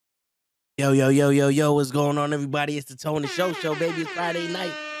Yo, yo, yo, yo, yo, what's going on, everybody? It's the Tony Show, baby. It's Friday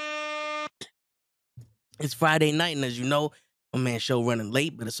night. It's Friday night, and as you know, my man show running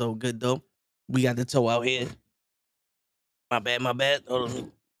late, but it's all good, though. We got the toe out here. My bad. Hold on. Let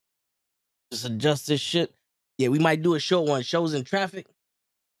me just adjust this shit. Yeah, we might do a short one. Show's in traffic.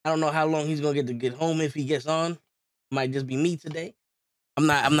 I don't know how long he's going to get home if he gets on. Might just be me today. I'm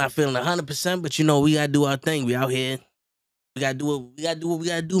not feeling 100%, but you know, we got to do our thing. We out here. We got to do what we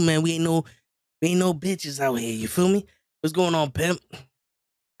got to do, man. We ain't no bitches out here. You feel me? What's going on, pimp?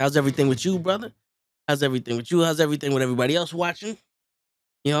 How's everything with you, brother? How's everything with you? How's everything with everybody else watching?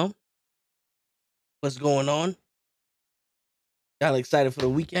 You know, what's going on? Y'all excited for the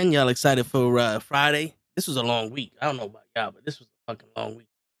weekend? Y'all excited for Friday? This was a long week. I don't know about y'all, but this was a fucking long week.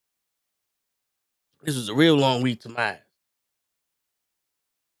 This was a real long week to my ass.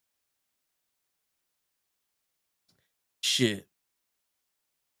 Shit.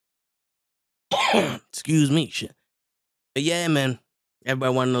 Excuse me, shit. But yeah, man.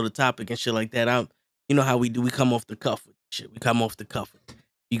 Everybody want to know the topic and shit like that. You know how we do. We come off the cuff with shit. We come off the cuff.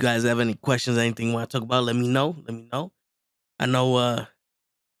 You guys have any questions, anything you want to talk about? Let me know. I know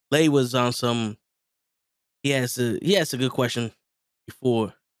Lay was on some. He asked a good question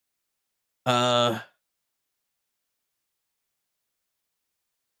before.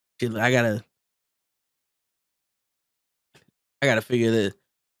 Shit, I gotta figure that.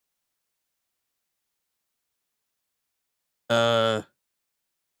 Uh,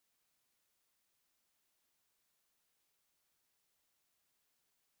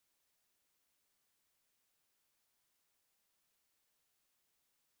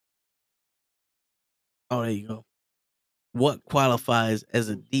 oh, there you go. What qualifies as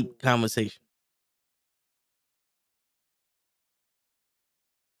a deep conversation?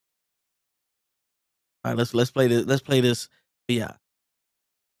 All right, let's play this. Let's play this. Yeah.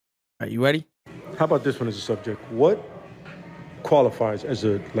 Are you ready? How about this one as a subject? What qualifies as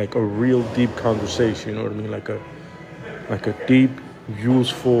a real deep conversation? You know what I mean? Like a deep,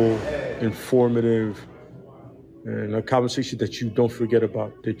 useful, informative, and a conversation that you don't forget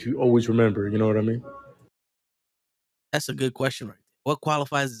about, that you always remember. You know what I mean? That's a good question, right there. What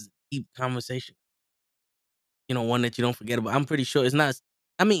qualifies as a deep conversation? You know, one that you don't forget about. I'm pretty sure it's not.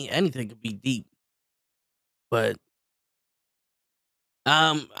 I mean, anything could be deep, but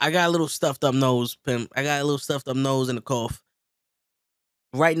I got a little stuffed up nose, pimp. I got a little stuffed up nose and a cough.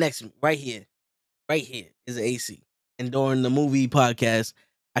 Right next to me, right here is the AC. And during the movie podcast,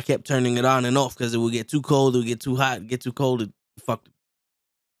 I kept turning it on and off because it would get too cold, it would get too hot, get too cold, it fucked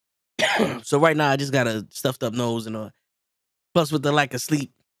it. So right now, I just got a stuffed up nose and plus with the lack of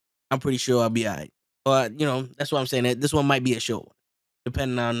sleep, I'm pretty sure I'll be all right. But you know, that's what I'm saying. That this one might be a short one,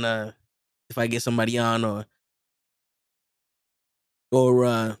 depending on if I get somebody on or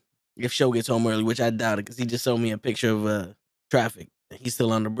if show gets home early, which I doubt it because he just showed me a picture of traffic. He's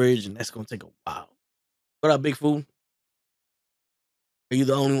still on the bridge, and that's gonna take a while. What up, Big Fool? Are you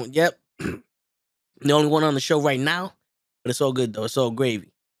the only one? Yep. The only one on the show right now. But it's all good though. It's all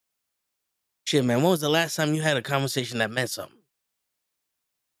gravy. Shit, man. When was the last time you had a conversation that meant something?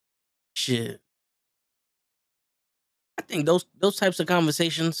 Shit. I think those types of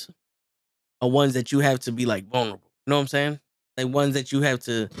conversations are ones that you have to be like vulnerable. You know what I'm saying? Like ones that you have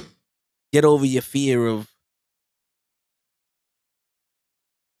to get over your fear of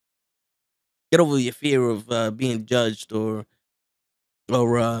being judged or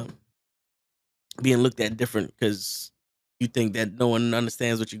being looked at different because you think that no one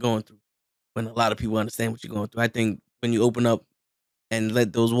understands what you're going through. When a lot of people understand what you're going through. I think when you open up and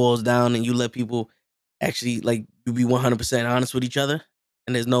let those walls down and you let people actually like you be 100% honest with each other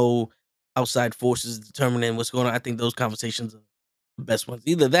and there's no outside forces determining what's going on. I think those conversations are the best ones.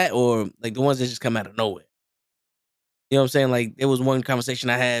 Either that or like the ones that just come out of nowhere. You know what I'm saying? Like there was one conversation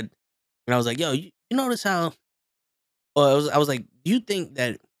I had and I was like, yo, you notice how or I was like, do you think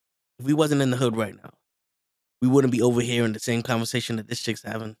that if we wasn't in the hood right now, we wouldn't be overhearing the same conversation that this chick's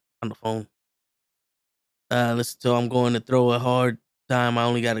having on the phone? Listen to I'm going to throw a hard time. I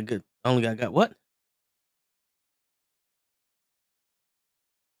only got what?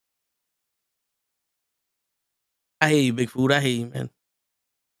 I hear you, Big Food. I hear you, man.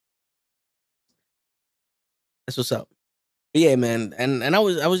 That's what's up. But yeah, man. And I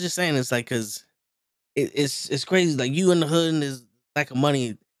was just saying it's like because it's crazy. Like you in the hood and there's lack of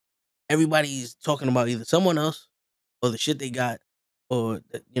money. Everybody's talking about either someone else or the shit they got or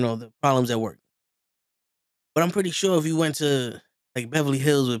the problems at work. But I'm pretty sure if you went to like Beverly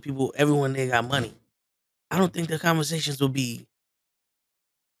Hills with people, everyone there got money. I don't think the conversations would be.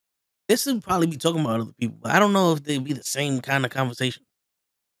 This would probably be talking about other people, but I don't know if they'd be the same kind of conversation.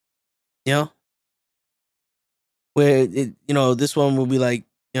 You know, where this one will be like,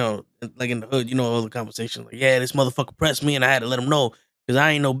 like in the hood, all the conversation like, yeah, this motherfucker pressed me and I had to let him know because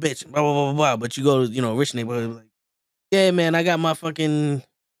I ain't no bitch, blah blah blah blah blah. But you go to a rich neighborhood, like, yeah, man, I got my fucking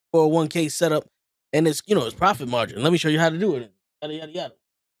 401k set up, and it's profit margin. Let me show you how to do it. Yada yada yada.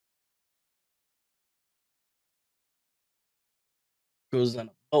 Goes on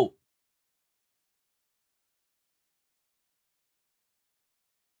a boat.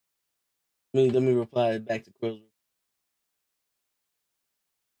 Let me reply back to Crows.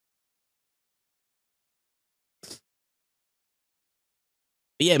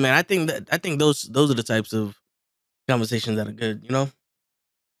 Yeah, man, I think those are the types of conversations that are good.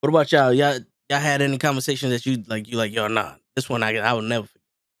 What about y'all? Y'all had any conversations that you like, yo, nah, this one I will never forget.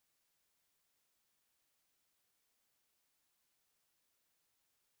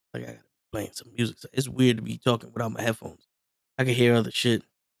 Like I got playing some music. So it's weird to be talking without my headphones. I can hear other shit.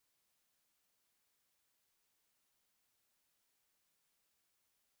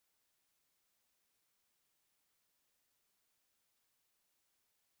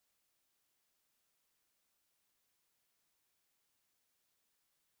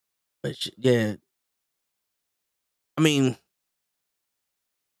 But yeah, I mean,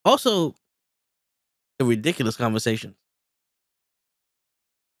 also the ridiculous conversation.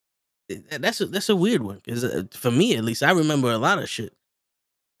 That's a weird one because for me at least, I remember a lot of shit.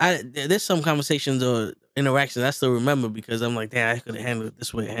 There's some conversations or interactions I still remember because I'm like, damn, I could have handled it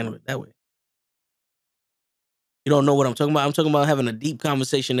this way, handled it that way. You don't know what I'm talking about. I'm talking about having a deep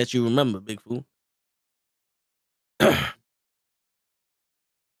conversation that you remember, Big Food.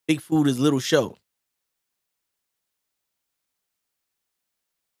 Big Food is little show.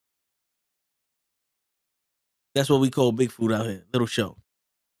 That's what we call Big Food out here, little show.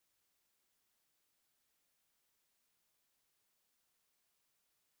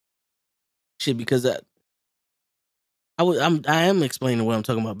 Shit, because I am explaining what I'm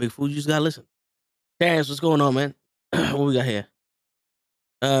talking about. Big Food, you just gotta listen. Terrence, what's going on, man? What we got here?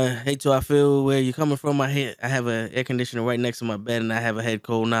 Hey, to I feel where you're coming from. I have a air conditioner right next to my bed, and I have a head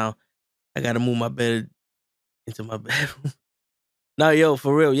cold now. I gotta move my bed into my bedroom. No, yo,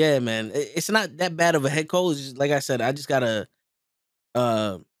 for real, yeah, man. It's not that bad of a head cold. It's just, like I said, I just gotta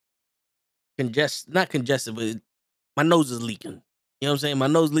uh not congested, but my nose is leaking. You know what I'm saying? My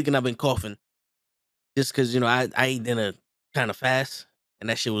nose leaking. I've been coughing just because I ate dinner kind of fast, and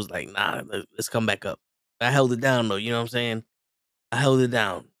that shit was like, nah, let's come back up. I held it down though. You know what I'm saying? I held it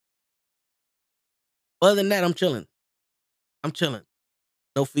down. Other than that, I'm chilling. I'm chilling.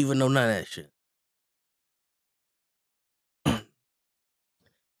 No fever, no none of that shit. But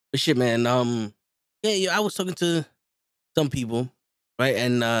shit, man. Yeah, I was talking to some people, right,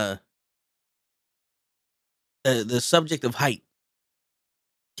 and the subject of height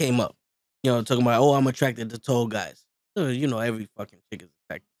came up. Talking about, oh, I'm attracted to tall guys. Every fucking chick is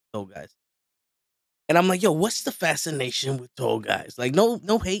attracted to tall guys. And I'm like, yo, what's the fascination with tall guys? Like, no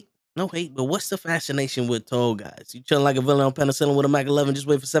hate, no hate, but what's the fascination with tall guys? You chilling like a villain on penicillin with a Mac 11, just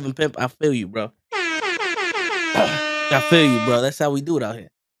wait for 7 Pimp. I feel you, bro. I feel you, bro. That's how we do it out here.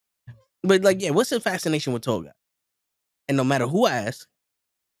 But like, yeah, what's the fascination with tall guys? And no matter who I ask,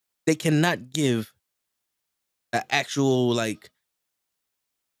 they cannot give an actual like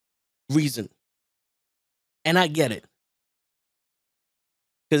reason. And I get it.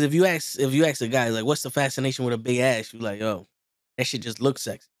 Because if you ask a guy like, what's the fascination with a big ass? You like, oh, that shit just looks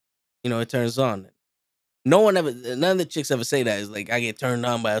sexy. It turns on. None of the chicks ever say that. It's like I get turned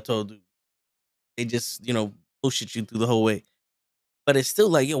on by a tall dude. They just bullshit you through the whole way. But it's still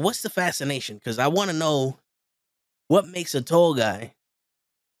like, yo, what's the fascination? Because I want to know what makes a tall guy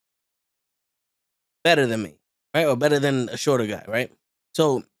better than me, right, or better than a shorter guy, right?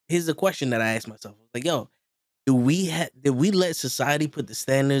 So here's the question that I asked myself: like, yo, did we let society put the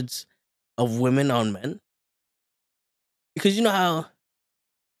standards of women on men? Because you know how,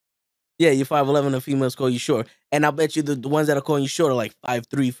 yeah, you're 5'11", and females call you short, and I bet you the ones that are calling you short are like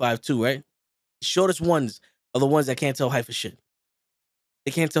 5'3", 5'2", right? The shortest ones are the ones that can't tell height for shit.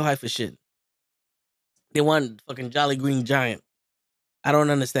 They can't tell height for shit. They want fucking Jolly Green Giant. I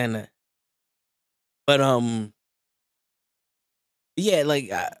don't understand that. But yeah, like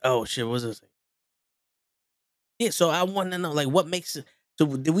oh shit, what was this? Yeah, so I want to know like what makes it. So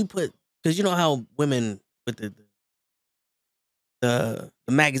did we put? Because you know how women with the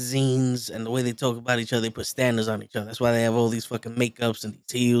magazines and the way they talk about each other, they put standards on each other. That's why they have all these fucking makeups and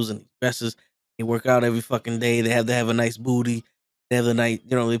these heels and these dresses. They work out every fucking day. They have to have a nice booty. They have the nice,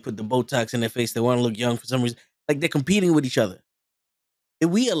 they put the Botox in their face. They want to look young for some reason. Like they're competing with each other. Did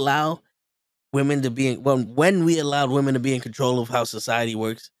we allow women to be when we allowed women to be in control of how society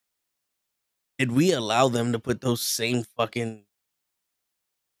works? did we allow them to put those same fucking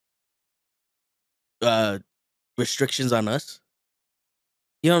uh restrictions on us?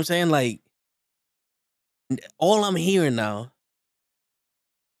 You know what I'm saying? Like all I'm hearing now,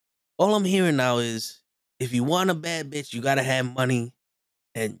 all I'm hearing now is if you want a bad bitch, you gotta have money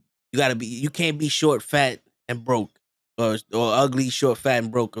and you can't be short, fat, and broke. Or ugly, short, fat,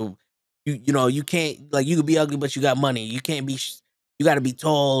 and broke. Or you know, you can't like you could be ugly, but you got money. You can't be you gotta be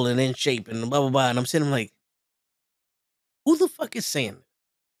tall and in shape and blah blah blah. And I'm sitting like, who the fuck is saying this?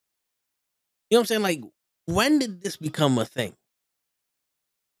 You know what I'm saying? Like, when did this become a thing?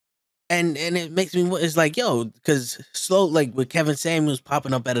 And it makes me it's like, yo, because slow like with Kevin Samuels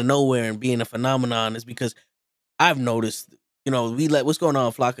popping up out of nowhere and being a phenomenon is because I've noticed, you know, we let what's going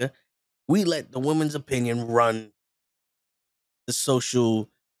on, Flocka? We let the women's opinion run the social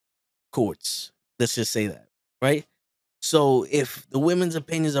courts. Let's just say that, right? So if the women's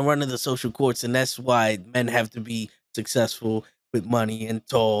opinions are running the social courts, and that's why men have to be successful with money and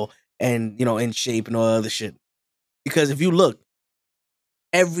tall and you know in shape and all other shit. Because if you look,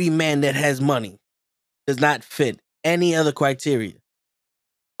 every man that has money does not fit any other criteria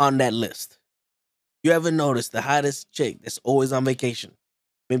on that list. You ever notice the hottest chick that's always on vacation?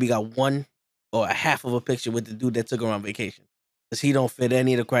 Maybe got one or a half of a picture with the dude that took her on vacation. Because he don't fit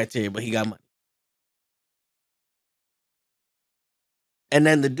any of the criteria, but he got money. And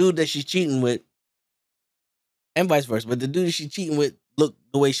then the dude that she's cheating with, and vice versa, but the dude that she's cheating with look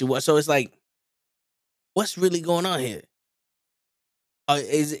the way she was. So it's like, what's really going on here?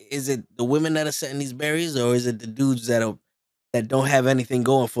 Is it the women that are setting these barriers, or is it the dudes that don't have anything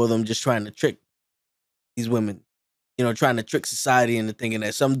going for them, just trying to trick these women? You know, trying to trick society into thinking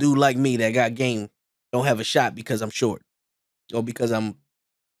that some dude like me that got game don't have a shot because I'm short or because I'm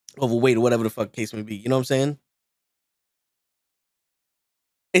overweight or whatever the fuck case may be. You know what I'm saying?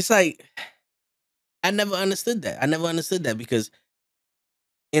 It's like I never understood that. I never understood that because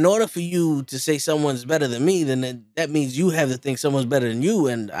in order for you to say someone's better than me, then that means you have to think someone's better than you,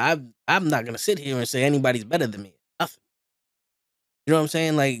 and I'm not gonna sit here and say anybody's better than me. Nothing. You know what I'm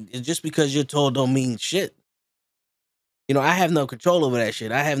saying? Like just because you're tall don't mean shit. You know, I have no control over that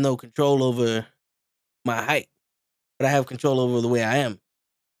shit. I have no control over my height, but I have control over the way I am.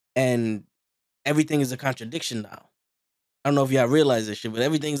 And everything is a contradiction now. I don't know if y'all realize this shit, but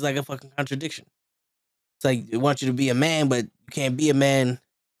everything's like a fucking contradiction. It's like they want you to be a man, but you can't be a man.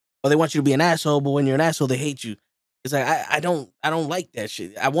 Or they want you to be an asshole, but when you're an asshole, they hate you. It's like I don't like that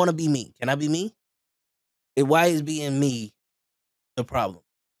shit. I want to be me. Can I be me? Why is being me the problem?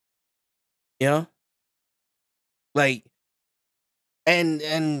 You know, like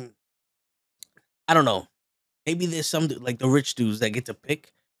and I don't know. Maybe there's some like the rich dudes that get to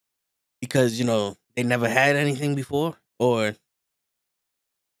pick because you know they never had anything before, or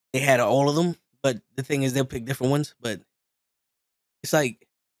they had all of them. But the thing is, they'll pick different ones. But it's like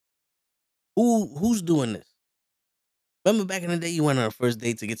who's doing this? Remember back in the day, you went on a first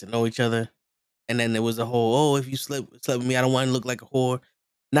date to get to know each other, and then there was a whole, oh, if you slept with me, I don't want to look like a whore.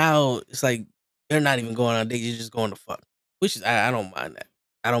 Now it's like they're not even going on a date; you're just going to fuck. Which is I don't mind that.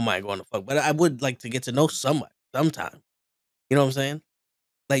 I don't mind going to fuck, but I would like to get to know somebody sometime. You know what I'm saying?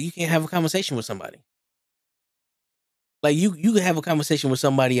 Like you can't have a conversation with somebody. Like you can have a conversation with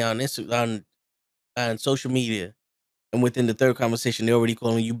somebody on on social media, and within the third conversation, they're already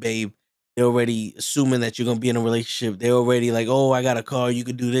calling you babe. They're already assuming that you're gonna be in a relationship. They're already like, oh, I got a car. You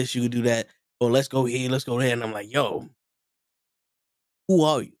could do this. You could do that. Oh, let's go here. Let's go there. And I'm like, yo, who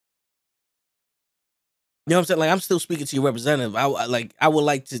are you? You know what I'm saying? Like I'm still speaking to your representative. I would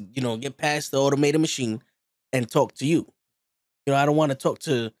like to, you know, get past the automated machine and talk to you. You know, I don't want to talk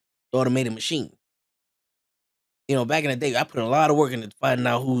to the automated machine. You know, back in the day, I put a lot of work into finding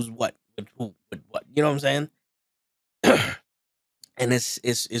out who's what with who with what. You know what I'm saying? And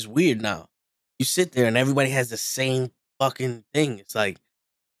it's weird now. You sit there and everybody has the same fucking thing. It's like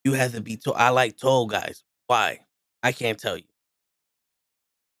you have to be tall. I like tall guys. Why? I can't tell you.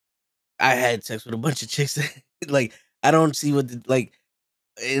 I had sex with a bunch of chicks. Like I don't see what like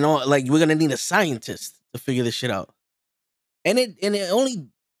you know like we're gonna need a scientist to figure this shit out. And it only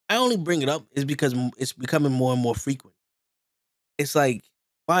I only bring it up is because it's becoming more and more frequent. It's like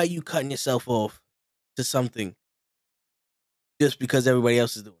why are you cutting yourself off to something just because everybody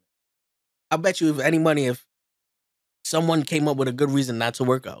else is doing it? I bet you if any money if someone came up with a good reason not to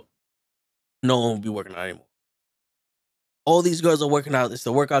work out, no one would be working out anymore. All these girls are working out. It's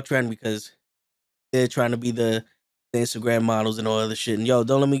the workout trend because they're trying to be the Instagram models and all other shit. And yo,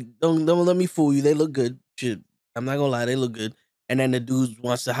 don't let me fool you. They look good. Shit. I'm not gonna lie, they look good. And then the dudes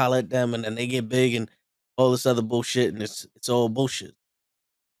wants to holler at them and then they get big and all this other bullshit and it's all bullshit.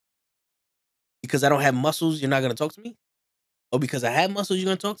 because I don't have muscles, you're not gonna talk to me, or because I have muscles, you're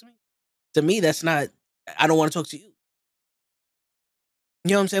gonna talk to me. To me, that's not. I don't want to talk to you.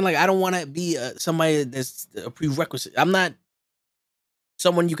 You know what I'm saying? Like I don't want to be somebody that's a prerequisite. I'm not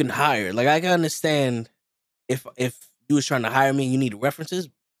someone you can hire. Like I can understand if you was trying to hire me and you need references,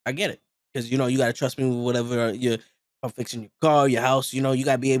 I get it. Because you gotta trust me with whatever you're I'm fixing your car, your house, you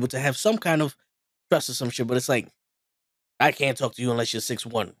gotta be able to have some kind of trust or some shit. But it's like I can't talk to you unless you're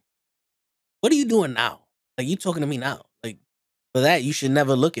 6'1". What are you doing now? Like you talking to me now. Like for that, you should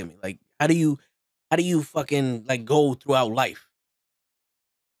never look at me. Like how do you fucking like go throughout life?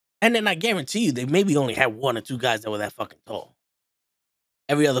 And then I guarantee you they maybe only had one or two guys that were that fucking tall.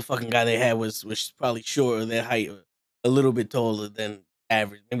 Every other fucking guy they had was probably shorter their height or a little bit taller than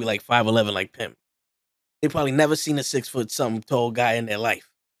average, maybe like 5'11", like Pimp. They probably never seen a 6 foot something tall guy in their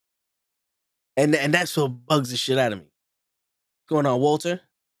life. And that's what bugs the shit out of me. What's going on, Walter?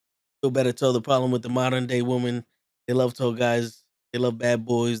 Feel better tell the problem with the modern day woman. They love tall guys. They love bad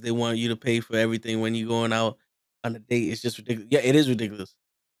boys. They want you to pay for everything when you're going out on a date. It's just ridiculous. Yeah, it is ridiculous.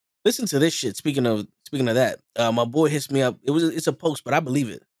 Listen to this shit. Speaking of that, my boy hits me up. It's a post, but I believe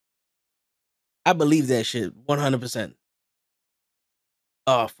it. I believe that shit 100%.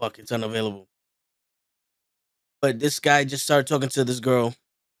 Oh fuck, it's unavailable. But this guy just started talking to this girl,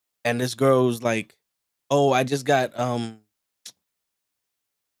 and this girl was like, "Oh, I just got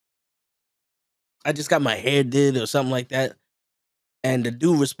my hair did or something like that." And the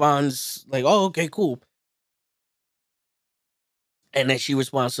dude responds like, "Oh, okay, cool." And then she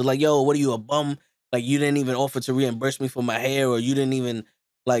responds to like, "Yo, what are you, a bum? Like you didn't even offer to reimburse me for my hair, or you didn't even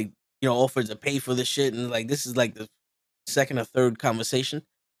like offer to pay for the shit." And like this is like the second or third conversation,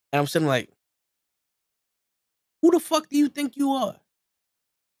 and I'm sitting like, "Who the fuck do you think you are?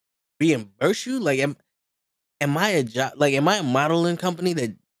 Reimburse you? Like, am I a job? Like, am I a modeling company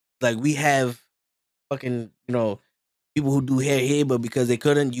that like we have fucking people who do hair here, but because they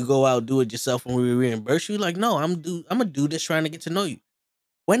couldn't, you go out do it yourself and we reimburse you? Like, no, I'm a dude that's trying to get to know you.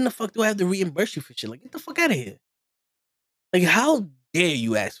 When the fuck do I have to reimburse you for shit? Like, get the fuck out of here. Like, how dare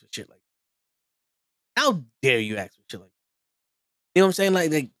you ask for shit like how dare you ask for shit like you know what I'm saying?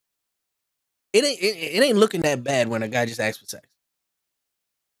 Like it ain't looking that bad when a guy just asks for sex.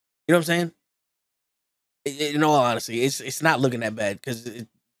 You know what I'm saying? In all honesty, it's not looking that bad because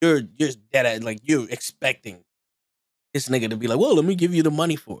you're dead at like you're expecting this nigga to be like, well, let me give you the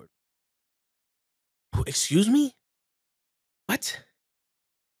money for it. Excuse me? What?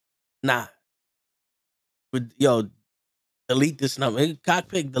 Nah. Yo, delete this number. Hey,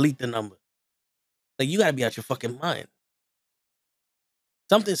 cockpit, delete the number. Like you gotta be out your fucking mind.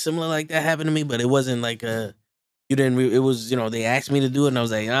 Something similar like that happened to me, but it wasn't like you didn't. It was they asked me to do it, and I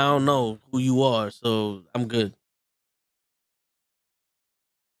was like, I don't know who you are, so I'm good.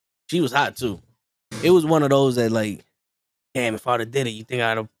 She was hot too. It was one of those that like, damn, if I'd have did it, you think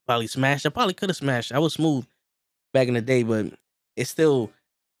I'd have probably smashed? I probably could have smashed. I was smooth back in the day, but it's still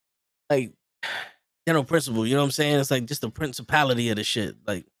like general principle. You know what I'm saying? It's like just the principality of the shit.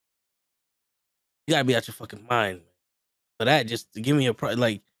 Like you gotta be out your fucking mind. For that, just to give me a price.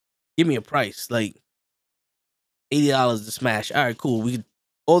 Like give me a price. Like $80 to smash. All right, cool.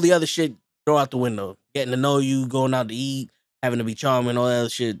 All the other shit throw out the window. Getting to know you, going out to eat, having to be charming, all that other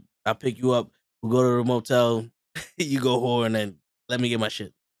shit. I pick you up. We go to the motel. You go whore, and then let me get my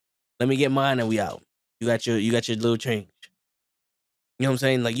shit. Let me get mine, and we out. You got your little change. You know what I'm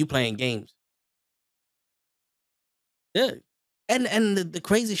saying? Like you playing games. Yeah. And the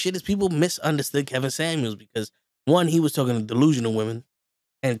crazy shit is people misunderstood Kevin Samuels because one, he was talking to delusional women,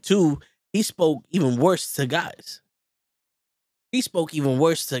 and two, he spoke even worse to guys. He spoke even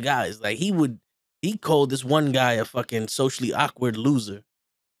worse to guys. Like he called this one guy a fucking socially awkward loser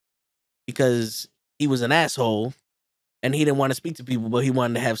because he was an asshole and he didn't want to speak to people, but he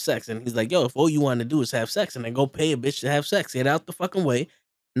wanted to have sex. And he's like, yo, if all you want to do is have sex and then go pay a bitch to have sex, get out the fucking way.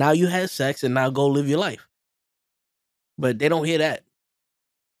 Now you have sex and now go live your life. But they don't hear that.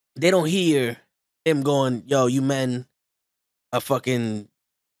 They don't hear him going, yo, you men are fucking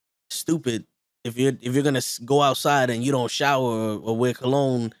stupid if you're gonna go outside and you don't shower or wear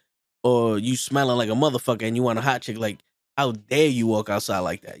cologne or you smelling like a motherfucker and you want a hot chick, like how dare you walk outside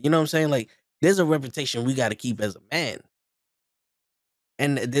like that? You know what I'm saying? Like there's a reputation we got to keep as a man,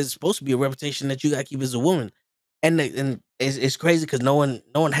 and there's supposed to be a reputation that you got to keep as a woman, and it's crazy because no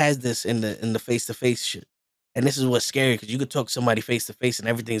one has this in the face to face shit, and this is what's scary because you could talk to somebody face to face and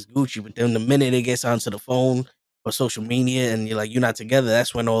everything's Gucci, but then the minute it gets onto the phone or social media and you're like you're not together,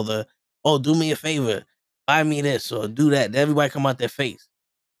 that's when all the oh do me a favor, buy me this or do that, everybody come out their face.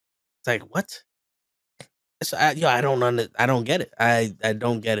 It's like what? I don't get it. I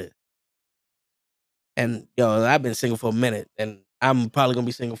don't get it. And yo, I've been single for a minute, and I'm probably gonna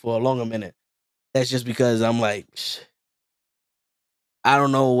be single for a longer minute. That's just because I'm like, I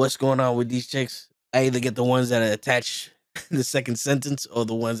don't know what's going on with these chicks. I either get the ones that attach the second sentence or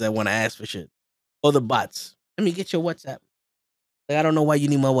the ones that want to ask for shit. Or the bots. Let me get your WhatsApp. Like, I don't know why you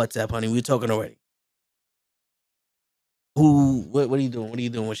need my WhatsApp, honey. We were talking already. What are you doing? What are you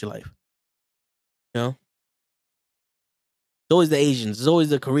doing with your life? You know? It's always the Asians. It's always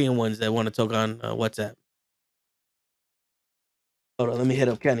the Korean ones that want to talk on WhatsApp. Hold on, let me hit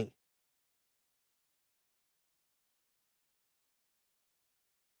up Kenny.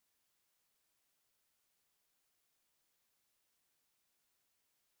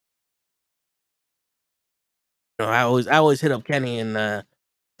 I always hit up Kenny and I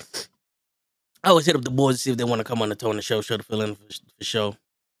always hit up the boys to see if they want to come on the Tone the show to fill in for show.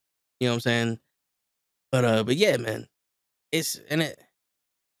 You know what I'm saying? But yeah, man, it's and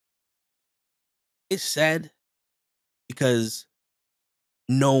it's sad because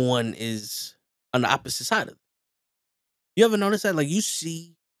no one is on the opposite side of it. You ever notice that? Like you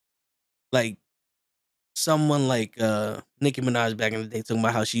see, like someone like Nicki Minaj back in the day talking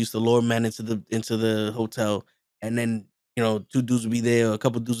about how she used to lure men into the hotel, and then two dudes would be there, or a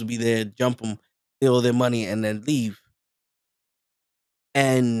couple dudes would be there, jump them, steal their money, and then leave.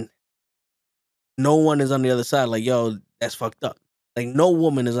 And no one is on the other side. Like, yo, that's fucked up. Like, no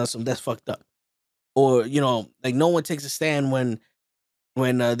woman is on some that's fucked up. Or like no one takes a stand when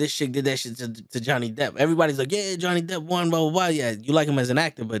this chick did that shit to Johnny Depp. Everybody's like, yeah, Johnny Depp won, blah blah blah. Yeah, you like him as an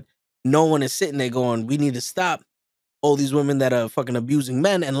actor, but no one is sitting there going, we need to stop all these women that are fucking abusing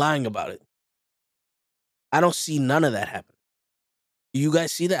men and lying about it. I don't see none of that happen. Do you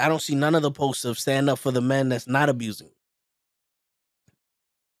guys see that? I don't see none of the posts of stand up for the men that's not abusing.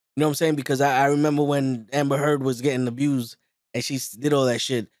 You know what I'm saying? Because I remember when Amber Heard was getting abused and she did all that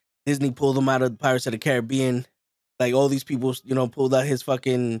shit. Disney pulled him out of Pirates of the Caribbean. Like all these people, pulled out his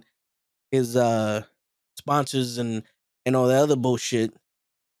sponsors and all that other bullshit.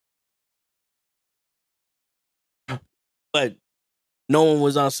 But no one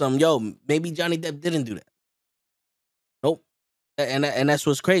was on some, yo, maybe Johnny Depp didn't do that. Nope. And that's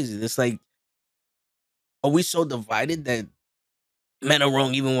what's crazy. It's like, are we so divided that men are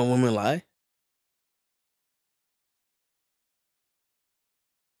wrong even when women lie?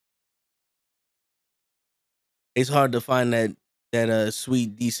 It's hard to find that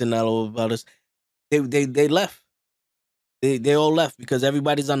sweet, decent level about us. They left. They all left because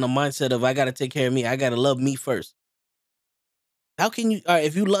everybody's on the mindset of I gotta take care of me. I gotta love me first. How can you? All right,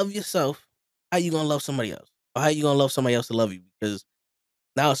 if you love yourself, how you gonna love somebody else? Or how you gonna love somebody else to love you? Because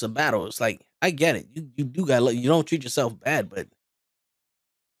now it's a battle. It's like I get it. You do got you don't treat yourself bad, but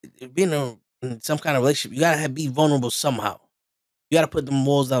being in some kind of relationship, you gotta be vulnerable somehow. You gotta put them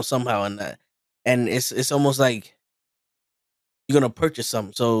walls down somehow, and it's almost like you're gonna purchase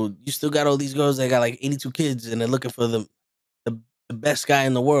something. So you still got all these girls that got like 82 kids, and they're looking for the, the best guy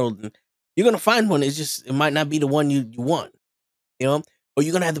in the world, and you're gonna find one. It's just it might not be the one you want, or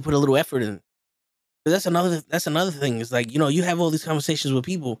you're gonna have to put a little effort in. But that's another thing. It's like you have all these conversations with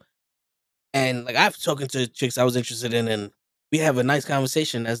people, and like I've spoken to chicks I was interested in, and we have a nice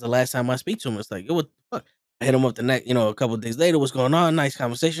conversation. That's the last time I speak to them. It's like, yo, what the fuck? I hit him up the next, a couple of days later. What's going on? Nice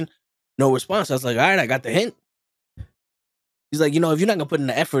conversation. No response. I was like, all right, I got the hint. He's like, if you're not gonna put in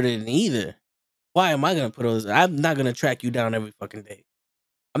the effort in either, why am I gonna put all this? I'm not gonna track you down every fucking day.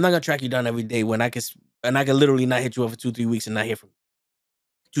 I'm not gonna track you down every day when I can literally not hit you up for 2-3 weeks and not hear from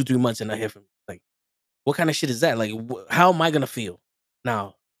you. 2-3 months and not hear from you. Like, what kind of shit is that? Like, how am I gonna feel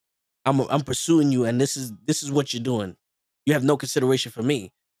now? I'm pursuing you, and this is what you're doing. You have no consideration for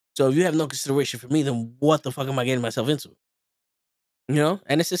me. So if you have no consideration for me, then what the fuck am I getting myself into?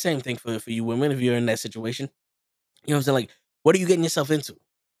 And it's the same thing for you women if you're in that situation. You know what I'm saying? Like, what are you getting yourself into?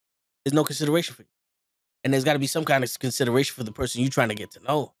 There's no consideration for you. And there's got to be some kind of consideration for the person you're trying to get to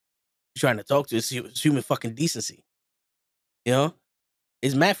know, you're trying to talk to. It's human fucking decency. You know,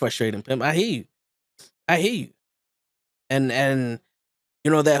 it's mad frustrating, pimp. I hear you. I hear you. And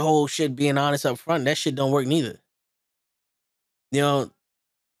that whole shit being honest up front, that shit don't work neither. You know,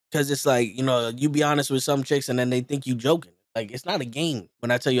 because it's like you be honest with some chicks and then they think you joking. Like it's not a game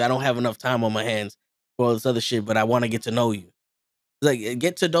when I tell you I don't have enough time on my hands for all this other shit, but I want to get to know you. It's like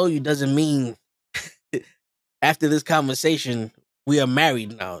get to know you doesn't mean after this conversation we are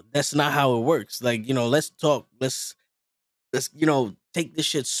married now. That's not how it works. Like let's talk. Let's take this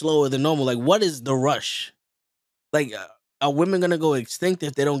shit slower than normal. Like what is the rush? Like are women gonna go extinct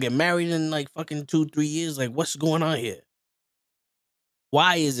if they don't get married in like fucking 2-3 years? Like what's going on here?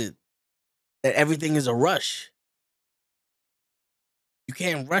 Why is it that everything is a rush? You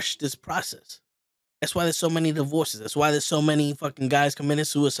can't rush this process. That's why there's so many divorces. That's why there's so many fucking guys committing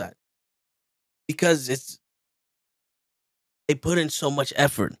suicide. Because they put in so much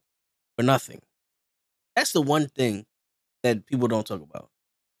effort for nothing. That's the one thing that people don't talk about.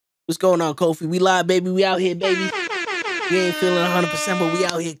 What's going on, Kofi? We live, baby. We out here, baby. We ain't feeling 100%, but we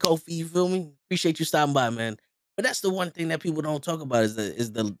out here, Kofi. You feel me? Appreciate you stopping by, man. But that's the one thing that people don't talk about is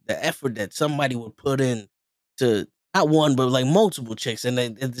the effort that somebody would put in to not one, but like multiple chicks, and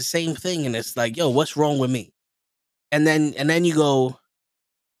it's the same thing. And it's like, yo, what's wrong with me? And then you go,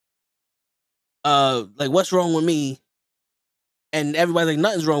 like, what's wrong with me? And everybody's like,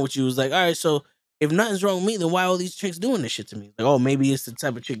 nothing's wrong with you. It's like, all right, so if nothing's wrong with me, then why are all these chicks doing this shit to me? Like, oh, maybe it's the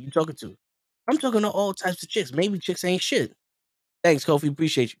type of chick you talking to. I'm talking to all types of chicks. Maybe chicks ain't shit. Thanks, Kofi.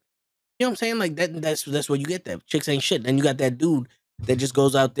 Appreciate you. You know what I'm saying? Like that's where you get that. Chicks ain't shit. Then you got that dude that just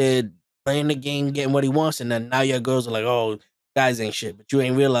goes out there playing the game, getting what he wants, and then now your girls are like, oh, guys ain't shit. But you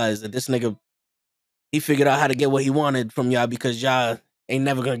ain't realized that this nigga, he figured out how to get what he wanted from y'all because y'all ain't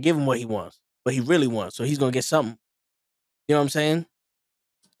never gonna give him what he wants, what he really wants. So he's gonna get something. You know what I'm saying?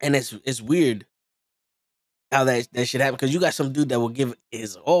 And it's weird how that shit happen because you got some dude that will give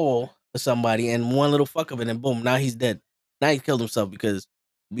his all to somebody and one little fuck of it and boom, now he's dead. Now he killed himself because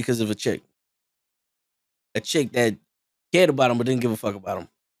of a chick. A chick that cared about him but didn't give a fuck about him.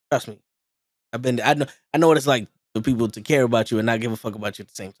 Trust me. I know what it's like for people to care about you and not give a fuck about you at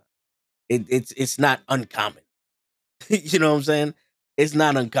the same time. It's not uncommon. You know what I'm saying? It's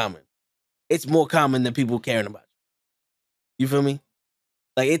not uncommon. It's more common than people caring about you. You feel me?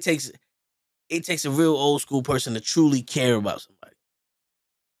 Like it takes a real old school person to truly care about somebody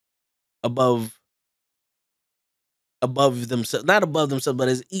above themselves, not above themselves, but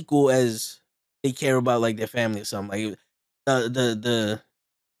as equal as they care about like their family or something. Like the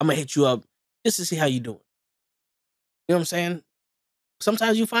I'm gonna hit you up just to see how you doing. You know what I'm saying?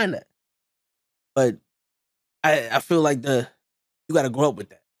 Sometimes you find that, but I feel like you got to grow up with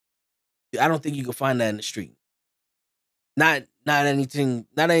that. I don't think you can find that in the street. Not anything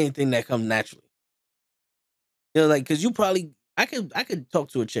that comes naturally. You know, like because you probably I could talk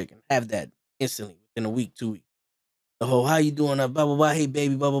to a chick and have that instantly within a week, 2 weeks. The whole how you doing, blah blah blah, hey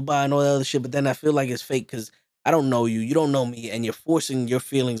baby, blah blah blah, and all that other shit. But then I feel like it's fake because I don't know you, you don't know me, and you're forcing your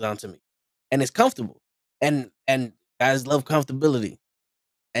feelings onto me, and it's comfortable, and guys love comfortability.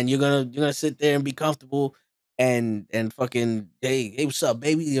 And you're gonna sit there and be comfortable and fucking hey what's up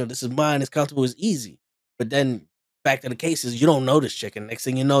baby, this is mine, it's comfortable, it's easy. But then fact of the case is you don't know this chick, and next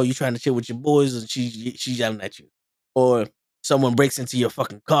thing you know you're trying to chill with your boys and she's yelling at you, or someone breaks into your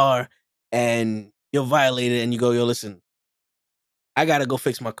fucking car and you're violated and you go, yo, listen, I gotta go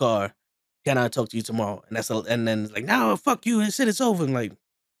fix my car, can I talk to you tomorrow? And then it's like, no, fuck you, and said it's over. And like,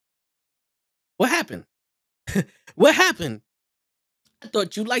 what happened? What happened? I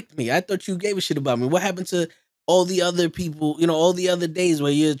thought you liked me. I thought you gave a shit about me. What happened to all the other people, all the other days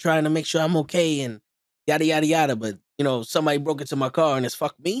where you're trying to make sure I'm okay and yada yada yada, but somebody broke into my car and it's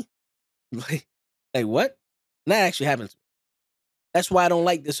fuck me? Like, like what? And that actually happens. That's why I don't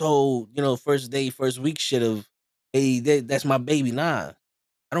like this whole, first day, first week shit of, hey, that's my baby. Nah,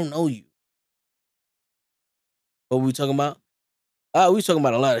 I don't know you. What were we talking about? We talking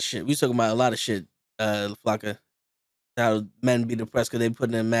about a lot of shit. We talking about a lot of shit, Flocka. How men be depressed because they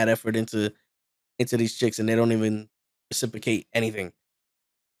putting in mad effort into these chicks and they don't even reciprocate anything.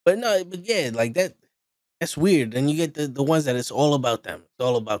 But no, but yeah, like that's weird. And you get the ones that it's all about them. It's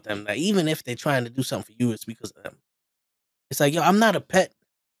all about them. Like, even if they're trying to do something for you, it's because of them. It's like, yo, I'm not a pet.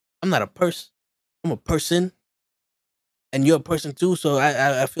 I'm not a person. I'm a person. And you're a person too. So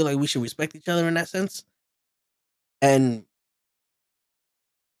I feel like we should respect each other in that sense. And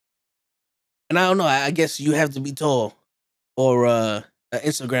I don't know, I guess you have to be tall or an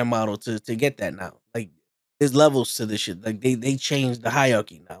Instagram model to get that now. Like there's levels to this shit. Like they changed the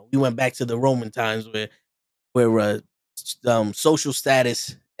hierarchy now. We went back to the Roman times where social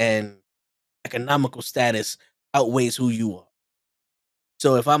status and economical status outweighs who you are.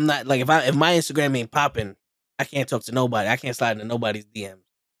 So if I'm not like if my Instagram ain't popping, I can't talk to nobody. I can't slide into nobody's DMs.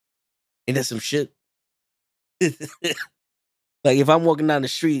 Ain't that some shit? Like if I'm walking down the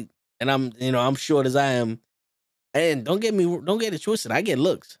street and I'm short as I am, and don't get it twisted. I get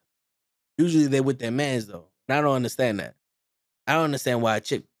looks. Usually they're with their mans though. And I don't understand that. I don't understand why a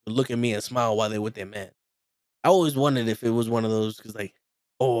chick would look at me and smile while they're with their man. I always wondered if it was one of those because like,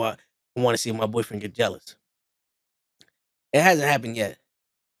 oh, I want to see my boyfriend get jealous. It hasn't happened yet,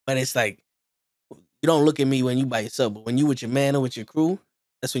 but it's like you don't look at me when you by yourself, but when you with your man or with your crew,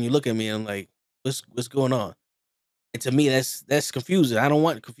 that's when you look at me and I'm like, what's going on? And to me, that's confusing. I don't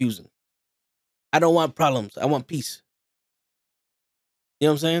want confusion. I don't want problems. I want peace. You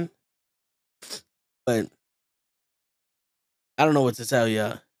know what I'm saying? But I don't know what to tell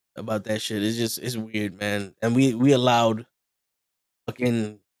y'all about that shit. It's weird, man. And we allowed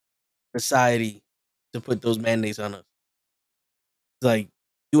fucking society to put those mandates on us. It's like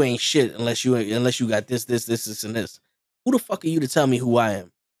you ain't shit unless you got this, and this. Who the fuck are you to tell me who I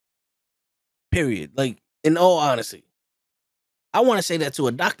am? Period. Like, in all honesty, I want to say that to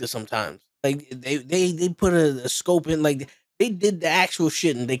a doctor sometimes. Like they put a scope in, like they did the actual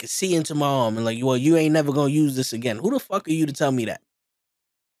shit and they could see into my arm and like, well, you ain't never gonna use this again. Who the fuck are you to tell me that?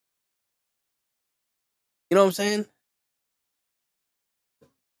 You know what I'm saying?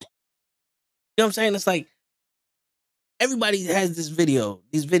 You know what I'm saying? It's like everybody has these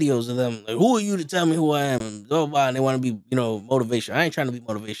videos of them. Like, who are you to tell me who I am? And blah, blah, blah, and they want to be, motivation. I ain't trying to be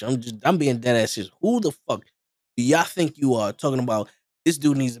motivation. I'm being dead ass serious. Who the fuck do y'all think you are talking about? This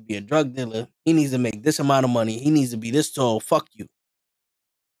dude needs to be a drug dealer. He needs to make this amount of money. He needs to be this tall. Fuck you.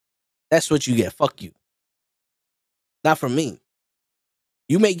 That's what you get. Fuck you. Not from me.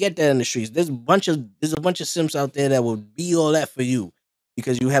 You may get that in the streets. There's a bunch of simps out there that will be all that for you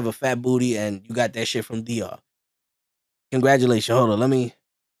because you have a fat booty and you got that shit from DR. Congratulations. Hold on. Let me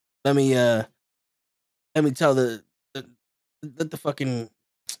uh let me tell the let the fucking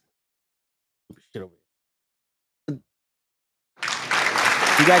shit over here.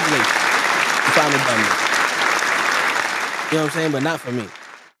 Congratulations. You finally done this. You know what I'm saying? But not for me.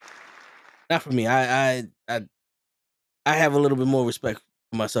 Not for me. I have a little bit more respect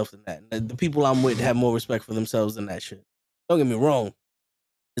for myself than that. The people I'm with have more respect for themselves than that shit. Don't get me wrong.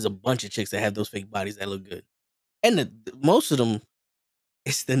 There's a bunch of chicks that have those fake bodies that look good. And most of them,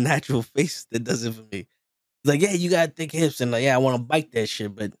 it's the natural face that does it for me. It's like, yeah, you got thick hips, and like, yeah, I want to bite that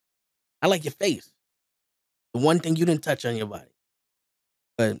shit, but I like your face. The one thing you didn't touch on your body.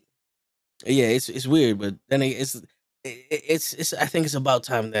 But yeah, it's weird, but then it's I think it's about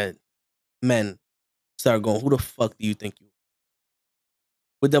time that men start going, who the fuck do you think you are?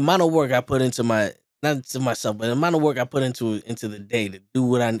 With the amount of work I put into not to myself, but the amount of work I put into the day to do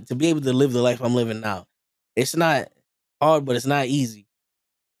what to be able to live the life I'm living now. It's not hard, but it's not easy.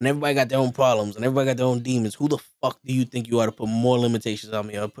 And everybody got their own problems and everybody got their own demons. Who the fuck do you think you are to put more limitations on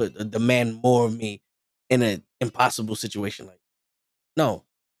me or demand more of me in an impossible situation like that? No,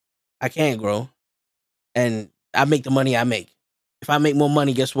 I can't grow. And I make the money I make. If I make more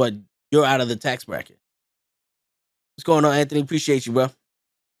money, guess what? You're out of the tax bracket. What's going on, Anthony? Appreciate you, bro.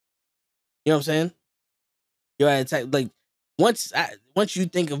 You know what I'm saying? You're out of tax. Like once you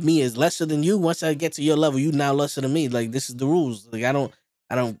think of me as lesser than you, once I get to your level, you now lesser than me. Like this is the rules. Like I don't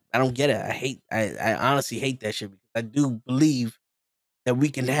get it. I honestly hate that shit because I do believe that we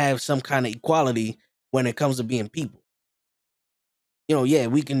can have some kind of equality when it comes to being people. Yeah,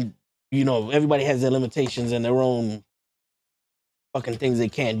 we can, everybody has their limitations and their own fucking things they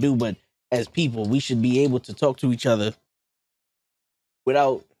can't do, but as people, we should be able to talk to each other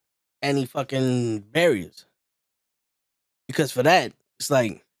without any fucking barriers. Because for that, it's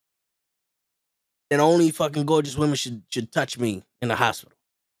like then only fucking gorgeous women should touch me in the hospital.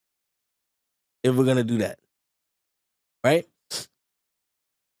 If we're gonna do that. Right?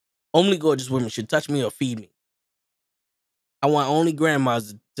 Only gorgeous women should touch me or feed me. I want only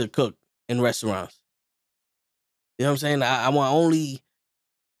grandmas to cook in restaurants. You know what I'm saying? I want only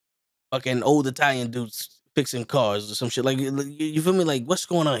fucking old Italian dudes fixing cars or some shit. Like, you feel me? Like, what's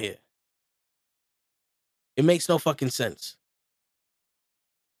going on here? It makes no fucking sense.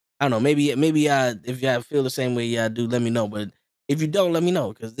 I don't know. Maybe if y'all feel the same way y'all do, let me know. But if you don't, let me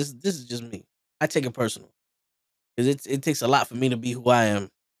know because this is just me. I take it personal because it takes a lot for me to be who I am,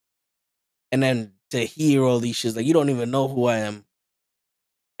 and then to hear all these shits like you don't even know who I am,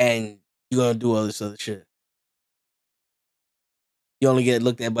 and you're gonna do all this other shit. You only get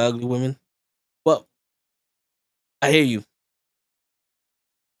looked at by ugly women. Well, I hear you.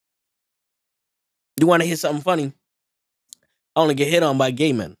 You want to hear something funny? I only get hit on by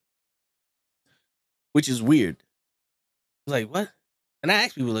gay men, which is weird. I was like, what? And I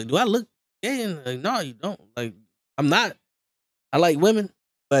ask people, like, do I look gay? And like, no, you don't. Like, I'm not. I like women,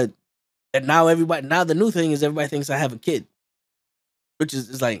 but and now the new thing is everybody thinks I have a kid, which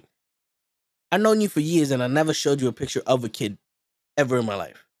is like, I've known you for years and I never showed you a picture of a kid ever in my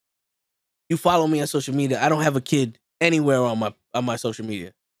life. You follow me on social media. I don't have a kid anywhere on my social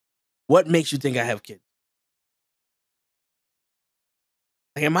media. What makes you think I have kids?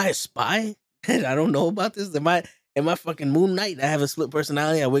 Like, am I a spy? I don't know about this. Am I fucking Moon Knight? I have a split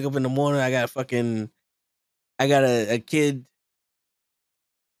personality. I wake up in the morning. I got a kid.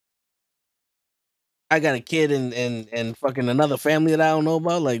 I got a kid and fucking another family that I don't know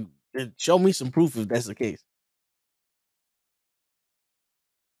about. Like, show me some proof if that's the case.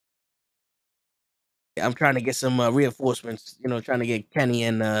 I'm trying to get some reinforcements. You know, trying to get Kenny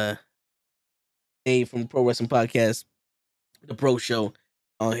and Dave from Pro Wrestling Podcast, the Pro Show,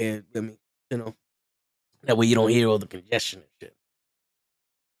 on here with me. You know, that way you don't hear all the congestion and shit.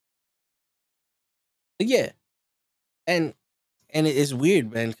 But yeah, and it's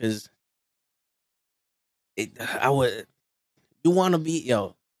weird, man, because I would you want to be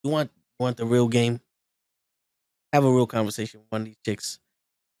you want the real game, have a real conversation with one of these chicks,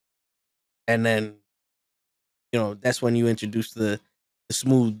 and then that's when you introduce the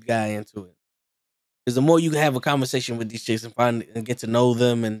smooth guy into it. Because the more you have a conversation with these chicks and find and get to know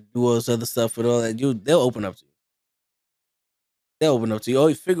them and do all this other stuff with all that, they'll open up to you. They'll open up to you. Oh,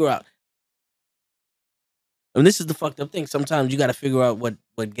 you figure out. And this is the fucked up thing. Sometimes you got to figure out what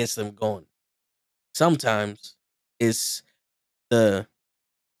gets them going. Sometimes it's the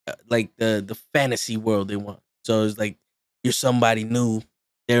like the fantasy world they want. So it's like you're somebody new.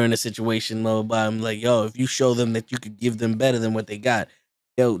 They're in a situation, blah, blah, blah. I'm like, yo, if you show them that you could give them better than what they got,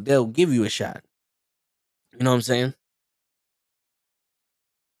 they'll give you a shot. You know what I'm saying?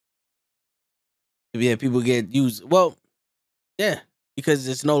 Yeah, people get used. Well, yeah, because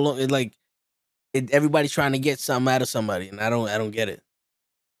it's no longer like everybody's trying to get something out of somebody, and I don't get it.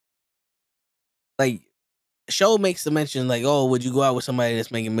 Like, show makes the mention like, oh, would you go out with somebody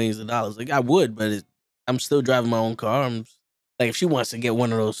that's making millions of dollars? Like, I would, but I'm still driving my own car. Like, if she wants to get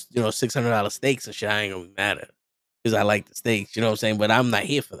one of those, $600 steaks and shit, I ain't gonna be mad at her because I like the steaks. You know what I'm saying? But I'm not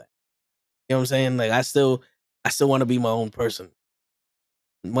here for that. You know what I'm saying? Like, I still want to be my own person.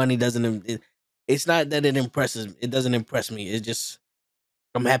 Money doesn't. It's not that it impresses. It doesn't impress me. It's just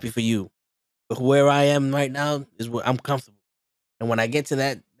I'm happy for you. But where I am right now is where I'm comfortable. And when I get to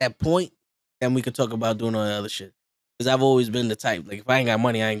that point, then we could talk about doing all the other shit. Because I've always been the type, like if I ain't got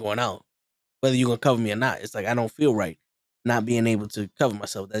money, I ain't going out. Whether you gonna cover me or not, it's like I don't feel right not being able to cover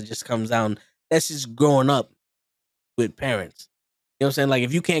myself. That just comes down. That's just growing up with parents. You know what I'm saying? Like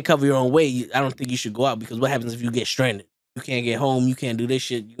if you can't cover your own way, I don't think you should go out because what happens if you get stranded? You can't get home. You can't do this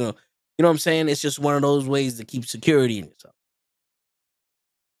shit. You know what I'm saying? It's just one of those ways to keep security in yourself.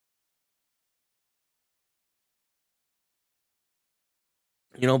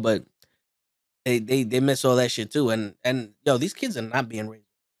 But they miss all that shit too. And yo, these kids are not being raised.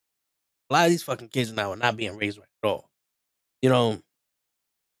 A lot of these fucking kids now are not being raised right at all. You know,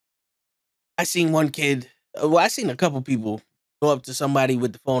 I seen one kid. Well, I seen a couple people go up to somebody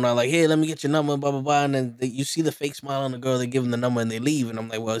with the phone out like, "Hey, let me get your number," blah blah blah, and then you see the fake smile on the girl. They give them the number and they leave, and I'm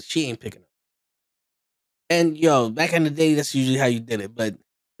like, "Well, she ain't picking up." And yo, back in the day, that's usually how you did it, but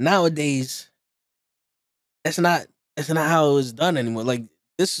nowadays, that's not that's not how it was done anymore. Like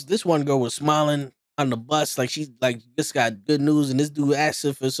this one girl was smiling on the bus, like she like just got good news, and this dude asked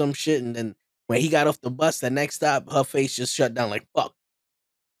her for some shit, and then when he got off the bus, the next stop, her face just shut down. Like fuck,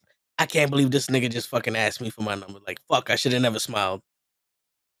 I can't believe this nigga just fucking asked me for my number. Like fuck, I should have never smiled.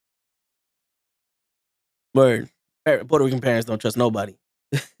 Word, Puerto Rican parents don't trust nobody.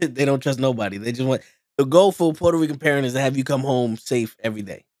 They don't trust nobody. They just want the goal for Puerto Rican parent is to have you come home safe every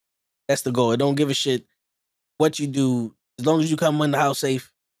day. That's the goal. They don't give a shit what you do as long as you come in the house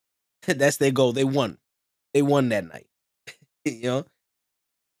safe. That's their goal. They won. They won that night. you know.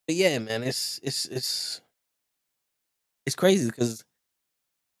 But yeah, man, it's crazy because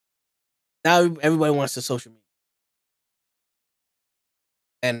now everybody wants to social media,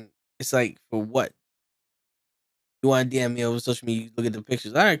 and it's like for what you want to DM me over social media, you look at the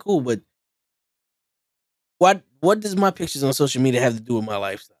pictures. All right, cool, but what does my pictures on social media have to do with my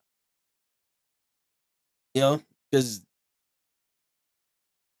lifestyle? Because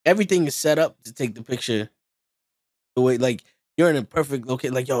everything is set up to take the picture the way like you're in a perfect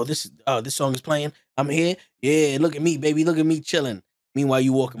location. Like yo, this song is playing. I'm here. Yeah, look at me, baby. Look at me chilling. Meanwhile,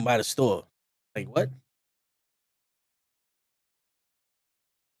 you walking by the store. Like what?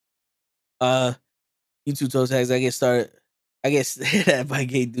 Uh, YouTube toe tags. I get started. I get stared at by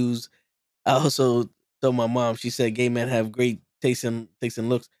gay dudes. I also told my mom. She said gay men have great taste in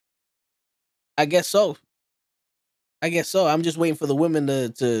looks. I guess so. I guess so. I'm just waiting for the women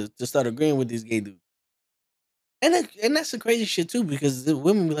to start agreeing with these gay dudes. And that's the crazy shit too, because the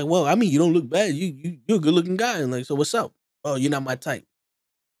women be like, "Well, I mean, you don't look bad. You're a good looking guy." And like, so what's up? Oh, you're not my type.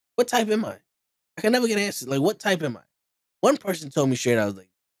 What type am I? I can never get answers. Like, what type am I? One person told me straight. I was like,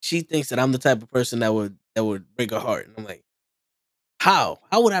 she thinks that I'm the type of person that would break her heart. And I'm like, how?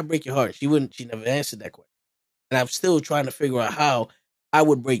 How would I break your heart? She wouldn't. She never answered that question. And I'm still trying to figure out how I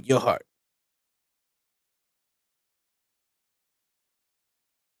would break your heart.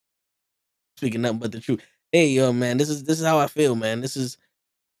 Speaking nothing but the truth. Hey, yo, man, this is how I feel, man. This is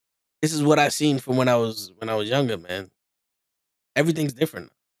what I seen from when I was younger, man. Everything's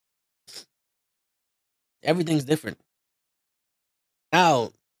different. Everything's different.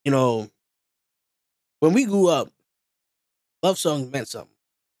 Now, you know, when we grew up, love songs meant something.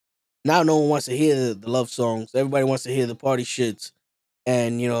 Now no one wants to hear the love songs. Everybody wants to hear the party shits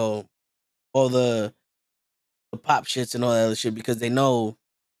and all the pop shits and all that other shit because they know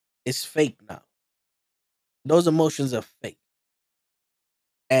it's fake now. Those emotions are fake.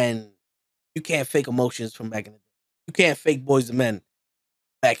 And you can't fake emotions from back in the day. You can't fake boys and men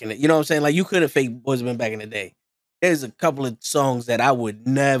back in the, you know what I'm saying? Like you couldn't fake boys and men back in the day. There's a couple of songs that I would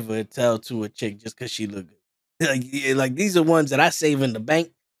never tell to a chick just because she looked good. Like, yeah, like these are ones that I save in the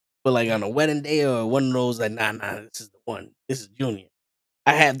bank for like on a wedding day or one of those like nah, this is the one. This is Junior.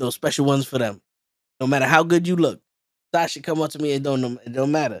 I have those special ones for them. No matter how good you look. Sasha come up to me, it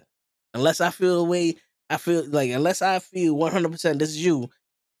don't matter. Unless I feel the way I feel like unless I feel 100% this is you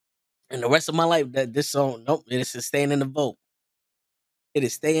and the rest of my life that this song, nope, it is staying in the vault. It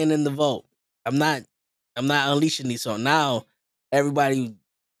is staying in the vault. I'm not I'm not unleashing these songs. Now everybody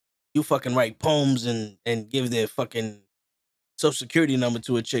you fucking write poems and give their fucking social security number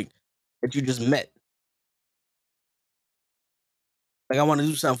to a chick that you just met. Like I want to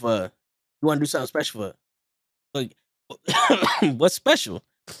do something for her. You want to do something special for her. Like what's special?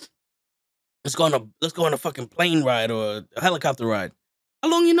 Let's go on a fucking plane ride or a helicopter ride. How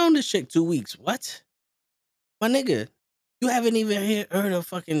long you known this chick? 2 weeks. What? My nigga, you haven't even heard her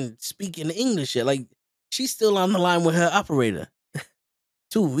fucking speaking English yet. Like she's still on the line with her operator.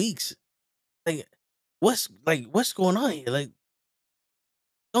 2 weeks. Like what's going on here? Like,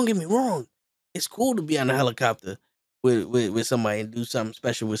 don't get me wrong. It's cool to be on a helicopter with somebody and do something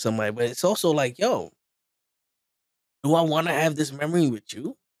special with somebody, but it's also like, yo, do I want to have this memory with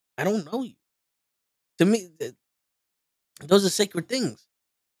you? I don't know you. To me, those are sacred things.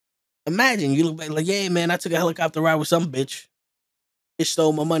 Imagine you look back like, yeah, man, I took a helicopter ride with some bitch. Bitch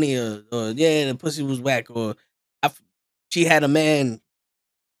stole my money, or yeah, the pussy was whack, or she had a man,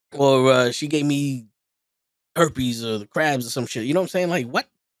 or she gave me herpes or the crabs or some shit. You know what I'm saying? Like, what?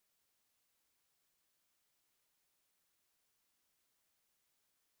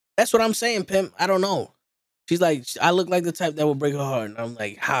 That's what I'm saying, pimp. I don't know. She's like, I look like the type that would break her heart, and I'm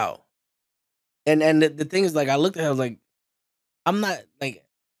like, how? And the thing is, like, I looked at her, I was I'm not like,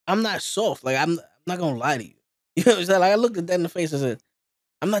 I'm not soft. Like, I'm not gonna lie to you. You know what I'm saying? Like, I looked at that in the face and said,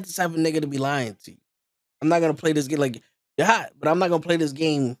 I'm not the type of nigga to be lying to you. I'm not gonna play this game like you're hot, but I'm not gonna play this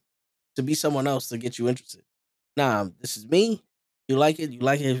game to be someone else to get you interested. Nah, this is me. You like it, you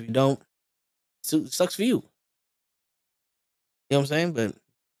like it. If you don't, it sucks for you. You know what I'm saying? But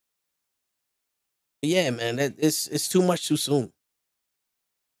yeah, man, that it's too much too soon.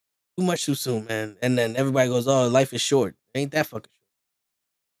 Too much too soon, man. And then everybody goes, "Oh, life is short." Ain't that fucking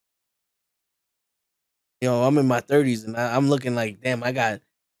short? I'm in my 30s and I'm looking like, damn, I got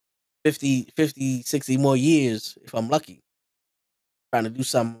 50, 60 more years if I'm lucky. Trying to do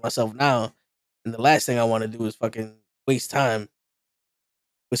something myself now, and the last thing I want to do is fucking waste time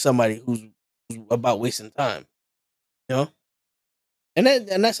with somebody who's about wasting time. You know, and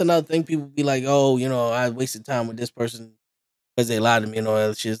that's another thing. People be like, "Oh, I wasted time with this person because they lied to me and all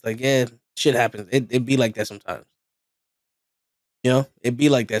that shit." It's like, yeah, shit happens. It be like that sometimes. It be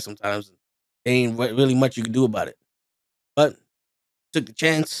like that sometimes. There ain't really much you can do about it. But took the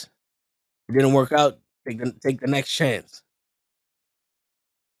chance. It didn't work out. Take the next chance.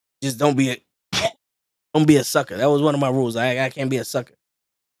 Just don't be a sucker. That was one of my rules. I can't be a sucker.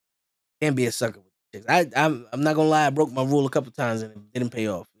 Can't be a sucker with chicks. I'm not gonna lie. I broke my rule a couple times and it didn't pay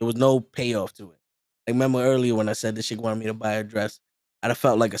off. There was no payoff to it. Like, remember earlier when I said this chick wanted me to buy a dress, I'd have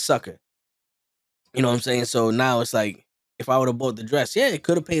felt like a sucker. You know what I'm saying? So now it's like, if I would have bought the dress, yeah, it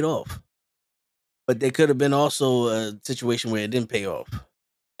could have paid off. But there could have been also a situation where it didn't pay off.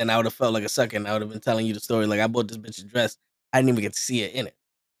 And I would have felt like a sucker and I would have been telling you the story. Like, I bought this bitch a dress. I didn't even get to see it in it.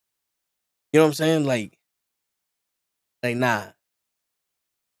 You know what I'm saying? Like nah.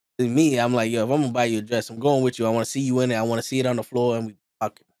 To me, I'm like, yo, if I'm gonna buy you a dress, I'm going with you. I want to see you in it. I want to see it on the floor and we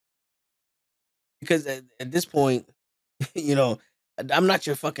fuck it. Because at this point, you know, I'm not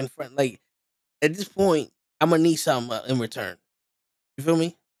your fucking friend. Like, at this point, I'm gonna need something in return. You feel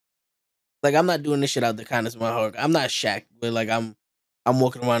me? Like, I'm not doing this shit out the kindness of my heart. I'm not Shaq, where like I'm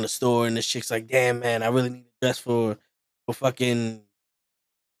walking around the store and this chick's like, damn man, I really need a dress for fucking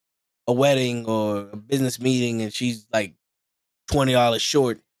a wedding or a business meeting, and she's like $20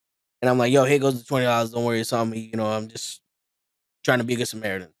 short, and I'm like, yo, here goes the $20. Don't worry, it's on me. I'm just trying to be a good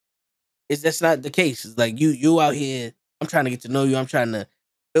Samaritan. That's not the case. It's like you out here. I'm trying to get to know you. I'm trying to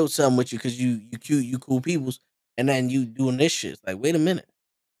build something with you because you cute, you cool peoples, and then you doing this shit. It's like, wait a minute,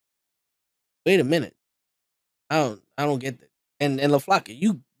 wait a minute. I don't get that. And LaFlocka,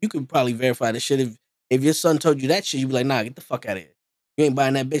 you could probably verify this shit If your son told you that shit, you'd be like, nah, get the fuck out of here. You ain't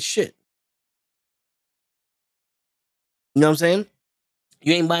buying that bitch shit. You know what I'm saying?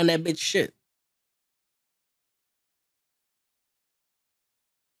 You ain't buying that bitch shit.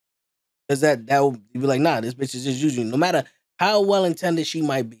 Cause that would you'd be like, nah, this bitch is just using you. No matter how well intended she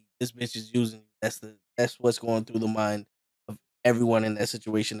might be, this bitch is using you. That's what's going through the mind of everyone in that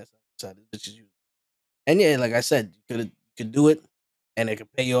situation that's outside. This bitch is using. And yeah, like I said, you could do it and it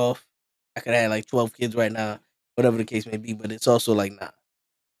could pay you off. I could have like 12 kids right now, whatever the case may be, but it's also like,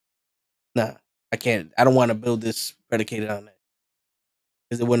 nah, I can't. I don't want to build this predicated on that.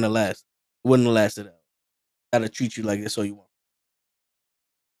 Because it wouldn't have lasted. It wouldn't have lasted out. Gotta treat you like this all you want.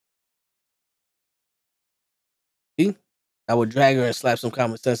 See? I would drag her and slap some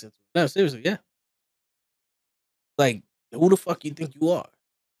common sense into it. No, seriously, yeah. Like, who the fuck you think you are?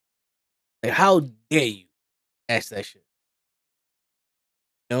 Like, how dare you ask that shit?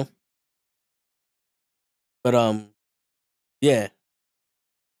 You know? But yeah.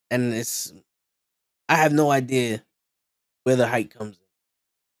 And I have no idea where the height comes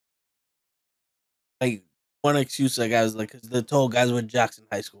in. Like, one excuse I got was like, because the tall guys were jocks in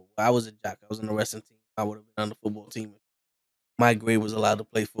high school. Well, I was a jock. I was on the wrestling team. I would have been on the football team. My grade was allowed to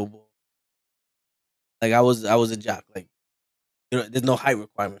play football. Like I was a jock. Like there's no height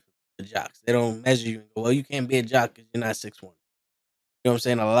requirement for jocks. They don't measure you and go, well, you can't be a jock because you're not 6'1". You know what I'm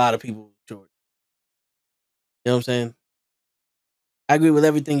saying? A lot of people short. You know what I'm saying? I agree with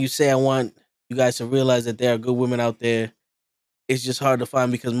everything you say. I want you guys to realize that there are good women out there. It's just hard to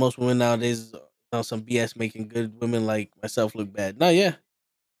find because most women nowadays on some BS making good women like myself look bad. No, yeah,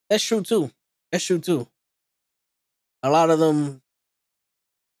 that's true too. That's true too. A lot of them,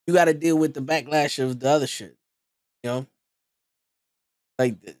 you got to deal with the backlash of the other shit. You know,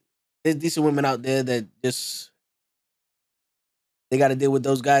 like there's decent women out there that just they got to deal with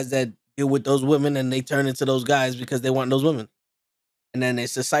those guys that deal with those women, and they turn into those guys because they want those women, and then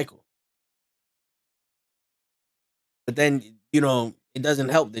it's a cycle. But then it doesn't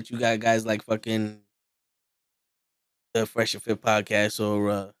help that you got guys like fucking the Fresh and Fit podcast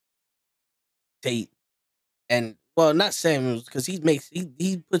or Tate, and well, not Samuels because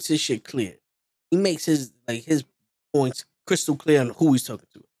he puts his shit clear. He makes his points crystal clear on who he's talking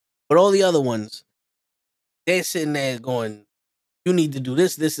to. But all the other ones, they're sitting there going, "You need to do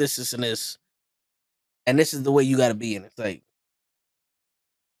this, this, this, and this, and this is the way you got to be." And it's like,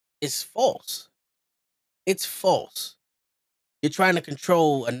 it's false. It's false. You're trying to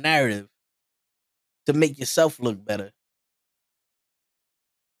control a narrative to make yourself look better,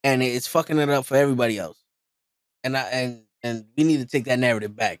 and it's fucking it up for everybody else. And we need to take that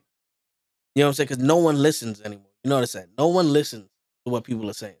narrative back. You know what I'm saying? Because no one listens anymore. You notice that no one listens to what people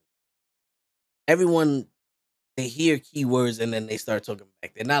are saying. Everyone they hear keywords and then they start talking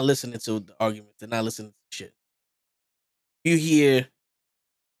back. They're not listening to the arguments. They're not listening to shit. You hear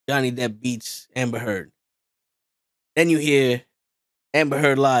Johnny Depp beats Amber Heard. Then you hear Amber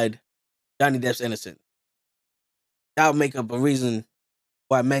Heard lied. Johnny Depp's innocent. That'll make up a reason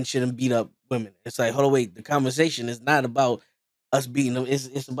why men shouldn't beat up women. It's like, hold on, wait. The conversation is not about us beating them.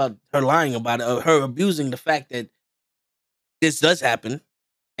 It's about her lying about it, or her abusing the fact that this does happen,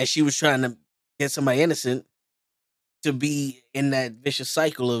 and she was trying to get somebody innocent to be in that vicious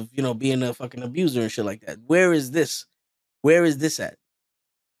cycle of being a fucking abuser and shit like that. Where is this? Where is this at?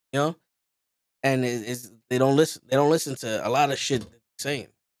 You know, and they don't listen. They don't listen to a lot of shit that they're saying.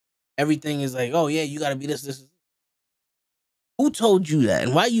 Everything is like, oh yeah, you got to be this. Who told you that?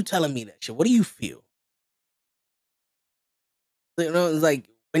 And why are you telling me that shit? What do you feel? It's like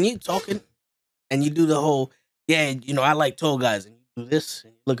when you talking and you do the whole, yeah, I like tall guys, and you do this,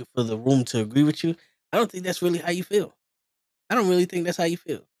 and you're looking for the room to agree with you. I don't think that's really how you feel. I don't really think that's how you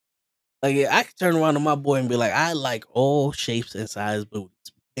feel. Like yeah, I could turn around to my boy and be like, I like all shapes and sizes booties,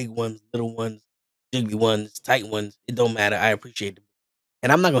 big ones, little ones, jiggly ones, tight ones. It don't matter. I appreciate them,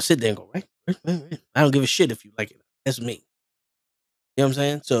 and I'm not gonna sit there and go right. I don't give a shit if you like it. That's me. You know what I'm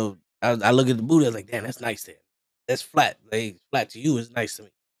saying? So I look at the booty, I was like, damn, that's nice there. That's flat. Like flat to you is nice to me.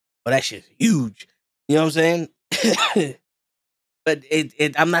 But that shit's huge. You know what I'm saying? But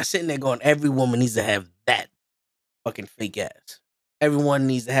I'm not sitting there going, every woman needs to have that fucking fake ass. Everyone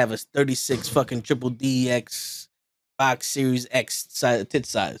needs to have a 36 fucking triple DX box series X size tit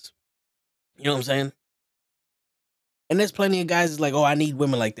size. You know what I'm saying? And there's plenty of guys that's like, oh, I need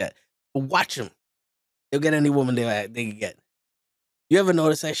women like that. But watch them. They'll get any woman they can get. You ever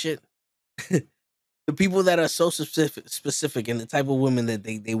notice that shit? The people that are so specific in the type of women that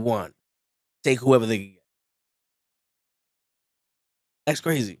they want, take whoever they can get. That's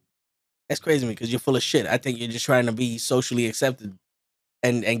crazy. That's crazy to me because you're full of shit. I think you're just trying to be socially accepted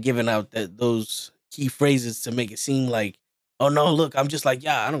and giving out those key phrases to make it seem like, oh no, look, I'm just like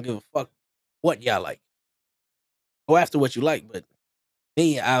y'all. I don't give a fuck what y'all like. Go after what you like, but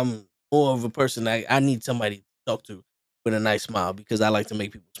me, I'm more of a person that I need somebody to talk to with a nice smile because I like to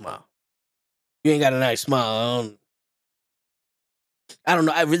make people smile. You ain't got a nice smile. I don't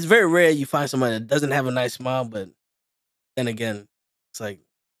know. It's very rare you find somebody that doesn't have a nice smile, but then again, it's like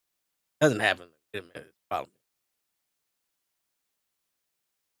doesn't happen. Wait a minute, it's a problem.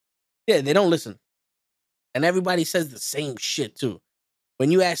 Yeah, they don't listen, and everybody says the same shit too.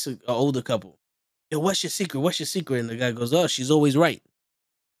 When you ask an older couple, "Yo, what's your secret? What's your secret?" and the guy goes, "Oh, she's always right."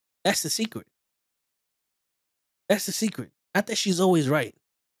 That's the secret. That's the secret. Not that she's always right.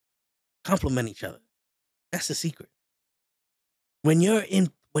 Compliment each other. That's the secret. When you're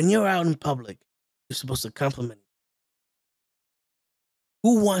out in public, you're supposed to compliment.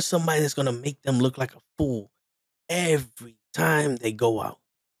 Who wants somebody that's gonna make them look like a fool every time they go out?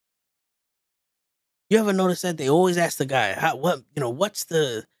 You ever notice that they always ask the guy, "How what what's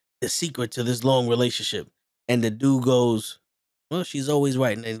the secret to this long relationship?" And the dude goes, "Well, she's always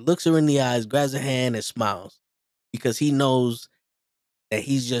right." And then looks her in the eyes, grabs her hand, and smiles because he knows that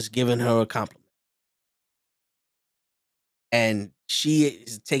he's just giving her a compliment. And she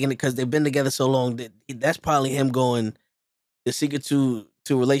is taking it because they've been together so long that that's probably him going. The secret to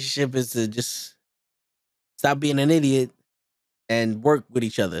a relationship is to just stop being an idiot and work with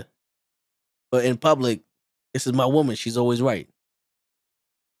each other. But in public, this is my woman. She's always right.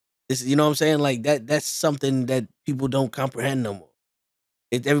 This is, you know what I'm saying? Like that's something that people don't comprehend no more.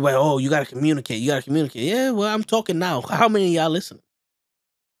 Everybody, oh, you gotta communicate. You gotta communicate. Yeah, well, I'm talking now. How many of y'all listen?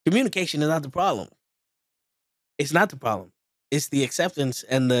 Communication is not the problem. It's not the problem. It's the acceptance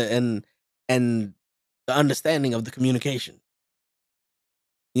and the understanding of the communication.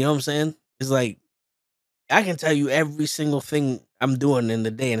 You know what I'm saying? It's like I can tell you every single thing I'm doing in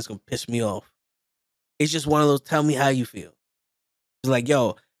the day and it's gonna piss me off. It's just one of those tell me how you feel. It's like,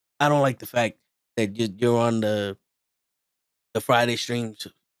 yo, I don't like the fact that you're on the Friday streams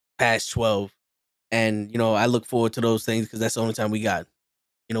past 12. And, I look forward to those things because that's the only time we got.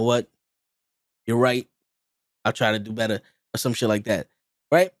 You know what? You're right. I'll try to do better or some shit like that.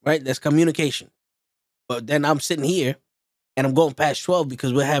 Right? Right? That's communication. But then I'm sitting here and I'm going past 12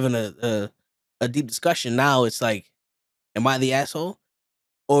 because we're having a deep discussion. Now it's like, am I the asshole?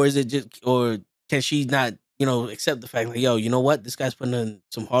 Or is it just, or can she not, accept the fact like, yo, you know what? This guy's putting in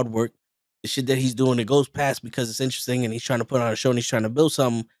some hard work. The shit that he's doing, it goes past because it's interesting and he's trying to put on a show and he's trying to build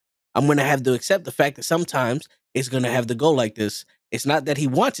something. I'm going to have to accept the fact that sometimes it's going to have to go like this. It's not that he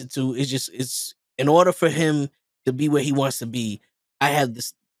wants it to. It's just, it's in order for him to be where he wants to be. I have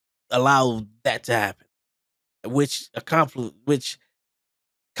to allow that to happen, which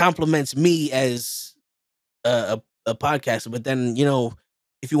compliments me as a podcaster. But then,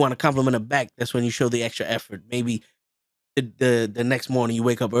 if you want to compliment it back, that's when you show the extra effort. Maybe the next morning you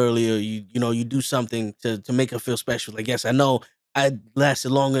wake up earlier, you do something to make her feel special. Like, yes, I know I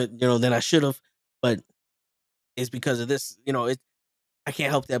lasted longer, than I should have, but it's because of this. I can't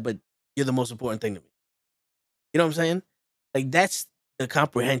help that, but you're the most important thing to me. You know what I'm saying? Like that's the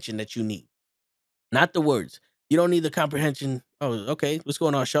comprehension that you need, not the words. You don't need the comprehension. Oh, okay. What's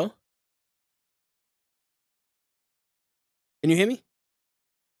going on, show? Can you hear me,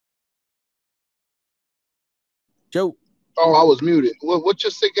 Joe? Oh, I was muted. What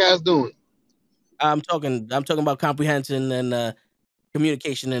your sick ass doing? I'm talking about comprehension and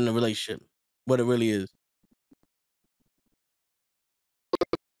communication in a relationship. What it really is.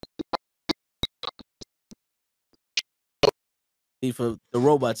 See, for the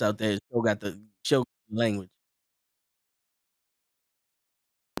robots out there, still got the show language.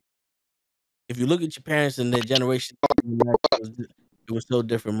 If you look at your parents and their generation, it was so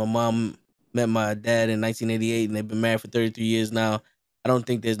different. My mom met my dad in 1988, and they've been married for 33 years now. I don't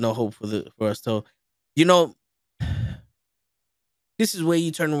think there's no hope for us. So, you know, this is where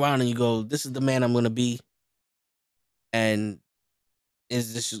you turn around and you go, "This is the man I'm gonna be," and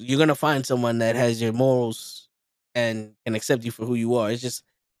is this you're gonna find someone that has your morals and can accept you for who you are. It's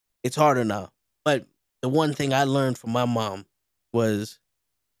harder now. But the one thing I learned from my mom was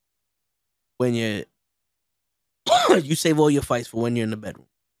when you save all your fights for when you're in the bedroom.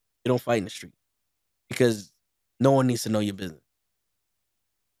 You don't fight in the street because no one needs to know your business.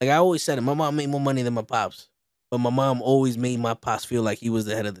 Like I always said it, my mom made more money than my pops, but my mom always made my pops feel like he was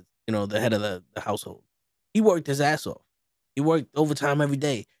the head of the head of the household. He worked his ass off. He worked overtime every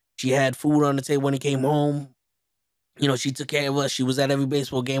day. She had food on the table when he came home. She took care of us. She was at every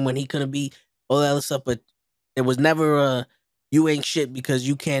baseball game when he couldn't be, all that other stuff. But it was never you ain't shit because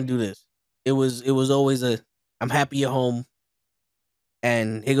you can't do this. It was always I'm happy you're home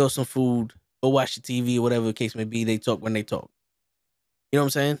and here goes some food. Go watch the TV or whatever the case may be. They talk when they talk. You know what I'm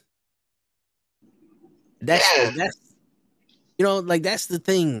saying? Yeah. That's like that's the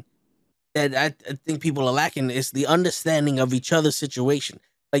thing that I think people are lacking is the understanding of each other's situation.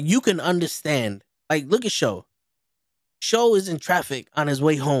 Like you can understand. Like look at Show. Show is in traffic on his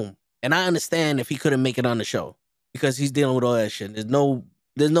way home, and I understand if he couldn't make it on the show because he's dealing with all that shit. There's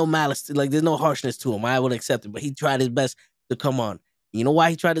no malice, like there's no harshness to him. I would accept it, but he tried his best to come on. You know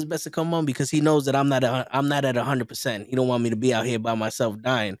why he tried his best to come on? Because he knows that I'm not at 100%. He don't want me to be out here by myself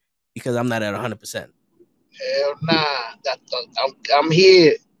dying because I'm not at 100%. Hell nah. I'm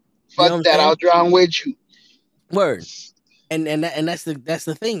here. You know Fuck what I'm that. saying? I'll drown with you. Word. And that's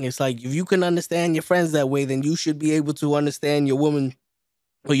the thing. It's like if you can understand your friends that way, then you should be able to understand your woman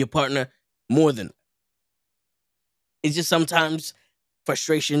or your partner more than. It's just sometimes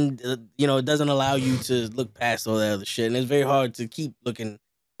frustration, it doesn't allow you to look past all that other shit, and it's very hard to keep looking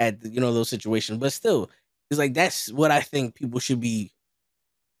at those situations. But still, it's like that's what I think people should be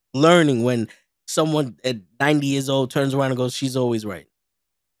learning when someone at 90 years old turns around and goes, "She's always right."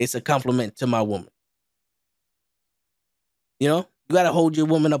 It's a compliment to my woman. You got to hold your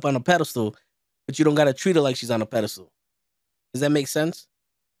woman up on a pedestal, but you don't got to treat her like she's on a pedestal. Does that make sense?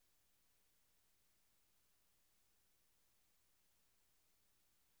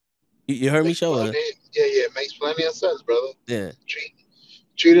 You heard me, Makes show? plenty. Yeah, yeah. It makes plenty of sense, brother. Yeah. Treat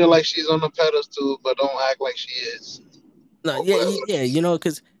treat her like she's on the pedestal, but don't act like she is. No, Or yeah, whatever. yeah.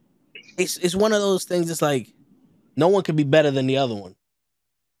 Because it's one of those things. It's like no one can be better than the other one.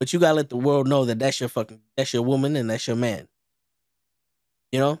 But you gotta let the world know that that's your woman and that's your man.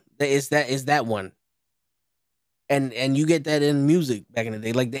 That is that one. And you get that in music back in the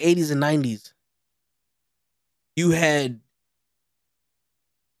day, like the 80s and 90s. You had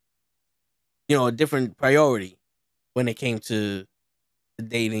a different priority when it came to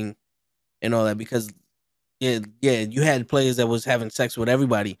dating and all that because yeah, you had players that was having sex with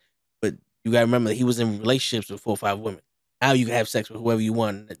everybody, but you gotta remember he was in relationships with 4 or 5 women. Now you can have sex with whoever you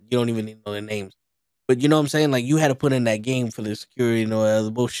want. You don't even need to know their names. But you know what I'm saying? Like you had to put in that game for the security and all that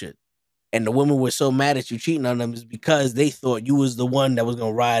other bullshit. And the women were so mad at you cheating on them is because they thought you was the one that was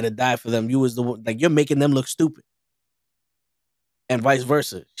gonna ride or die for them. You was the one, like you're making them look stupid, and vice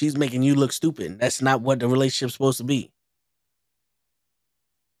versa. She's making you look stupid. That's not what the relationship's supposed to be.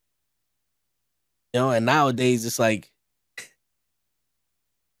 And nowadays it's like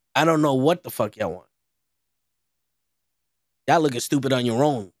I don't know what the fuck y'all want. Y'all looking stupid on your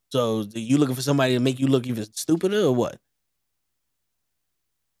own. So you looking for somebody to make you look even stupider or what?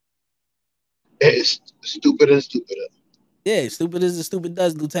 It's stupid and stupider. Yeah, stupid as the stupid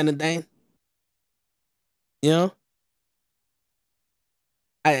does, Lieutenant Dan. You know,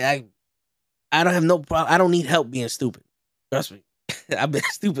 I I I don't have no problem. I don't need help being stupid. Trust me. I've been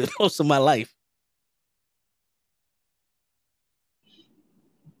stupid most of my life.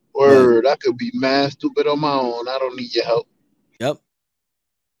 But Word, I could be mad stupid on my own. I don't need your help. yep.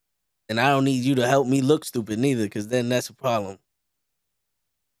 And I don't need you to help me look stupid neither, because then that's a problem.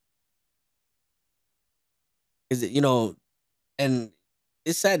 Is it, and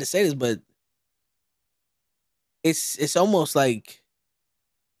it's sad to say this, but it's almost like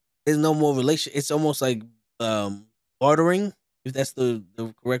there's no more relation. It's almost like bartering, if that's the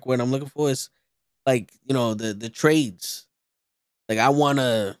correct word I'm looking for. It's like, the trades. Like I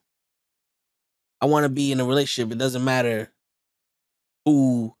wanna be in a relationship. It doesn't matter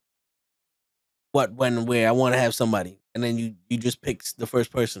who, what, when, where. I wanna have somebody. And then you just pick the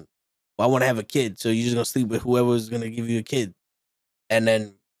first person. Well, I wanna have a kid, so you're just gonna sleep with whoever's gonna give you a kid. And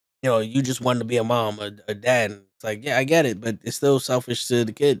then, you just want to be a mom, a dad. And it's like, yeah, I get it, but it's still selfish to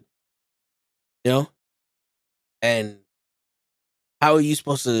the kid, you know? And how are you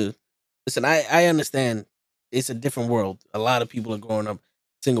supposed to listen? I understand it's a different world. A lot of people are growing up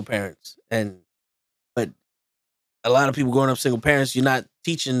single parents. But a lot of people growing up single parents, you're not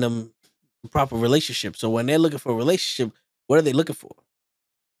teaching them proper relationship. So when they're looking for a relationship, what are they looking for?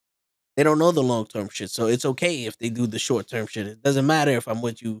 They don't know the long term shit. So it's okay if they do the short term shit. It doesn't matter if I'm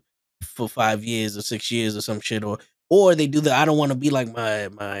with you for 5 years or 6 years or some shit, or they do the I don't want to be like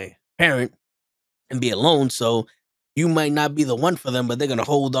my parent and be alone. So you might not be the one for them, but they're gonna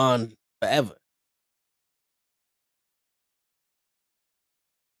hold on forever.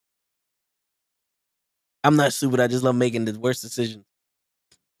 I'm not stupid. I just love making the worst decisions.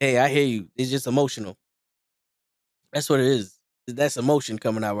 Hey, I hear you. It's just emotional. That's what it is. That's emotion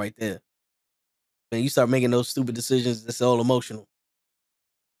coming out right there. When you start making those stupid decisions, it's all emotional.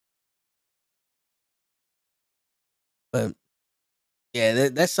 But yeah,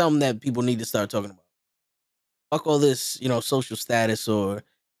 that's something that people need to start talking about. Fuck all this, social status or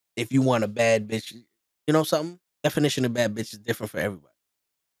if you want a bad bitch, you know something? Definition of bad bitch is different for everybody.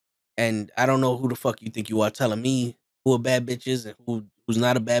 And I don't know who the fuck you think you are telling me who a bad bitch is and who's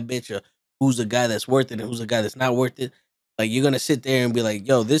not a bad bitch, or who's a guy that's worth it and who's a guy that's not worth it. Like, you're gonna sit there and be like,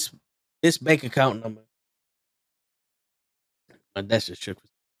 yo, this bank account number. That's just trick.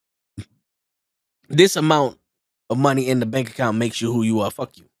 This amount of money in the bank account makes you who you are.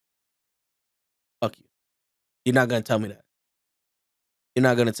 Fuck you. Fuck you. You're not gonna tell me that. You're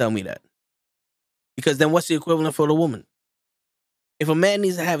not gonna tell me that. Because then what's the equivalent for the woman? If a man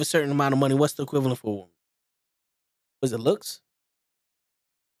needs to have a certain amount of money, what's the equivalent for a woman? Was it looks?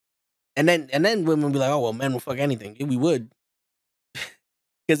 And then women be like, oh well, men will fuck anything. Yeah, we would,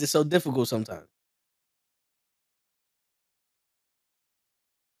 because it's so difficult sometimes.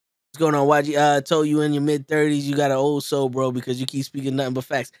 What's going on, YG? I told you in your mid-30s you got an old soul, bro, because you keep speaking nothing but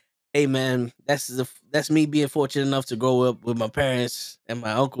facts. Hey man, that's me being fortunate enough to grow up with my parents and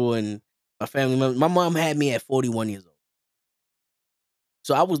my uncle and my family members. My mom had me at 41 years old.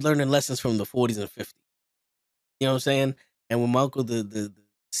 So I was learning lessons from the 40s and 50s. You know what I'm saying? And with my uncle, the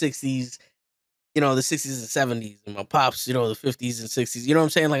 60s, the 60s and 70s, and my pops, the 50s and 60s. You know what I'm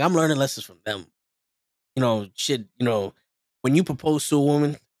saying? Like, I'm learning lessons from them. Shit, when you propose to a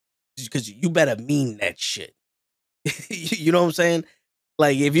woman, because you better mean that shit. You know what I'm saying?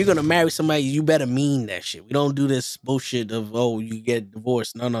 Like, if you're gonna marry somebody, you better mean that shit. We don't do this bullshit of, oh, you get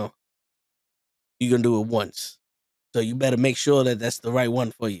divorced. No. You're gonna do it once. So you better make sure that that's the right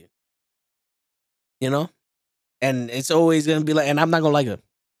one for you. You know? And it's always gonna be like, and I'm not gonna like her.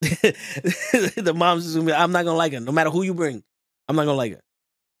 The mom's just gonna be, I'm not gonna like her. No matter who you bring, I'm not gonna like her.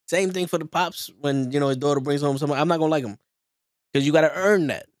 Same thing for the pops when, his daughter brings home someone. I'm not gonna like him. Because you gotta earn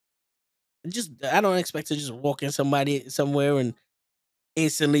that. I don't expect to just walk in somebody somewhere and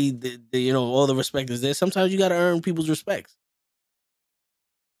instantly all the respect is there. Sometimes you gotta earn people's respects.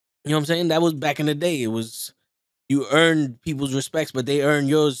 You know what I'm saying? That was back in the day. It was, you earned people's respects, but they earned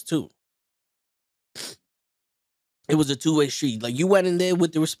yours too. It was a two-way street. Like, you went in there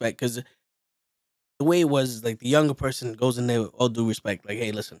with the respect, because the way it was, like, the younger person goes in there with all due respect. Like,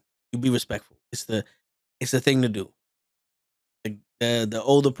 hey, listen, you be respectful. It's the thing to do. Like, the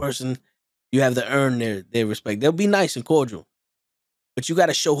older person, you have to earn their respect. They'll be nice and cordial, but you got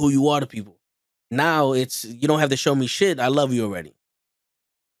to show who you are to people. Now it's, you don't have to show me shit. I love you already.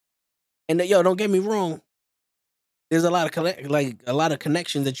 And yo, don't get me wrong. There's a lot of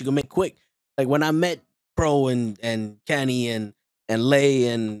connections that you can make quick. Like, when I met Pro and Kenny and Lay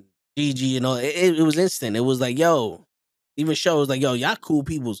and Gigi and all, it was instant. It was like, yo, even shows like, yo, y'all cool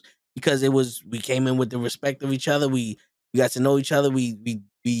peoples, because we came in with the respect of each other. We got to know each other. We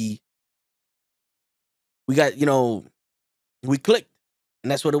got, we clicked,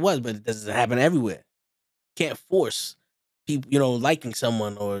 and that's what it was. But it doesn't happen everywhere. Can't force people, liking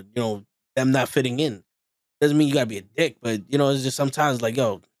someone, or them not fitting in. Doesn't mean you gotta be a dick, but it's just sometimes like,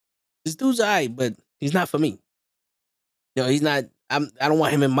 yo, this dude's alright, but he's not for me. He's not. I don't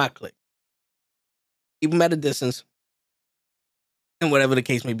want him in my clique. Keep him at a distance, and whatever the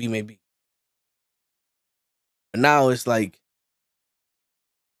case may be, may be. But now it's like,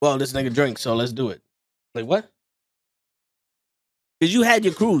 well, this nigga drinks, so let's do it. Like, what? Because you had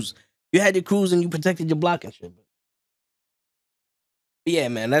your cruise. You had your cruise and you protected your block and shit. But yeah,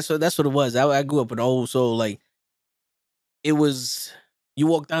 man, that's what it was. I grew up with an old soul. Like, it was, you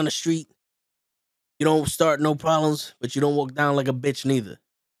walk down the street, you don't start no problems, but you don't walk down like a bitch neither.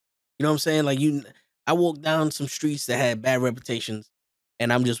 You know what I'm saying? Like, I walk down some streets that had bad reputations,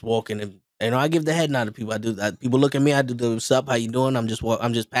 and I'm just walking, and I give the head nod to people. People look at me, I do the sup, how you doing? I'm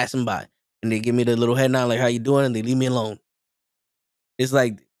just passing by, and they give me the little head nod like, how you doing? And they leave me alone. It's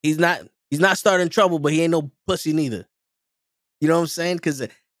like, he's not starting trouble, but he ain't no pussy neither. You know what I'm saying? Because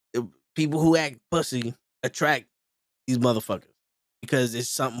people who act pussy attract these motherfuckers because it's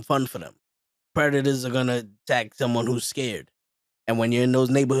something fun for them. Predators are gonna attack someone who's scared, and when you're in those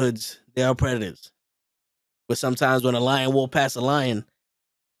neighborhoods, there are predators. But sometimes when a lion walk past a lion,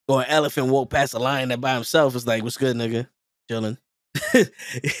 or an elephant walk past a lion that by himself, it's like, what's good, nigga? Chilling.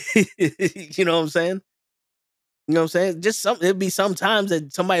 You know what I'm saying? You know what I'm saying? It'd be sometimes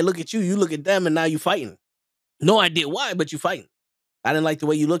that somebody look at you, you look at them, and now you fighting. No idea why, but you fighting. I didn't like the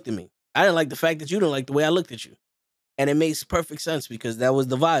way you looked at me. I didn't like the fact that you didn't like the way I looked at you. And it makes perfect sense because that was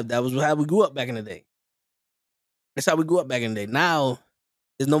the vibe. That was how we grew up back in the day. That's how we grew up back in the day. Now,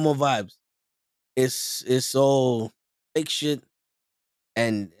 there's no more vibes. It's all fake shit.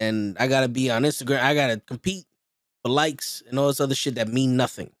 And I gotta be on Instagram. I gotta compete for likes and all this other shit that mean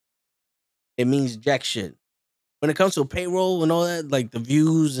nothing. It means jack shit. When it comes to a payroll and all that, like the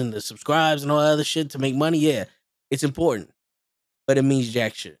views and the subscribes and all that other shit to make money, yeah, it's important. but it means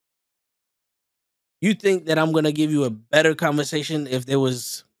jack shit. You think that I'm gonna give you a better conversation if there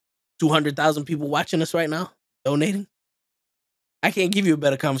was 200,000 people watching us right now donating? I can't give you a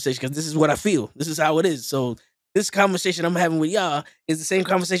better conversation because this is what I feel. This is how it is. So this conversation I'm having with y'all is the same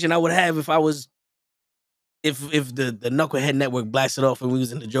conversation I would have if I was if the Knucklehead Network blasted off and we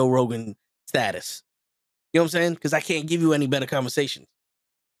was in the Joe Rogan status. You know what I'm saying? Because I can't give you any better conversations.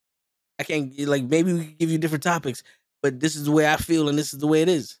 I can't like maybe we could give you different topics, but this is the way I feel and this is the way it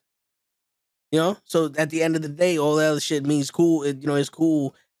is. You know, so at the end of the day, all that other shit means cool. It's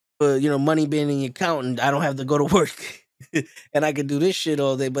cool for money being in your account, and I don't have to go to work, and I can do this shit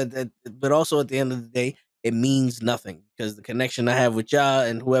all day. But also at the end of the day, it means nothing because the connection I have with y'all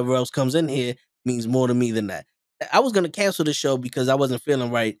and whoever else comes in here means more to me than that. I was gonna cancel the show because I wasn't feeling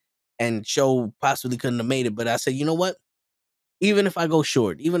right, and show possibly couldn't have made it. But I said, you know what? Even if I go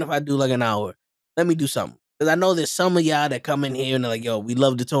short, even if I do like an hour, let me do something. Because I know there's some of y'all that come in here and they're like, yo, we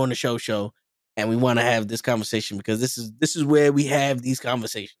love the Toe on the show, and we want to have this conversation because this is where we have these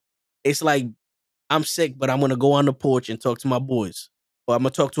conversations. It's like I'm sick, but I'm gonna go on the porch and talk to my boys. Or I'm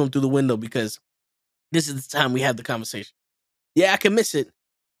gonna talk to them through the window because this is the time we have the conversation. Yeah, I can miss it,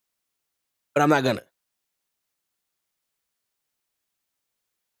 but I'm not gonna.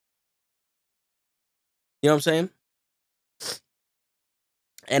 You know what I'm saying?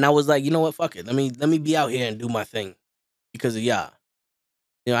 And I was like, you know what, fuck it. Let me be out here and do my thing because of y'all.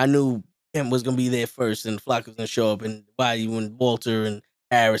 I knew Kemp was gonna be there first, and Flock was gonna show up, and why you and Walter and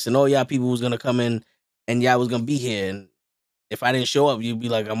Harris and all y'all people was gonna come in, and y'all was gonna be here. And if I didn't show up, you'd be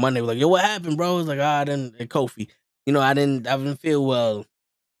like on Monday, like, yo, what happened, bro? It's like, I didn't. And Kofi, I didn't feel well.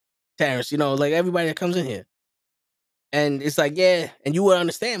 Terrence, like everybody that comes in here, and it's like, yeah, and you would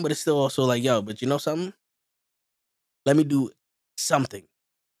understand, but it's still also like, yo, but you know something? Let me do something.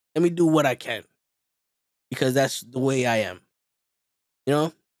 Let me do what I can because that's the way I am. You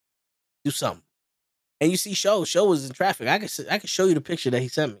know, do something. And you see, show was in traffic. I could show you the picture that he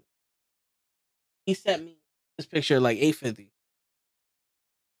sent me. He sent me this picture at like 8:50.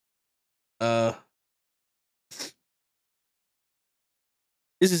 Uh,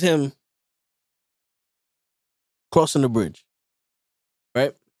 this is him crossing the bridge,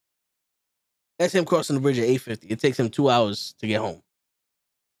 right? That's him crossing the bridge at 8:50. It takes him 2 hours to get home.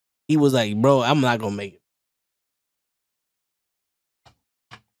 He was like, "Bro, I'm not gonna make it."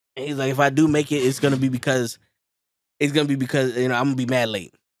 And he's like, "If I do make it, it's gonna be because I'm gonna be mad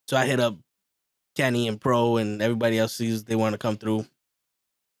late." So I hit up Kenny and Pro and everybody else sees they want to come through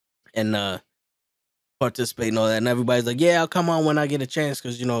and participate and all that. And everybody's like, "Yeah, I'll come on when I get a chance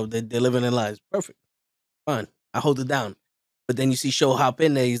because they're living their lives." Perfect, fine. I hold it down. But then you see Show hop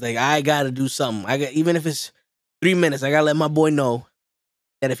in there. He's like, I gotta do something. Even if it's 3 minutes, I gotta let my boy know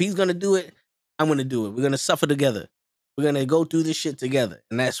that if he's gonna do it, I'm gonna do it. We're gonna suffer together. We're gonna go through this shit together.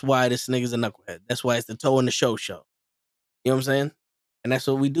 And that's why this nigga's a knucklehead. That's why it's the Toe in the Show show. You know what I'm saying? And that's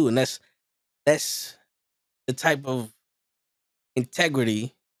what we do. And that's the type of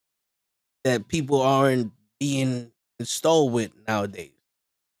integrity that people aren't being installed with nowadays.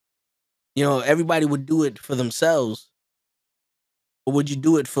 Everybody would do it for themselves. Or would you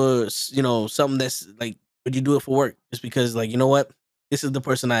do it for something that's like? Would you do it for work just because like what? This is the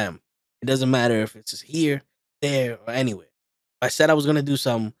person I am. It doesn't matter if it's here, there, or anywhere. If I said I was gonna do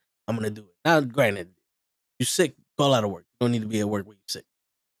something, I'm gonna do it. Now, granted, you're sick, call out of work. You don't need to be at work when you're sick.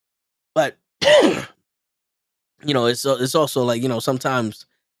 But it's also like sometimes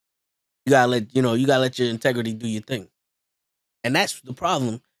you gotta let your integrity do your thing, and that's the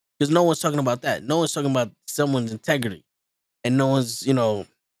problem because no one's talking about that. No one's talking about someone's integrity. And no one's,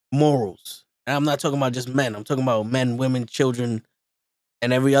 morals. And I'm not talking about just men. I'm talking about men, women, children,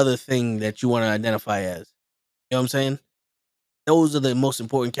 and every other thing that you want to identify as. You know what I'm saying? Those are the most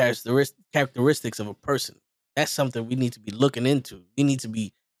important characteristics of a person. That's something we need to be looking into. We need to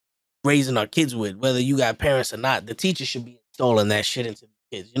be raising our kids with, whether you got parents or not. The teacher should be installing that shit into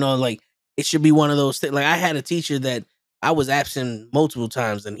the kids. Like it should be one of those things. Like I had a teacher that I was absent multiple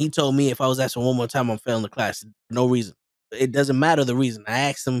times, and he told me if I was absent one more time, I'm failing the class. No reason. It doesn't matter the reason. I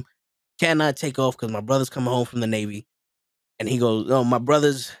asked him, can I take off because my brother's coming home from the Navy? And he goes, no, my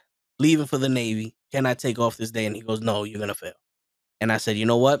brother's leaving for the Navy. Can I take off this day? And he goes, no, you're going to fail. And I said, you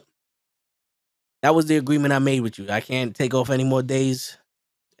know what? That was the agreement I made with you. I can't take off any more days.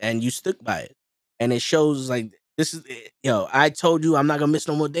 And you stuck by it. And it shows like, this is, I told you I'm not going to miss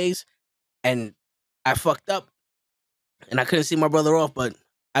no more days. And I fucked up. And I couldn't see my brother off, but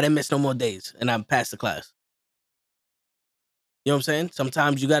I didn't miss no more days. And I passed the class. You know what I'm saying?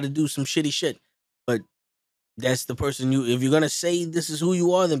 Sometimes you got to do some shitty shit. But that's the person if you're going to say this is who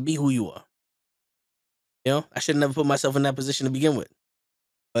you are, then be who you are. You know, I should never put myself in that position to begin with.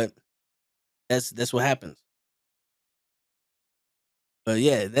 But that's what happens. But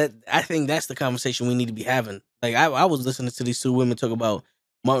yeah, that I think that's the conversation we need to be having. Like I was listening to these two women talk about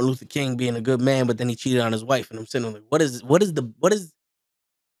Martin Luther King being a good man, but then he cheated on his wife, and I'm sitting there like, what is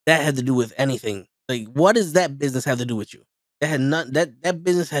that had to do with anything? Like, what does that business have to do with you? That had not that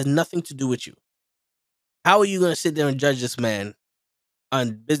business has nothing to do with you. How are you gonna sit there and judge this man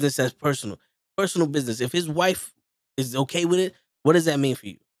on business as personal business? If his wife is okay with it, what does that mean for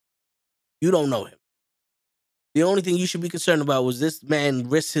you? You don't know him. The only thing you should be concerned about was this man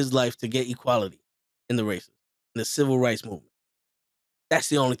risked his life to get equality in the races, in the civil rights movement. That's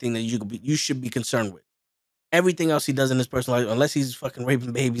the only thing that you should be concerned with. Everything else he does in his personal life, unless he's fucking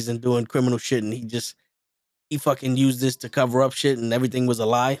raping babies and doing criminal shit, and he fucking used this to cover up shit, and everything was a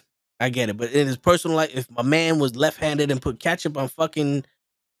lie. I get it, but in his personal life, if my man was left-handed and put ketchup on fucking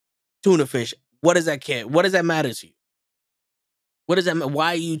tuna fish, what does that care? What does that matter to you? What does that?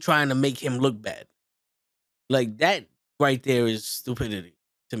 Why are you trying to make him look bad? Like that right there is stupidity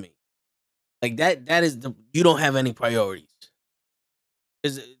to me. Like that is you don't have any priorities.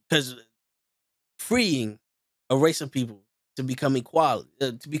 Because freeing a race of people to become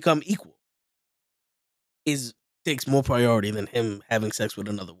equal is takes more priority than him having sex with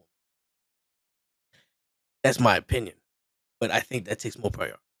another woman. That's my opinion, but I think that takes more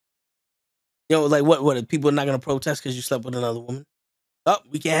priority. You know, like what people are not gonna protest because you slept with another woman? Oh,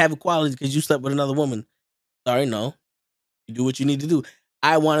 we can't have equality because you slept with another woman. Sorry, no. You do what you need to do.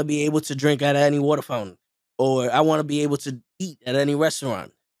 I want to be able to drink at any water fountain, or I want to be able to eat at any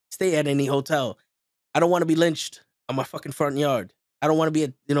restaurant, stay at any hotel. I don't want to be lynched on my fucking front yard. I don't want to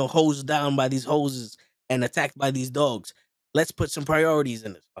be, hosed down by these hoses and attacked by these dogs. Let's put some priorities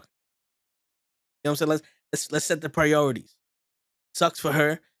in this. You know what I'm saying? Let's set the priorities. Sucks for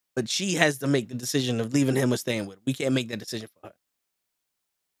her, but she has to make the decision of leaving him or staying with him. We can't make that decision for her.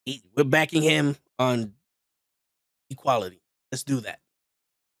 We're backing him on equality. Let's do that.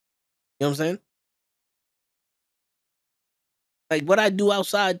 You know what I'm saying? Like what I do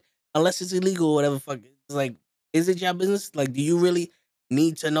outside, unless it's illegal or whatever, fuck. It's like, is it your business? Like, do you really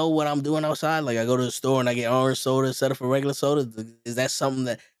need to know what I'm doing outside? Like, I go to the store and I get orange soda instead of a regular soda. Is that something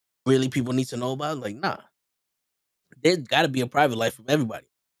that really people need to know about? Like, nah. There's got to be a private life for everybody.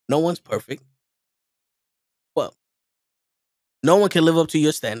 No one's perfect. Well, no one can live up to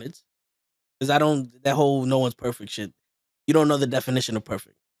your standards. Because that whole no one's perfect shit. You don't know the definition of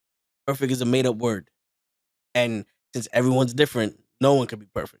perfect. Perfect is a made up word. And since everyone's different, no one can be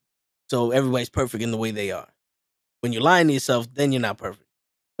perfect. So everybody's perfect in the way they are. When you're lying to yourself, then you're not perfect.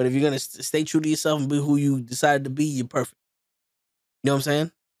 But if you're going to stay true to yourself and be who you decided to be, you're perfect. You know what I'm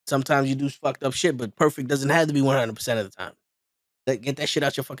saying? Sometimes you do fucked up shit, but perfect doesn't have to be 100% of the time. Get that shit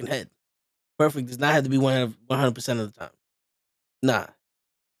out your fucking head. Perfect does not have to be 100% of the time. Nah.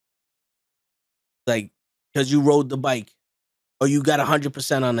 Like, because you rode the bike or you got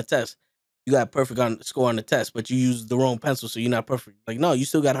 100% on the test. You got perfect score on the test, but you used the wrong pencil, so you're not perfect. Like, no, you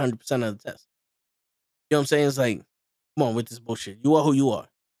still got 100% of the test. You know what I'm saying? It's like, come on with this bullshit. You are who you are.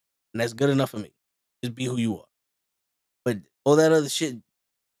 And that's good enough for me. Just be who you are. But all that other shit,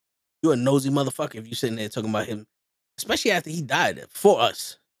 you're a nosy motherfucker if you sitting there talking about him, especially after he died for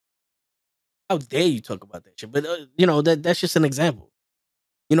us. How dare you talk about that shit? But, that's just an example.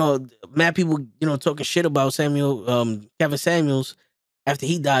 Mad people, talking shit about Kevin Samuels after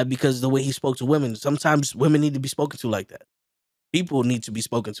he died because of the way he spoke to women. Sometimes women need to be spoken to like that. People need to be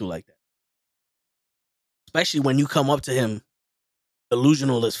spoken to like that. Especially when you come up to him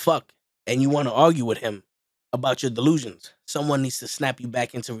delusional as fuck and you want to argue with him about your delusions. Someone needs to snap you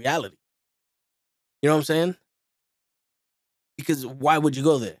back into reality. You know what I'm saying? Because why would you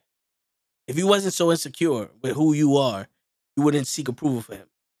go there? If he wasn't so insecure with who you are, you wouldn't seek approval for him.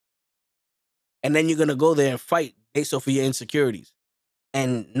 And then you're going to go there and fight based off of your insecurities.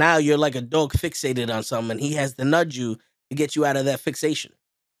 And now you're like a dog fixated on something, and he has to nudge you to get you out of that fixation.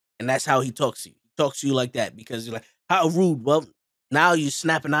 And that's how he talks to you. He talks to you like that because you're like, how rude. Well, now you're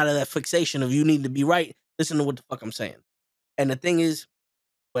snapping out of that fixation of you need to be right. Listen to what the fuck I'm saying. And the thing is,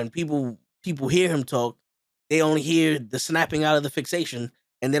 when people hear him talk, they only hear the snapping out of the fixation,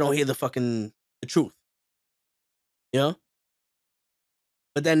 and they don't hear the truth. You know?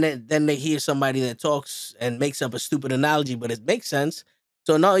 But then they hear somebody that talks and makes up a stupid analogy, but it makes sense.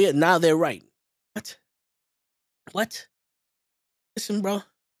 So now they're right. What? Listen, bro.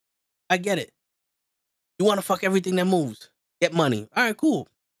 I get it. You want to fuck everything that moves. Get money. All right, cool.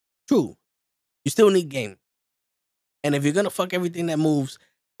 True. You still need game. And if you're gonna fuck everything that moves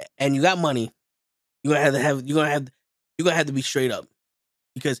and you got money, you're gonna have to be straight up.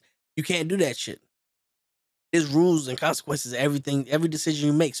 Because you can't do that shit. There's rules and consequences to everything, every decision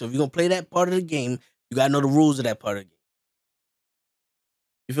you make. So if you're gonna play that part of the game, you gotta know the rules of that part of the game.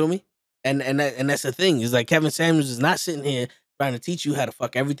 You feel me? And that's the thing, is like Kevin Samuels is not sitting here trying to teach you how to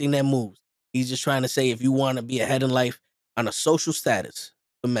fuck everything that moves. He's just trying to say, if you want to be ahead in life on a social status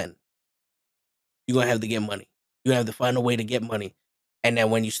for men, you're gonna have to get money. You have to find a way to get money. And then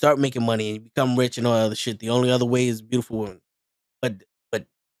when you start making money and you become rich and all that other shit, the only other way is beautiful women. But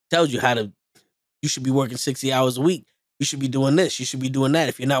tells you how to, you should be working 60 hours a week. You should be doing this. You should be doing that.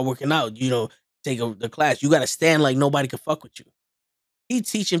 If you're not working out, take the class. You got to stand like nobody can fuck with you. He's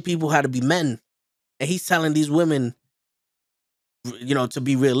teaching people how to be men, and he's telling these women, to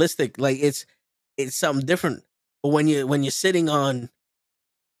be realistic. Like it's something different. But when you're sitting on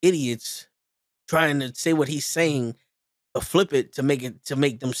idiots trying to say what he's saying, or flip it to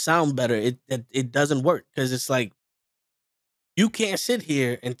make them sound better, it doesn't work, because it's like, you can't sit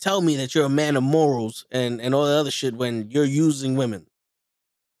here and tell me that you're a man of morals and all the other shit when you're using women,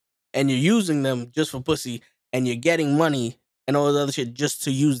 and you're using them just for pussy, and you're getting money and all the other shit just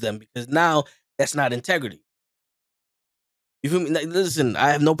to use them, because now that's not integrity. You feel me? Like, listen, I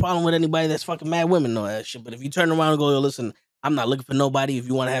have no problem with anybody that's fucking mad women and all that shit. But if you turn around and go, yo, listen, I'm not looking for nobody. If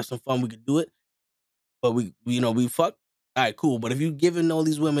you want to have some fun, we could do it. But we fuck. All right, cool. But if you giving all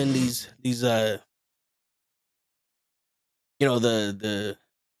these women these the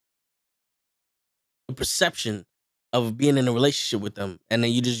perception of being in a relationship with them, and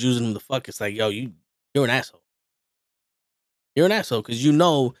then you just using them to fuck, it's like, yo, you're an asshole. You're an asshole, because you're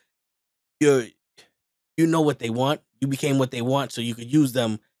you know what they want. You became what they want, so you could use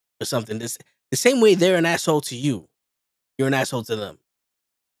them for something. The same way they're an asshole to you, you're an asshole to them.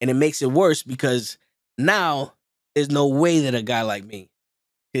 And it makes it worse, because now there's no way that a guy like me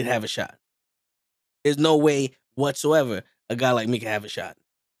could have a shot. There's no way whatsoever a guy like me can have a shot.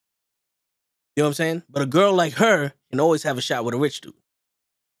 You know what I'm saying? But a girl like her can always have a shot with a rich dude.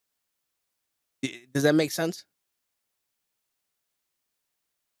 Does that make sense?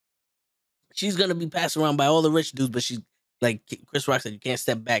 She's gonna be passed around by all the rich dudes, but she's like Chris Rock said, you can't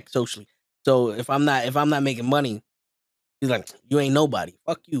step back socially. So if I'm not making money, he's like, you ain't nobody.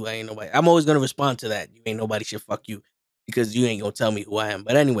 Fuck you, I ain't nobody. I'm always gonna respond to that. You ain't nobody, shit, fuck you, because you ain't gonna tell me who I am.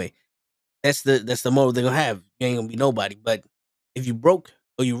 But anyway, that's the motive they're gonna have. You ain't gonna be nobody. But if you broke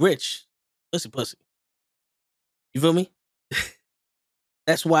or you rich, pussy. You feel me?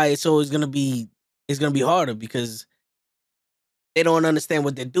 That's why it's gonna be harder, because they don't understand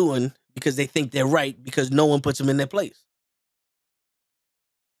what they're doing, because they think they're right, because no one puts them in their place.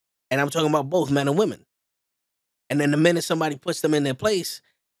 And I'm talking about both men and women. And then the minute somebody puts them in their place,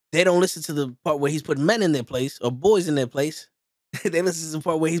 they don't listen to the part where he's putting men in their place or boys in their place. They listen to the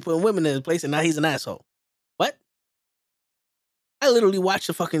part where he's putting women in their place, and now he's an asshole. What? I literally watched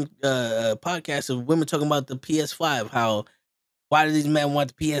a fucking podcast of women talking about the PS5. How, why do these men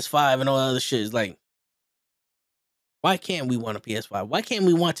want the PS5 and all that other shit? It's like, why can't we want a PS5? Why can't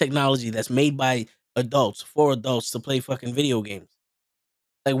we want technology that's made by adults for adults to play fucking video games?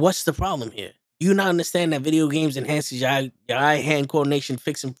 Like, what's the problem here? Do you not understand that video games enhances your eye hand coordination,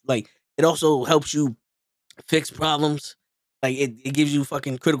 fixing, like, it also helps you fix problems. Like, it gives you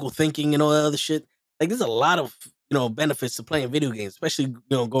fucking critical thinking and all that other shit. Like, there's a lot of benefits to playing video games, especially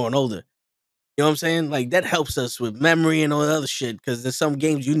going older. You know what I'm saying? Like, that helps us with memory and all that other shit, because there's some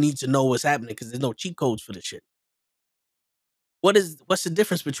games you need to know what's happening, because there's no cheat codes for this shit. What's the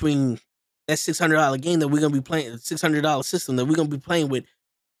difference between that $600 game that we're gonna be playing, $600 system that we're gonna be playing with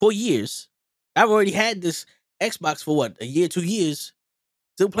for years? I've already had this Xbox for what, a year, 2 years,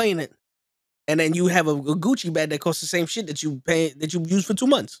 still playing it, and then you have a Gucci bag that costs the same shit that you use for 2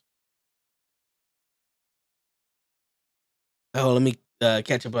 months. Oh, let me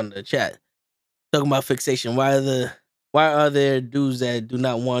catch up on the chat. Talking about fixation. Why are there dudes that do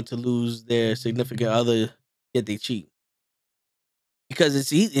not want to lose their significant other yet they cheat?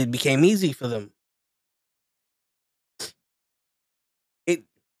 Because it became easy for them. It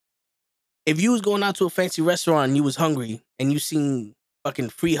If you was going out to a fancy restaurant and you was hungry and you seen fucking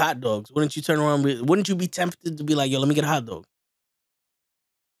free hot dogs, wouldn't you turn around? Wouldn't you be tempted to be like, yo, let me get a hot dog?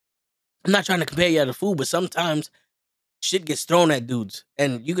 I'm not trying to compare you to food, but sometimes shit gets thrown at dudes,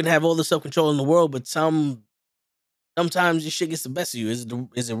 and you can have all the self control in the world, but sometimes your shit gets the best of you.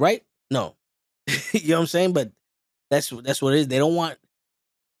 Is it right? No. You know what I'm saying? But that's what it is. They don't want,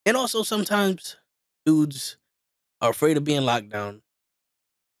 and also sometimes dudes are afraid of being locked down,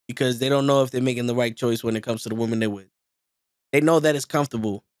 because they don't know if they're making the right choice when it comes to the woman they're with. They know that it's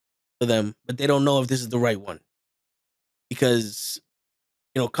comfortable for them, but they don't know if this is the right one, because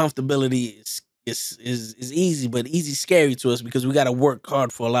comfortability is easy, but easy scary to us, because we got to work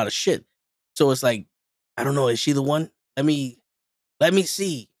hard for a lot of shit. So it's like, I don't know, is she the one? Let me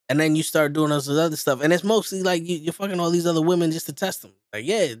see. And then you start doing all this other stuff. And it's mostly like you're fucking all these other women just to test them. Like,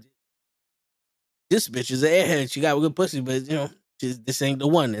 yeah, this bitch is an airhead. She got a good pussy, but this ain't the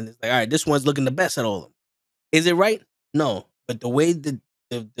one. And it's like, all right, this one's looking the best at all of them. Is it right? No. But the way the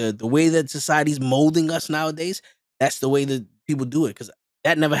way that society's molding us nowadays, that's the way that people do it. Because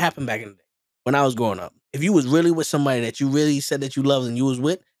that never happened back in the day when I was growing up. If you was really with somebody that you really said that you loved and you was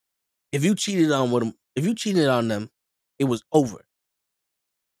with, if you cheated on with them, if you cheated on them, it was over.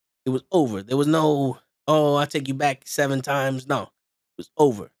 It was over. There was no, oh, I take you back 7 times. No, it was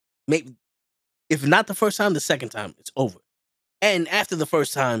over. Maybe if not the first time, the second time, it's over. And after the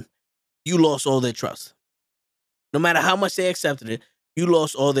first time, you lost all their trust. No matter how much they accepted it, you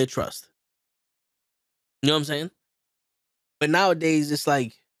lost all their trust. You know what I'm saying? But nowadays, it's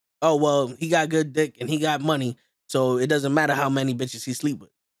like, oh, well, he got good dick and he got money, so it doesn't matter how many bitches he sleep with.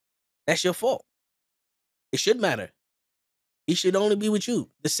 That's your fault. It should matter. He should only be with you.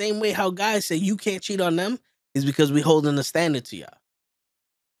 The same way how guys say you can't cheat on them is because we holding a standard to y'all.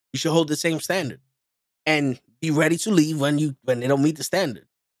 You should hold the same standard and be ready to leave when they don't meet the standard.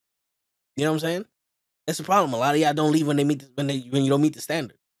 You know what I'm saying? That's the problem. A lot of y'all don't leave when you don't meet the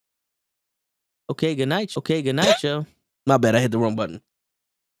standard. Okay, good night, yo. My bad, I hit the wrong button.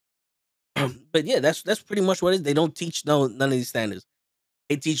 But yeah, that's pretty much what it is. They don't teach none of these standards.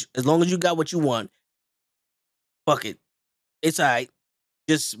 They teach as long as you got what you want, fuck it. It's all right.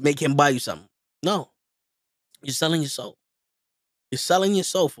 Just make him buy you something. No. You're selling your soul. You're selling your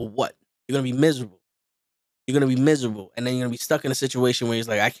soul for what? You're going to be miserable. You're going to be miserable. And then you're going to be stuck in a situation where he's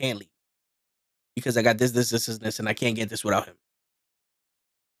like, I can't leave. Because I got this, and I can't get this without him.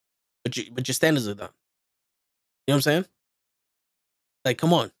 But your standards are done. You know what I'm saying? Like,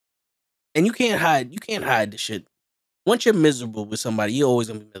 come on. And you can't hide the shit. Once you're miserable with somebody, you're always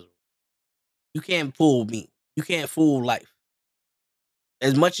going to be miserable. You can't fool me. You can't fool life.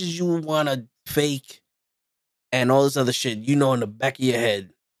 As much as you want to fake and all this other shit, you know in the back of your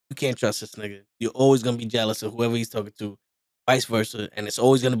head, you can't trust this nigga. You're always going to be jealous of whoever he's talking to, vice versa. And it's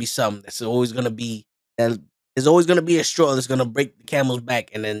always going to be something. There's always going to be a straw that's going to break the camel's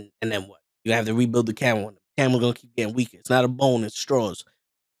back. And then what? You have to rebuild the camel. The camel's going to keep getting weaker. It's not a bone, it's straws.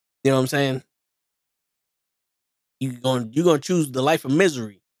 You know what I'm saying? You're going to choose the life of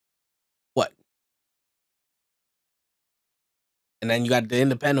misery. What? And then you got the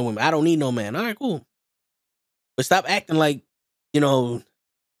independent women. I don't need no man. All right, cool. But stop acting like,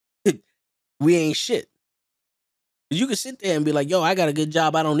 we ain't shit. You can sit there and be like, yo, I got a good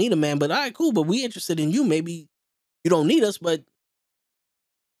job. I don't need a man. But all right, cool. But we interested in you. Maybe you don't need us, but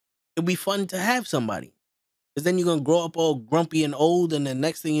it'd be fun to have somebody. Because then you're going to grow up all grumpy and old. And then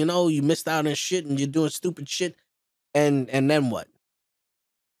next thing you know, you missed out on shit and you're doing stupid shit. And then what?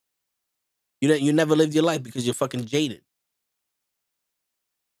 You never lived your life because you're fucking jaded.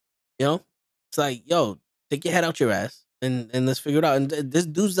 You know? It's like, yo, take your head out your ass and let's figure it out. And this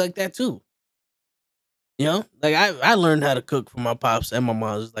dude's like that too. You know? Like I learned how to cook from my pops and my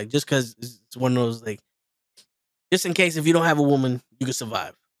mom. It's like, just because it's one of those, like, just in case if you don't have a woman, you can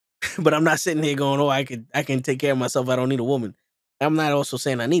survive. But I'm not sitting here going, oh, I can take care of myself. I don't need a woman. I'm not also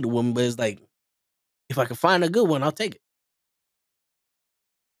saying I need a woman, but it's like, if I can find a good one, I'll take it.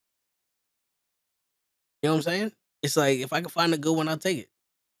 You know what I'm saying? It's like, if I can find a good one, I'll take it.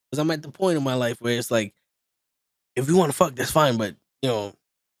 Because I'm at the point in my life where it's like, if you want to fuck, that's fine. But,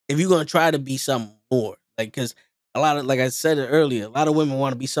 if you're going to try to be something more, like, because like I said it earlier, a lot of women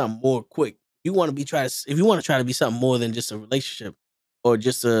want to be something more quick. If you want to try to be something more than just a relationship or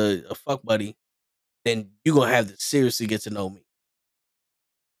just a fuck buddy, then you're going to have to seriously get to know me.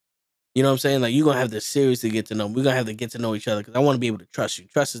 You know what I'm saying? Like, you're going to have to seriously get to know me. We're going to have to get to know each other because I want to be able to trust you.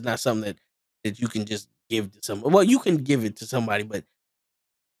 Trust is not something that you can just give to someone. Well, you can give it to somebody, but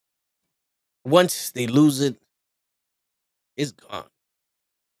once they lose it, it's gone.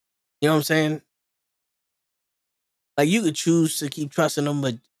 You know what I'm saying? Like, you could choose to keep trusting them,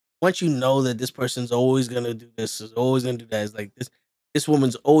 but once you know that this person's always gonna do this, is always gonna do that, it's like this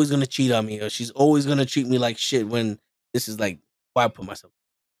woman's always gonna cheat on me, or she's always gonna treat me like shit when this is like why I put myself.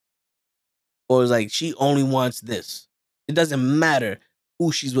 Or it's like she only wants this. It doesn't matter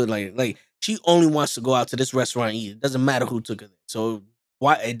who she's with, like she only wants to go out to this restaurant and eat. It doesn't matter who took her there. So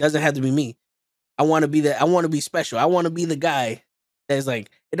why it doesn't have to be me. I want to be that. I want to be special. I want to be the guy that's like,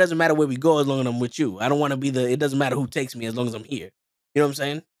 it doesn't matter where we go as long as I'm with you. I don't want to be it doesn't matter who takes me as long as I'm here. You know what I'm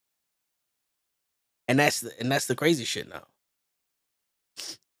saying? And that's the crazy shit now.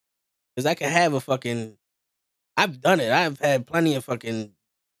 Because I can have I've done it. I've had plenty of fucking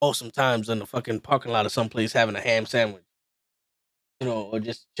awesome times in the fucking parking lot of someplace having a ham sandwich. Or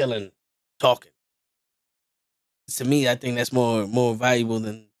just chilling, talking. To me, I think that's more valuable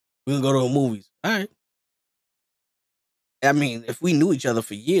than we can go to the movies. All right. I mean, if we knew each other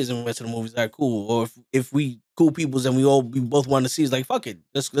for years and we went to the movies, all right, cool. Or if we cool peoples and we both want to see, it's like fuck it,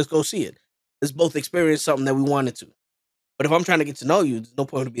 let's go see it. Let's both experience something that we wanted to. But if I'm trying to get to know you, there's no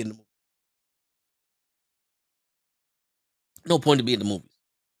point to be in the movie. No point to be in the movies,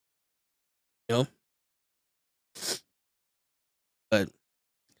 you know. But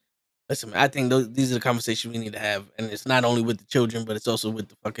listen, man, I think these are the conversations we need to have, and it's not only with the children, but it's also with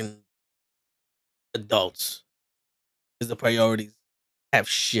the fucking adults, because the priorities have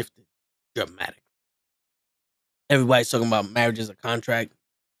shifted dramatically. Everybody's talking about marriage as a contract.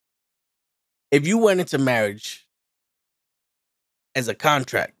 If you went into marriage as a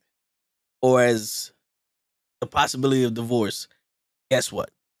contract or as the possibility of divorce, guess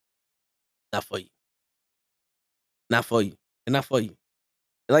what? Not for you. Not for you. And not for you.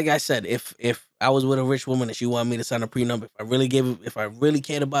 Like I said, if I was with a rich woman and she wanted me to sign a prenup, if I really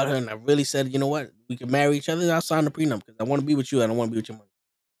cared about her and I really said, you know what, we can marry each other, I'll sign the prenup because I want to be with you. I don't want to be with your money.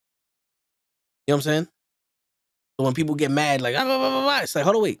 You know what I'm saying? So when people get mad, like, it's like,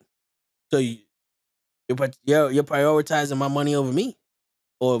 hold on, wait. So you're prioritizing my money over me,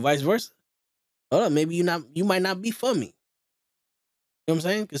 or vice versa. Hold on, maybe you might not be for me. You know what I'm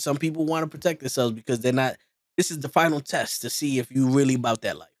saying? Because some people want to protect themselves because they're not. This is the final test to see if you really about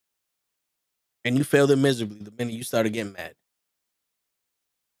that life. And you failed it miserably the minute you started getting mad.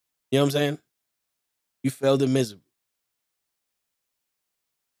 You know what I'm saying? You failed it miserably.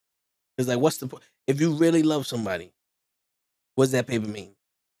 It's like, what's the point? If you really love somebody, what's that paper mean?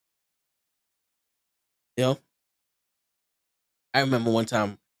 You know? I remember one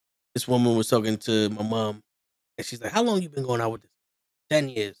time this woman was talking to my mom, and she's like, "How long you been going out with this? 10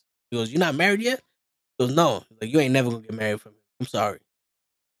 years." She goes, "You're not married yet?" She goes, "No." She's like, "You ain't never gonna get married from him. I'm sorry.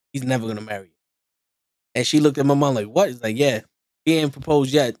 He's never gonna marry you." And she looked at my mom like, "What?" He's like, "Yeah, he ain't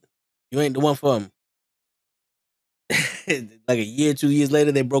proposed yet. You ain't the one for him." Like a year, 2 years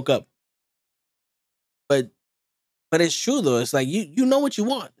later, they broke up. But it's true though. It's like you know what you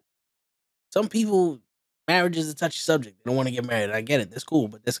want. Some people, marriage is a touchy subject. They don't want to get married. I get it. That's cool,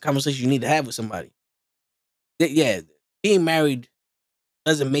 but that's a conversation you need to have with somebody. Yeah, being married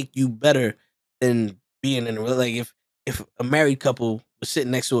doesn't make you better than being in a like if a married couple was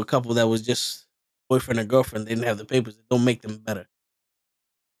sitting next to a couple that was just boyfriend and girlfriend, they didn't have the papers. It don't make them better.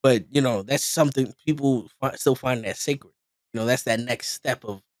 But you know that's something people still find that sacred. You know that's that next step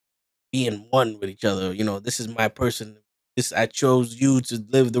of being one with each other. You know this is my person. This I chose you to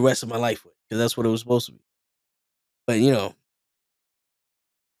live the rest of my life with because that's what it was supposed to be. But you know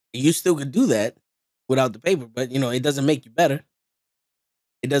you still could do that without the paper. But you know it doesn't make you better.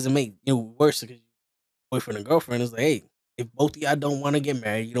 It doesn't make you worse because boyfriend and girlfriend is like, hey, if both of y'all don't want to get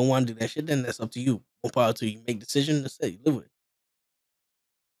married, you don't want to do that shit, then that's up to you. More power to you. Make decisions. That's it. You live with it.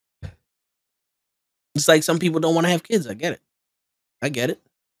 It's like some people don't want to have kids. I get it. I get it.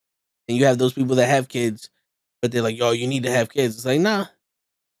 And you have those people that have kids, but they're like, yo, you need to have kids. It's like, nah.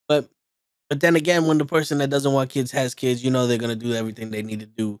 But then again, when the person that doesn't want kids has kids, you know they're gonna do everything they need to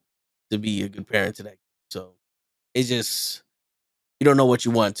do to be a good parent to that kid. So it's just you don't know what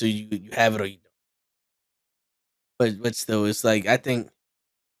you want till you have it or you don't. But still, it's like I think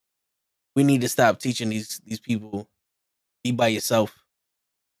we need to stop teaching these people be by yourself.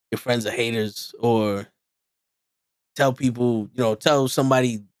 Your friends are haters, or tell people, you know, tell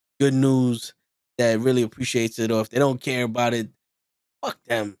somebody good news that really appreciates it, or if they don't care about it, fuck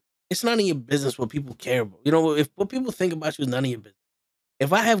them. It's none of your business what people care about. You know, if what people think about you is none of your business.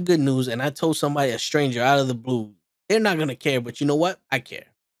 If I have good news and I told somebody, a stranger out of the blue, they're not gonna care. But you know what? I care.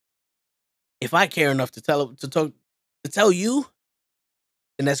 If I care enough to tell you,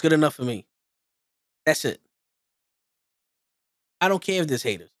 then that's good enough for me. That's it. I don't care if there's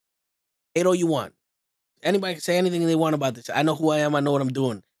haters. Hate all you want. Anybody can say anything they want about this. I know who I am. I know what I'm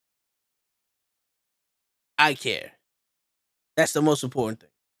doing. I care. That's the most important thing.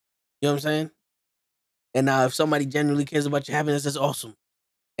 You know what I'm saying? And now, if somebody genuinely cares about your happiness, that's awesome,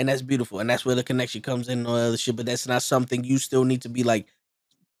 and that's beautiful, and that's where the connection comes in and all that other shit. But that's not something you still need to be like,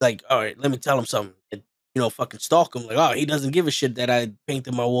 all right, let me tell him something, and you know, fucking stalk him. Like, oh, he doesn't give a shit that I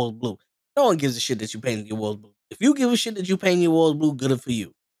painted my walls blue. No one gives a shit that you painted your walls blue. If you give a shit that you painted your walls blue, good for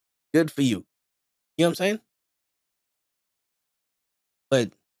you. Good for you. You know what I'm saying?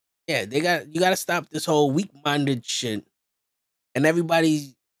 But yeah, you got to stop this whole weak minded shit, and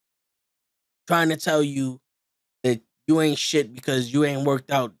everybody's trying to tell you that you ain't shit because you ain't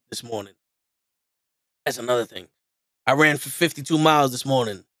worked out this morning. That's another thing. I ran for 52 miles this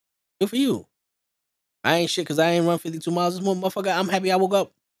morning. Good for you. I ain't shit because I ain't run 52 miles this morning, motherfucker. I'm happy I woke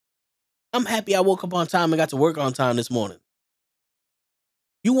up. I'm happy I woke up on time and got to work on time this morning.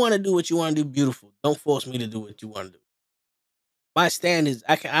 You want to do what you want to do, beautiful. Don't force me to do what you want to do. My standards,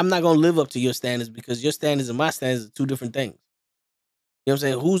 I'm not gonna live up to your standards because your standards and my standards are two different things. You know what I'm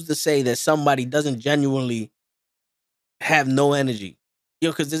saying? Who's to say that somebody doesn't genuinely have no energy?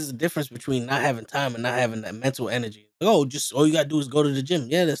 Because there's a difference between not having time and not having that mental energy. Oh, just all you gotta do is go to the gym.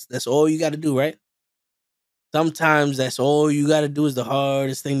 Yeah, that's all you gotta do, right? Sometimes that's all you gotta do is the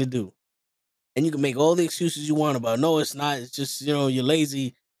hardest thing to do. And you can make all the excuses you want about no, it's not, it's just, you're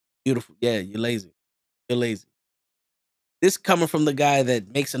lazy. Beautiful. Yeah, you're lazy. You're lazy. This coming from the guy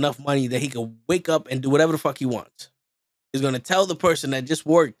that makes enough money that he can wake up and do whatever the fuck he wants. He's gonna tell the person that just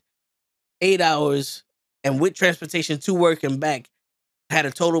worked 8 hours and with transportation to work and back had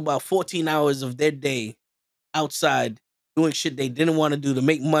a total about 14 hours of their day outside doing shit they didn't want to do to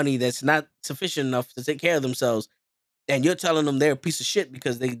make money that's not sufficient enough to take care of themselves. And you're telling them they're a piece of shit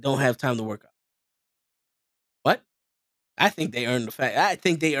because they don't have time to work out. What? I think they earned I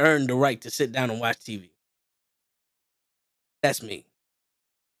think they earned the right to sit down and watch TV. That's me.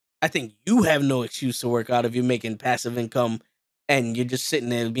 I think you have no excuse to work out if you're making passive income and you're just sitting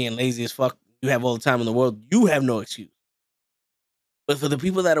there being lazy as fuck. You have all the time in the world. You have no excuse. But for the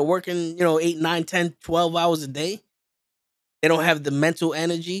people that are working, 8, 9, 10, 12 hours a day, they don't have the mental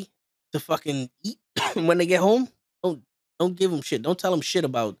energy to fucking eat when they get home. Don't give them shit. Don't tell them shit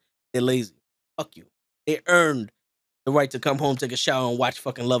about they're lazy. Fuck you. They earned the right to come home, take a shower, and watch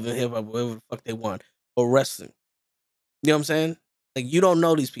fucking Love and Hip Hop, whatever the fuck they want, or wrestling. You know what I'm saying? Like, you don't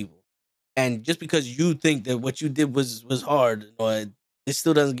know these people. And just because you think that what you did was hard, it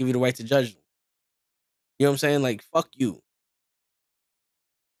still doesn't give you the right to judge them. You know what I'm saying? Like, fuck you.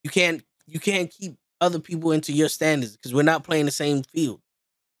 You can't keep other people into your standards because we're not playing the same field.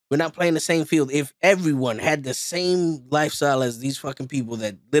 We're not playing the same field. If everyone had the same lifestyle as these fucking people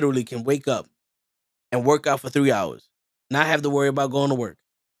that literally can wake up and work out for 3 hours, not have to worry about going to work.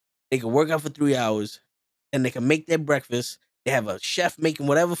 They can work out for 3 hours and they can make their breakfast. They have a chef making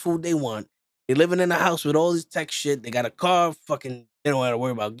whatever food they want. They're living in a house with all this tech shit. They got a car, fucking, they don't have to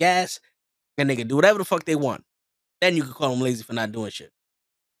worry about gas, and they can do whatever the fuck they want. Then you can call them lazy for not doing shit.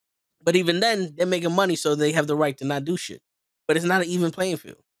 But even then, they're making money, so they have the right to not do shit. But it's not an even playing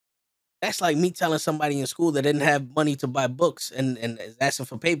field. That's like me telling somebody in school that didn't have money to buy books and is asking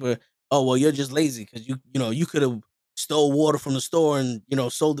for paper. Oh, well, you're just lazy because you could have stole water from the store and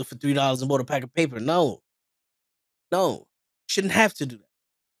sold it for $3 and bought a pack of paper. No, shouldn't have to do that.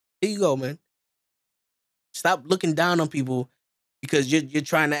 Here you go, man. Stop looking down on people because you're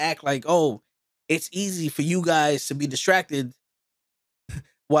trying to act like, oh, it's easy for you guys to be distracted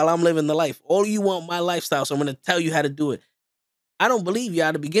while I'm living the life. All you want my lifestyle, so I'm going to tell you how to do it. I don't believe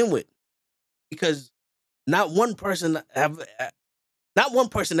y'all to begin with because not one person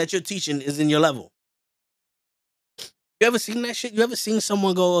that you're teaching is in your level. You ever seen that shit? You ever seen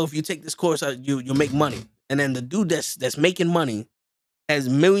someone go, oh, if you take this course, you'll make money, and then the dude that's making money has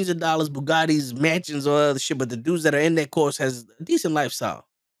millions of dollars, Bugattis, mansions, all other shit, but the dudes that are in that course has a decent lifestyle.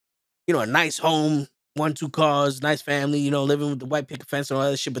 A nice home, 1, 2 cars, nice family, living with the white picket fence and all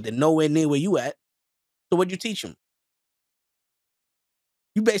that shit, but they're nowhere near where you at. So what'd you teach him?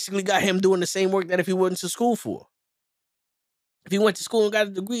 You basically got him doing the same work that if he went to school for. If he went to school and got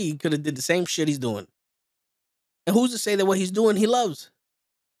a degree, he could have did the same shit he's doing. And who's to say that what he's doing, he loves?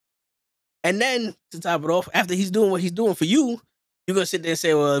 And then, to top it off, after he's doing what he's doing for you, you're going to sit there and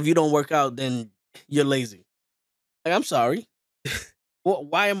say, well, if you don't work out, then you're lazy. Like, I'm sorry. Well,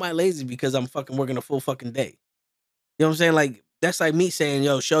 why am I lazy? Because I'm fucking working a full fucking day. You know what I'm saying? Like, that's like me saying,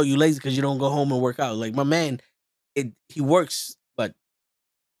 yo, show you lazy because you don't go home and work out. Like, my man, he works, but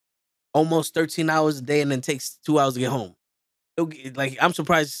almost 13 hours a day and then takes 2 hours to get home. I'm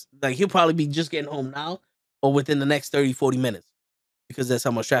surprised, like, he'll probably be just getting home now or within the next 30, 40 minutes because that's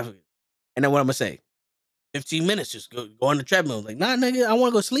how much traffic is. And then what I'm going to say? 15 minutes, just go on the treadmill. Like, nah, nigga, I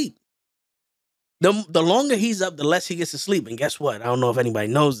want to go sleep. The longer he's up, the less he gets to sleep. And guess what? I don't know if anybody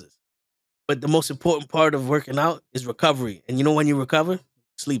knows this, but the most important part of working out is recovery. And you know when you recover?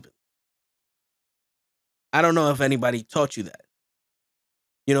 Sleeping. I don't know if anybody taught you that.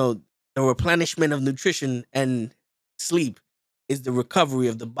 The replenishment of nutrition and sleep is the recovery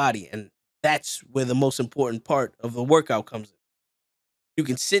of the body. And that's where the most important part of the workout comes in. You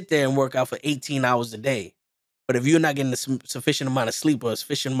can sit there and work out for 18 hours a day, but if you're not getting a sufficient amount of sleep or a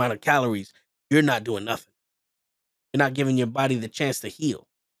sufficient amount of calories, you're not doing nothing. You're not giving your body the chance to heal.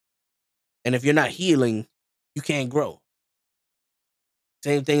 And if you're not healing, you can't grow.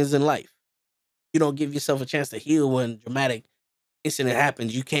 Same thing as in life. You don't give yourself a chance to heal when dramatic incident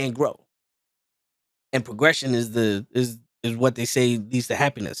happens, you can't grow. And progression is what they say leads to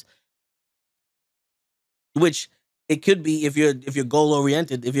happiness. which it could be if you're goal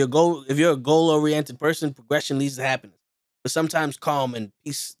oriented. If you're a goal oriented person, progression leads to happiness. But sometimes calm and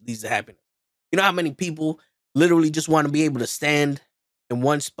peace leads to happiness. You know how many people literally just want to be able to stand in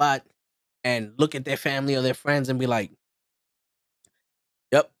one spot and look at their family or their friends and be like,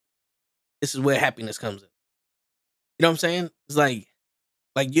 "Yep, this is where happiness comes in." You know what I'm saying? It's like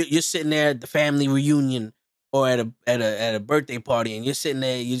you're sitting there at the family reunion or at a birthday party, and you're sitting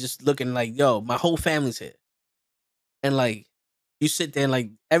there, you're just looking like, "Yo, my whole family's here," and like you sit there and like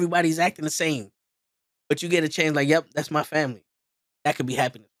everybody's acting the same, but you get a chance like, "Yep, that's my family." That could be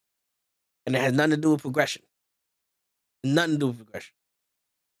happiness, and it has nothing to do with progression. Nothing to do with progression.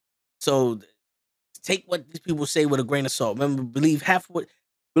 So take what these people say with a grain of salt. Remember, believe half of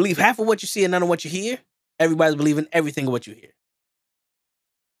what you see and none of what you hear. Everybody's believing everything of what you hear.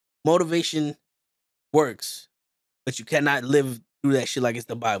 Motivation works, but you cannot live through that shit like it's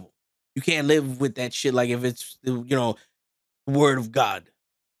the Bible. You can't live with that shit like if it's the word of God.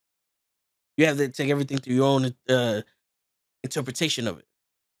 You have to take everything through your own interpretation of it,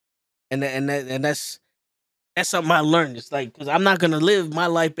 and that's something I learned. It's like because I'm not gonna live my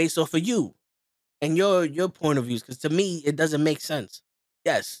life based off of you and your point of views. Because to me, it doesn't make sense.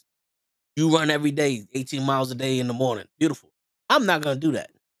 Yes, you run every day, 18 miles a day in the morning. Beautiful. I'm not gonna do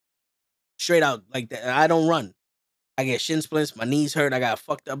that. Straight out like that. I don't run. I get shin splints. My knees hurt. I got a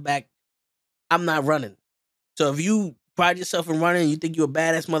fucked up back. I'm not running. So if you pride yourself in running, you think you're a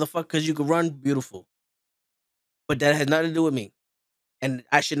badass motherfucker because you can run, beautiful. But that has nothing to do with me. And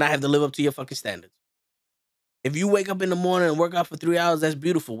I should not have to live up to your fucking standards. If you wake up in the morning and work out for 3 hours, that's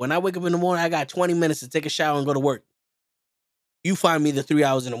beautiful. When I wake up in the morning, I got 20 minutes to take a shower and go to work. You find me the 3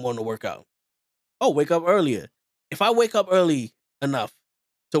 hours in the morning to work out. Oh, wake up earlier. If I wake up early enough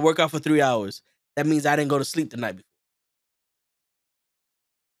to work out for 3 hours, that means I didn't go to sleep the night before.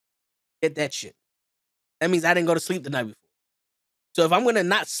 Get that shit. That means I didn't go to sleep the night before. So if I'm gonna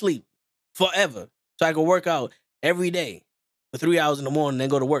not sleep forever, so I can work out every day for 3 hours in the morning, and then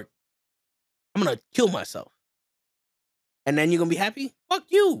go to work, I'm gonna kill myself. And then you're gonna be happy? Fuck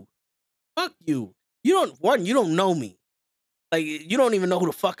you. Fuck you. You don't know me. Like you don't even know who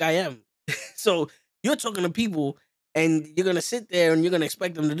the fuck I am. So you're talking to people and you're gonna sit there and you're gonna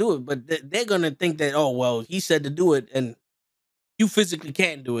expect them to do it, but they're gonna think that, oh well, he said to do it and you physically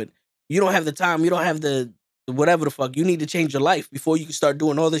can't do it. You don't have the time, you don't have the whatever the fuck. You need to change your life before you can start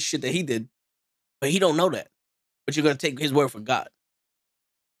doing all this shit that he did. But he don't know that. But you're gonna take his word for God.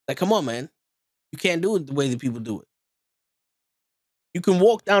 Like, come on, man. You can't do it the way that people do it. You can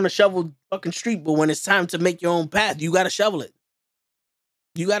walk down a shovel fucking street, but when it's time to make your own path, you gotta shovel it.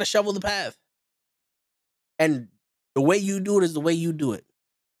 You gotta shovel the path. And the way you do it is the way you do it.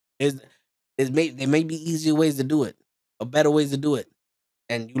 There may be easier ways to do it, or better ways to do it.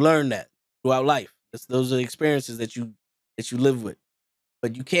 And you learn that throughout life. Those are experiences that you live with.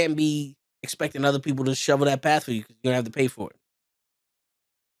 But you can't be expecting other people to shovel that path for you because you're gonna have to pay for it.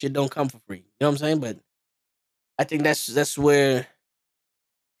 Shit don't come for free. You know what I'm saying? But I think that's where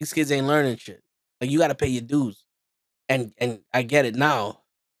these kids ain't learning shit. Like you gotta pay your dues. And I get it now,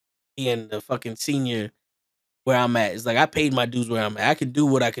 being the fucking senior where I'm at. It's like I paid my dues where I'm at. I can do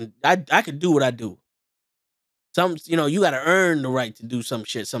what I can I can do what I do. You gotta earn the right to do some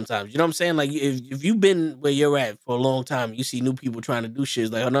shit sometimes. You know what I'm saying? Like if you've been where you're at for a long time, you see new people trying to do shit.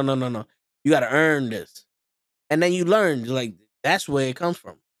 It's like, oh no, no, no, no. You gotta earn this. And then you learn, like, that's where it comes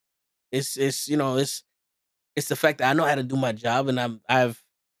from. It's the fact that I know how to do my job and I've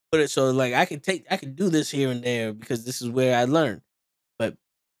put it so like I can do this here and there because this is where I learn. But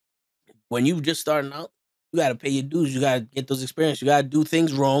when you just starting out, you gotta pay your dues. You gotta get those experiences. You gotta do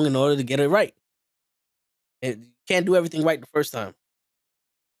things wrong in order to get it right. And you can't do everything right the first time.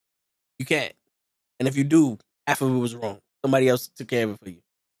 You can't. And if you do, half of it was wrong. Somebody else took care of it for you.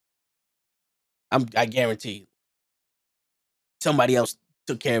 I guarantee you. Somebody else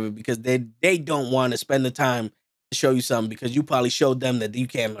took care of it because they don't want to spend the time to show you something because you probably showed them that you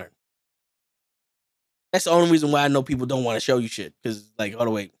can't learn. That's the only reason why I know people don't want to show you shit. Because like, oh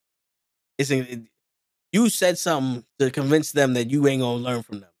wait, you said something to convince them that you ain't gonna learn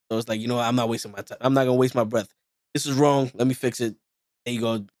from them. So it's like, I'm not wasting my time. I'm not gonna waste my breath. This is wrong. Let me fix it. There you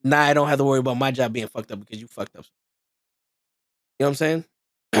go. Now I don't have to worry about my job being fucked up because you fucked up. You know what I'm saying?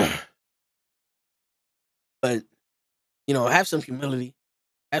 But have some humility,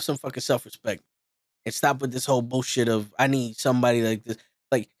 have some fucking self respect, and stop with this whole bullshit of I need somebody like this.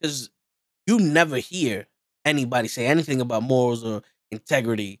 Like, because you never hear anybody say anything about morals or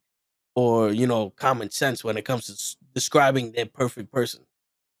integrity or common sense when it comes to describing their perfect person.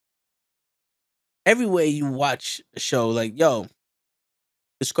 Everywhere you watch a show, like, yo,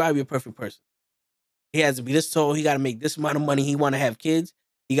 describe your perfect person. He has to be this tall. He got to make this amount of money. He want to have kids.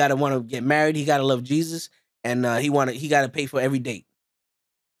 He got to want to get married. He got to love Jesus, and he got to pay for every date.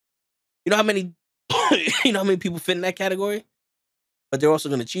 You know how many you know how many people fit in that category? But they're also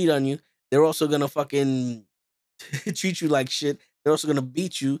gonna cheat on you. They're also gonna fucking treat you like shit. They're also gonna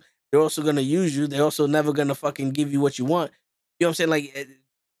beat you. They're also gonna use you. They're also never gonna fucking give you what you want. You know what I'm saying? Like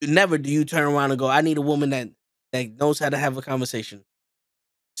never do you turn around and go, I need a woman that knows how to have a conversation.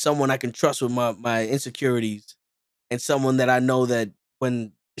 Someone I can trust with my insecurities, and someone that I know that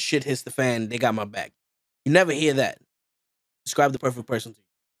when shit hits the fan, they got my back. You never hear that. Describe the perfect person to you.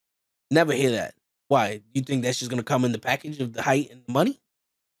 Never hear that. Why? You think that's just gonna come in the package of the height and the money?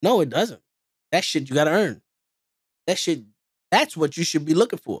 No, it doesn't. That shit you gotta earn. That shit, that's what you should be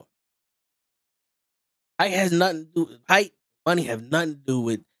looking for. Height has nothing to do height, money have nothing to do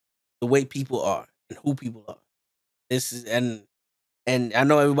with the way people are and who people are. This is and I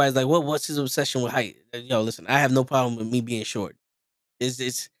know everybody's like, well, what's his obsession with height? Yo, listen, I have no problem with me being short.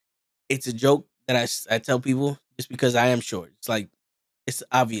 It's a joke that I tell people just because I am short. It's like it's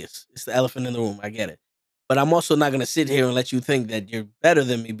obvious. It's the elephant in the room. I get it. But I'm also not gonna sit here and let you think that you're better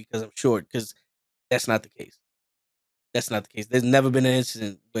than me because I'm short, because that's not the case. That's not the case. There's never been an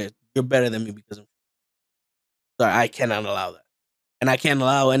incident where you're better than me because I'm sorry. I cannot allow that. And I can't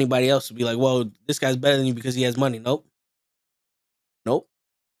allow anybody else to be like, well, this guy's better than you because he has money. Nope. Nope.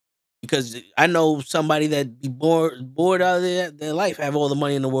 Because I know somebody that be bored out of their life, have all the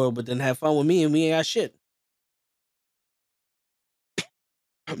money in the world, but then have fun with me and we ain't got shit.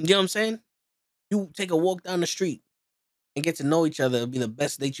 You know what I'm saying? You take a walk down the street and get to know each other. It'll be the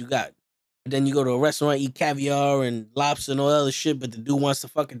best date you got. But then you go to a restaurant, eat caviar and lobster and all that other shit, but the dude wants to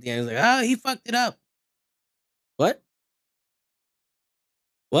fuck at the end. He's like, he fucked it up. What?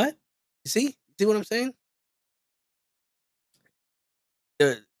 What? You see? You see what I'm saying?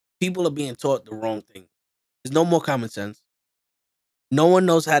 The people are being taught the wrong thing. There's no more common sense. No one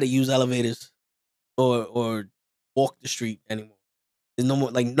knows how to use elevators or walk the street anymore. There's no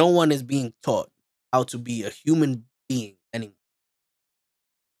more, like, no one is being taught how to be a human being anymore.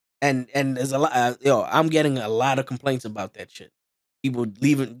 And there's a lot. I'm getting a lot of complaints about that shit. People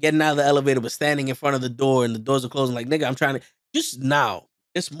getting out of the elevator, but standing in front of the door, and the doors are closing. Like, nigga, I'm trying to just now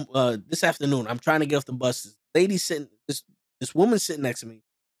this afternoon. I'm trying to get off the bus. This woman sitting next to me.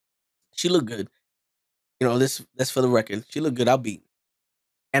 She looked good. You know, that's for the record. She looked good. I'll beat.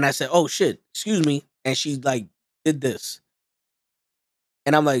 And I said, "Oh shit, excuse me." And she like did this,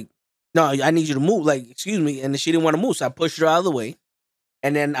 and I'm like, "No, I need you to move." Like, excuse me. And she didn't want to move, so I pushed her out of the way.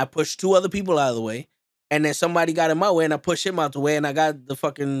 And then I pushed two other people out of the way. And then somebody got in my way and I pushed him out the way. And I got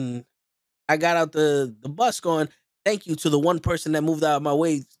out the bus going, thank you to the one person that moved out of my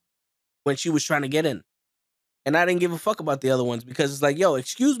way when she was trying to get in. And I didn't give a fuck about the other ones because it's like, yo,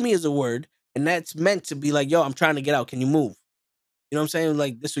 excuse me is a word. And that's meant to be like, yo, I'm trying to get out. Can you move? You know what I'm saying?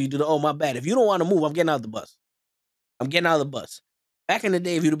 Like this way you do oh, my bad. If you don't want to move, I'm getting out of the bus. I'm getting out of the bus. Back in the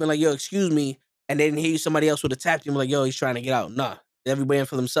day, if you'd have been like, yo, excuse me, and they didn't hear you, somebody else would have tapped you and be like, yo, he's trying to get out. Nah, everybody in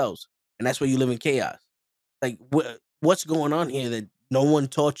for themselves. And that's where you live in chaos. Like, what's going on here that no one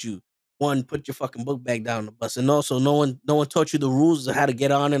taught you? One, put your fucking book bag down the bus. And also, no one taught you the rules of how to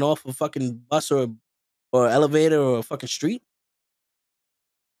get on and off a fucking bus or elevator or a fucking street.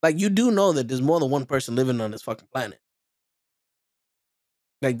 Like, you do know that there's more than one person living on this fucking planet.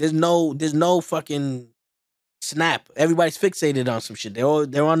 Like, there's no fucking snap. Everybody's fixated on some shit.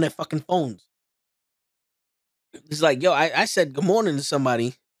 They're on their fucking phones. It's like, yo, I said good morning to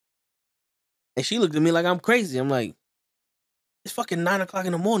somebody, and she looked at me like I'm crazy. I'm like, it's fucking 9:00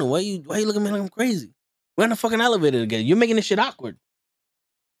 in the morning. Why you looking at me like I'm crazy? We're in the fucking elevator together. You're making this shit awkward.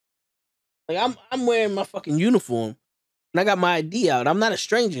 Like I'm wearing my fucking uniform and I got my ID out. I'm not a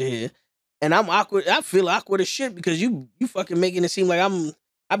stranger here, and I'm awkward. I feel awkward as shit because you fucking making it seem like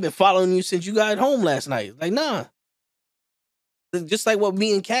I've been following you since you got home last night. Like, nah. Just like what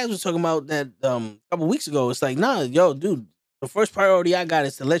me and Kaz was talking about that couple weeks ago. It's like, nah, yo, dude. The first priority I got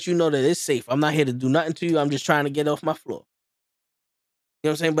is to let you know that it's safe. I'm not here to do nothing to you. I'm just trying to get off my floor. You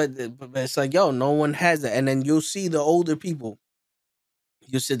know what I'm saying? But it's like, yo, no one has that. And then you'll see the older people.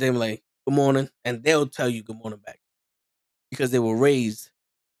 You'll sit there and be like, good morning. And they'll tell you good morning back. Because they were raised,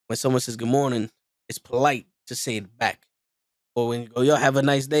 when someone says good morning, it's polite to say it back. Or when you go, yo, have a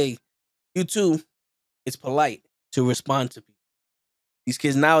nice day. You too. It's polite to respond to people. These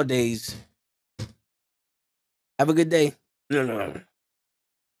kids nowadays, have a good day. No.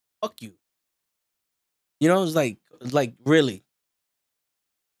 Fuck you. You know, it's like really.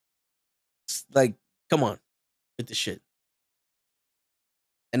 It's like, come on with the shit.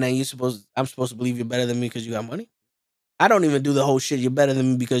 And then I'm supposed to believe you're better than me because you got money? I don't even do the whole shit. You're better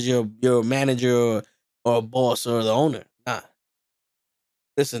than me because you're a manager or a boss or the owner. Nah.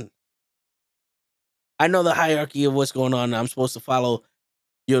 Listen, I know the hierarchy of what's going on. I'm supposed to follow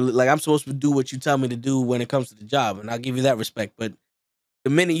I'm supposed to do what you tell me to do when it comes to the job, and I'll give you that respect. But the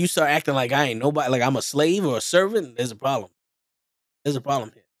minute you start acting like I ain't nobody, like I'm a slave or a servant, there's a problem. There's a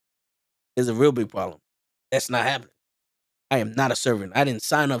problem here. There's a real big problem. That's not happening. I am not a servant. I didn't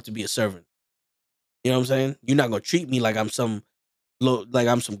sign up to be a servant. You know what I'm saying? You're not gonna treat me like I'm some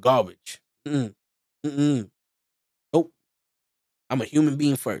garbage. Mm-mm. Mm-mm. Nope. I'm a human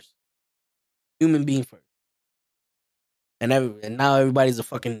being first. Human being first. And now everybody's a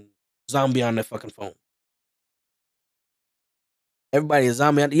fucking zombie on their fucking phone. Everybody is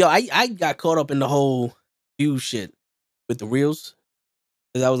zombie. Yo, I got caught up in the whole view shit with the reels.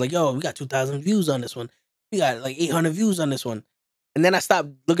 Because I was like, yo, we got 2,000 views on this one. We got like 800 views on this one. And then I stopped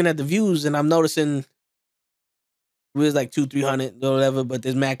looking at the views and I'm noticing it was like 300 or whatever, but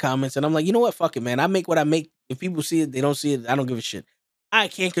there's mad comments. And I'm like, you know what? Fuck it, man. I make what I make. If people see it, they don't see it. I don't give a shit. I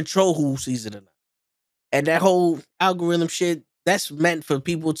can't control who sees it or not. And that whole algorithm shit, that's meant for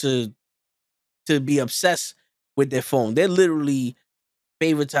people to be obsessed with their phone. They're literally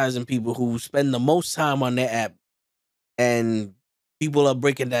favoritizing people who spend the most time on their app, and people are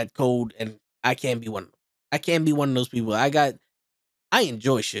breaking that code, and I can't be one of them. I can't be one of those people. I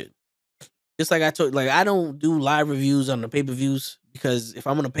enjoy shit. Just like I told, like I don't do live reviews on the pay-per-views because if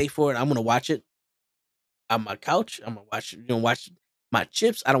I'm gonna pay for it, I'm gonna watch it on my couch. I'm gonna watch my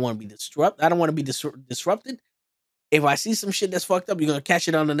chips. I don't want to be disrupted. I don't want to be disrupted. If I see some shit that's fucked up, you're gonna catch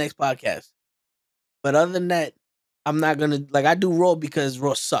it on the next podcast. But other than that, I'm not gonna like I do Raw because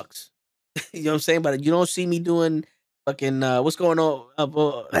Raw sucks. You know what I'm saying? But you don't see me doing fucking what's going on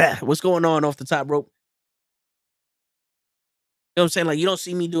what's going on off the top rope. You know what I'm saying? Like you don't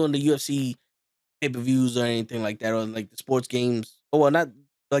see me doing the UFC pay-per-views or anything like that, or like the sports games. Oh well, not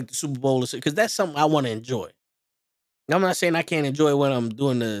like the Super Bowl, because that's something I want to enjoy. I'm not saying I can't enjoy when I'm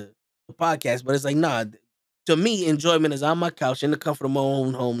doing the podcast, but it's like nah. To me, enjoyment is on my couch in the comfort of my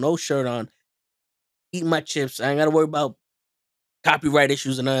own home, no shirt on, eating my chips. I ain't gotta worry about copyright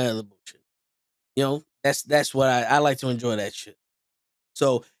issues and other bullshit. You know, that's what I like to enjoy that shit.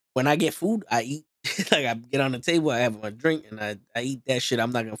 So when I get food, I eat. Like I get on the table, I have my drink, and I eat that shit.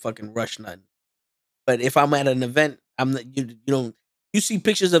 I'm not gonna fucking rush nothing. But if I'm at an event, I'm not, you don't you see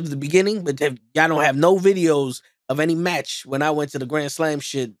pictures of the beginning, but y'all don't have no videos of any match when I went to the Grand Slam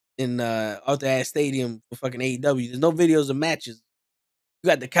shit in Arthur Ashe Stadium for fucking AEW. There's no videos of matches. You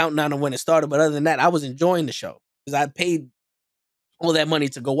got the countdown of when it started, but other than that, I was enjoying the show because I paid all that money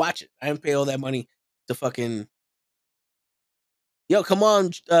to go watch it. I didn't pay all that money to fucking yo. Come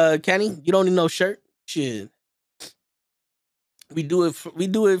on, Kenny, you don't need no shirt. Shit, we do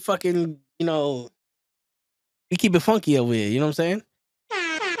it. Fucking, we keep it funky over here. You know what I'm saying?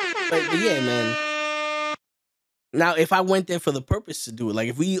 But yeah, man. Now, if I went there for the purpose to do it, like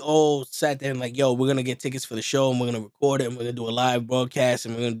if we all sat there and like, yo, we're gonna get tickets for the show and we're gonna record it and we're gonna do a live broadcast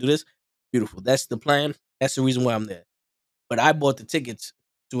and we're gonna do this, beautiful. That's the plan. That's the reason why I'm there. But I bought the tickets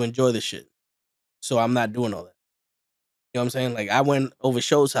to enjoy the shit, so I'm not doing all that. You know what I'm saying? Like I went over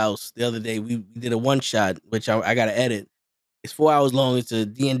Show's house the other day. We did a one shot, which I got to edit. It's 4 hours long. It's a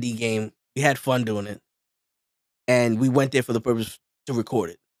D&D game. We had fun doing it, and we went there for the purpose to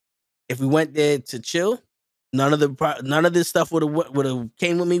record it. If we went there to chill, none of this stuff would have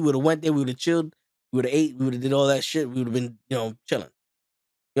came with me. Would have went there. We would have chilled. We would have ate. We would have did all that shit. We would have been chilling. You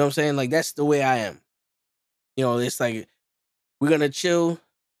know what I'm saying? Like that's the way I am. It's like we're gonna chill.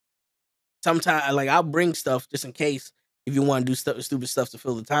 Sometimes, like I'll bring stuff just in case if you want to do stupid stuff to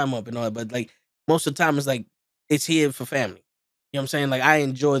fill the time up and all that. But like most of the time, it's like it's here for family. You know what I'm saying? Like I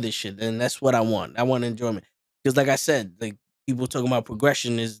enjoy this shit, and that's what I want. I want enjoyment because, like I said, like people talking about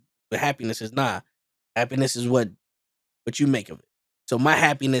progression is, but happiness is not. Happiness is what you make of it. So my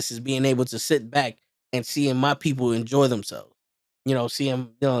happiness is being able to sit back and seeing my people enjoy themselves.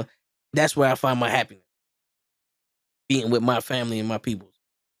 Seeing that's where I find my happiness. Being with my family and my people.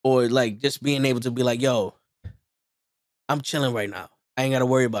 Or like just being able to be like, yo, I'm chilling right now. I ain't gotta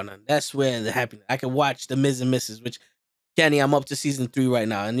worry about nothing. That's where the happiness. I can watch the Ms. and Mrs., which Kenny, I'm up to season 3 right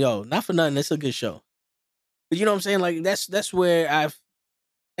now. And yo, not for nothing, it's a good show. But you know what I'm saying? Like that's where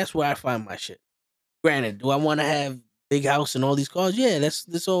I find my shit. Granted, do I want to have big house and all these cars? Yeah, that's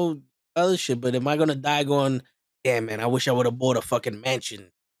this whole other shit. But am I gonna die going, damn man, I wish I would have bought a fucking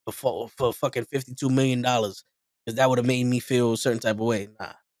mansion for fucking $52 million because that would have made me feel a certain type of way.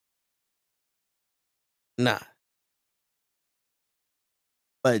 Nah.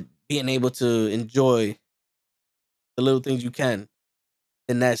 But being able to enjoy the little things you can,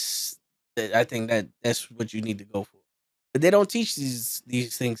 then I think that's what you need to go for. But they don't teach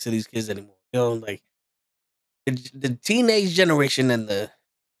these things to these kids anymore. Like The teenage generation and the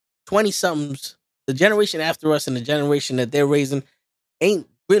 20 somethings, the generation after us and the generation that they're raising ain't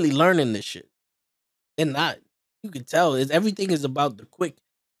really learning this shit. They're not. You can tell. Everything is about the quick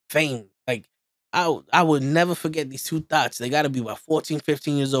fame. Like I would never forget these two thoughts. They gotta be about 14,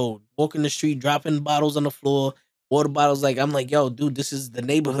 15 years old. Walking the street, dropping bottles on the floor, water bottles. Like I'm like, yo, dude, this is the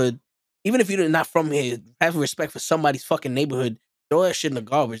neighborhood. Even if you're not from here, have respect for somebody's fucking neighborhood. Throw that shit in the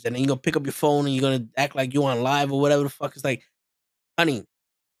garbage. And then you're gonna pick up your phone and you're gonna act like you on live or whatever the fuck. It's like, honey,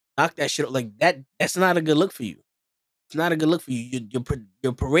 knock that shit up. Like that's not a good look for you. It's not a good look for you.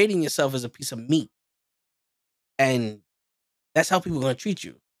 You're parading yourself as a piece of meat. And that's how people are gonna treat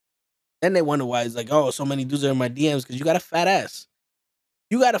you. Then they wonder why it's like, oh, so many dudes are in my DMs because you got a fat ass.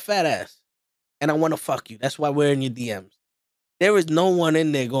 You got a fat ass. And I want to fuck you. That's why we're in your DMs. There is no one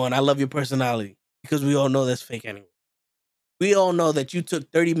in there going, I love your personality. Because we all know that's fake anyway. We all know that you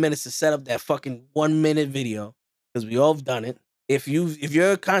took 30 minutes to set up that fucking 1 minute video. Because we all have done it. If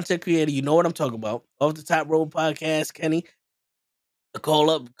you're a content creator, you know what I'm talking about. Off the Top Road Podcast, Kenny. Call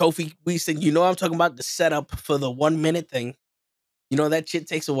up Kofi Weaston. You know what I'm talking about. The setup for the 1 minute thing. You know that shit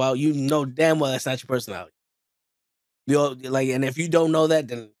takes a while. You know damn well that's not your personality. You all, like, and if you don't know that,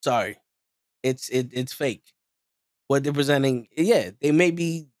 then sorry, it's fake. What they're presenting, yeah, they may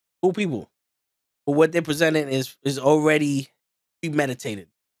be cool people, but what they're presenting is already premeditated.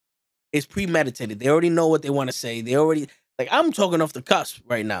 It's premeditated. They already know what they want to say. They already like I'm talking off the cusp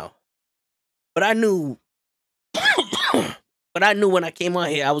right now, but I knew, but I knew when I came on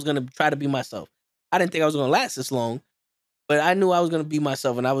here I was gonna try to be myself. I didn't think I was gonna last this long. But I knew I was gonna be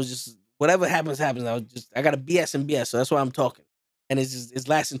myself, and I was just whatever happens, happens. I got to BS and BS, so that's why I'm talking, and it's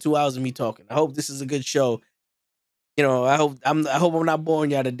lasting 2 hours of me talking. I hope this is a good show. You know, I hope I'm not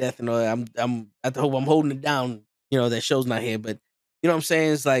boring y'all to death, and I hope I'm holding it down. You know, that show's not here, but you know what I'm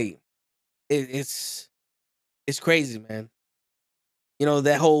saying. It's like it's crazy, man. You know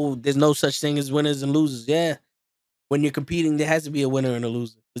that whole there's no such thing as winners and losers. Yeah, when you're competing, there has to be a winner and a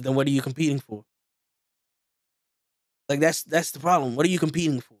loser. Because then what are you competing for? Like that's the problem. What are you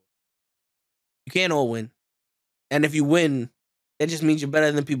competing for? You can't all win. And if you win, that just means you're better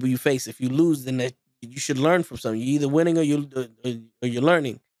than people you face. If you lose, then that you should learn from something. You're either winning or you're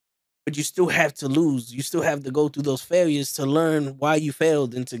learning. But you still have to lose. You still have to go through those failures to learn why you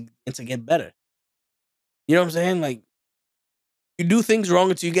failed and to get better. You know what I'm saying? Like you do things wrong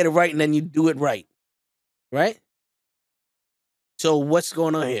until you get it right, and then you do it right. Right? So what's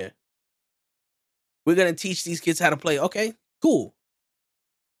going on here? We're gonna teach these kids how to play. Okay, cool.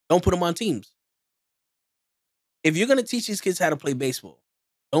 Don't put them on teams. If you're gonna teach these kids how to play baseball,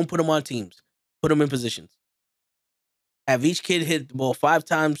 don't put them on teams. Put them in positions. Have each kid hit the ball 5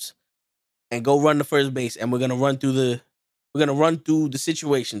 times and go run the first base. And we're gonna run through the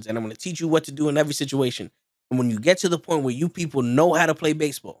situations, and I'm gonna teach you what to do in every situation. And when you get to the point where you people know how to play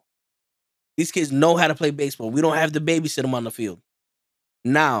baseball, these kids know how to play baseball. We don't have to babysit them on the field.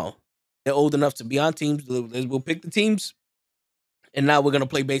 Now they're old enough to be on teams. We'll pick the teams, and now we're gonna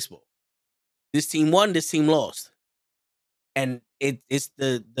play baseball. This team won. This team lost. And it's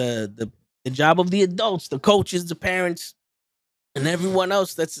the job of the adults, the coaches, the parents, and everyone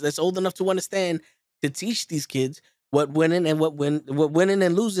else that's old enough to understand to teach these kids what winning and what winning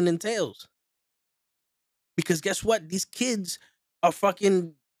and losing entails. Because guess what? These kids are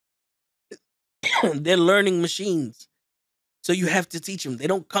fucking they're learning machines. So you have to teach them. They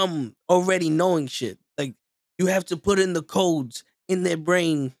don't come already knowing shit. Like you have to put in the codes in their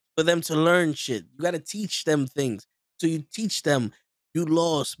brain for them to learn shit. You got to teach them things. So you teach them you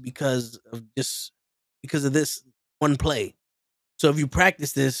lost because of this one play. So if you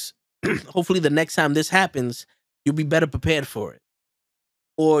practice this, hopefully the next time this happens, you'll be better prepared for it.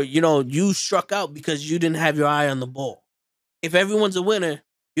 Or, you struck out because you didn't have your eye on the ball. If everyone's a winner,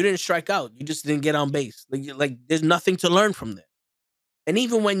 you didn't strike out. You just didn't get on base. Like there's nothing to learn from there. And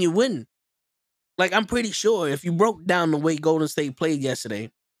even when you win, like I'm pretty sure if you broke down the way Golden State played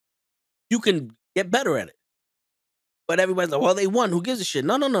yesterday, you can get better at it. But everybody's like, well, they won. Who gives a shit?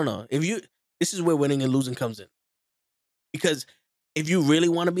 No, no, no, no. This is where winning and losing comes in. Because if you really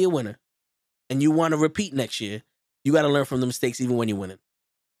want to be a winner and you want to repeat next year, you got to learn from the mistakes even when you're winning.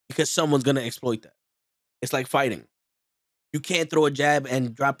 Because someone's going to exploit that. It's like fighting. You can't throw a jab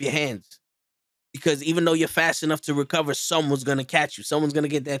and drop your hands. Because even though you're fast enough to recover, someone's going to catch you. Someone's going to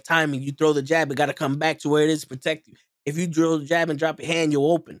get that timing. You throw the jab, it got to come back to where it is to protect you. If you throw the jab and drop your hand,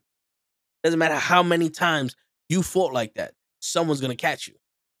 you're open. Doesn't matter how many times you fought like that. Someone's going to catch you.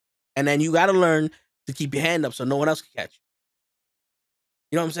 And then you got to learn to keep your hand up so no one else can catch you.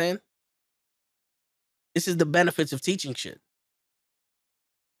 You know what I'm saying? This is the benefits of teaching shit.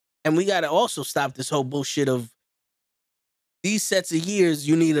 And we got to also stop this whole bullshit of these sets of years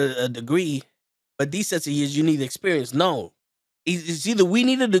you need a degree, but these sets of years you need experience. No, it's either we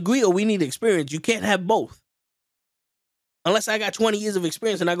need a degree or we need experience. You can't have both. Unless I got 20 years of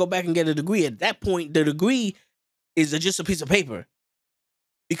experience and I go back and get a degree. At that point, the degree is just a piece of paper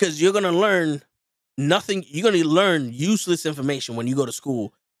because you're gonna learn nothing. You're gonna learn useless information when you go to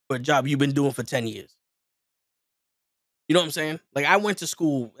school for a job you've been doing for 10 years. You know what I'm saying? Like I went to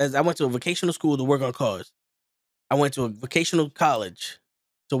school I went to a vocational school to work on cars. I went to a vocational college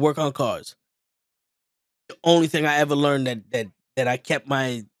to work on cars. The only thing I ever learned that I kept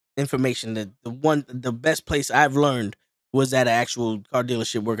my information, that the best place I've learned was at an actual car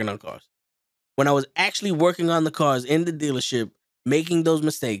dealership working on cars. When I was actually working on the cars in the dealership, making those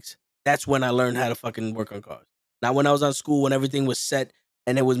mistakes, that's when I learned how to fucking work on cars. Not when I was on school, when everything was set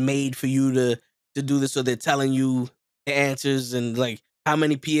and it was made for you to do this, so they're telling you the answers and like how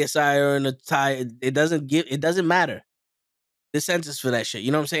many PSI are in a tire. It doesn't matter. The sensors for that shit.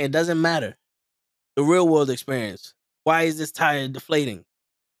 You know what I'm saying? It doesn't matter. The real world experience. Why is this tire deflating?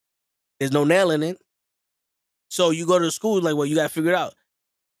 There's no nail in it. So you go to school, like, well, you gotta figure it out.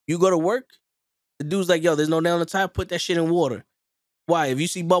 You go to work, the dude's like, yo, there's no nail in the tire, put that shit in water. Why? If you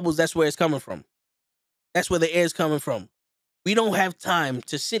see bubbles, that's where it's coming from. That's where the air's coming from. We don't have time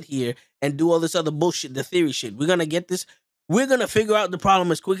to sit here and do all this other bullshit, the theory shit. We're gonna get this. We're gonna figure out the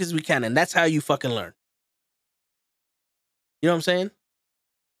problem as quick as we can, and that's how you fucking learn. You know what I'm saying?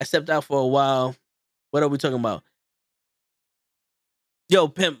 I stepped out for a while. What are we talking about? Yo,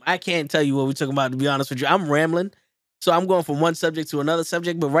 pimp, I can't tell you what we're talking about, to be honest with you. I'm rambling. So I'm going from one subject to another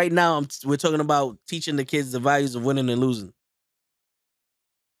subject, but right now we're talking about teaching the kids the values of winning and losing.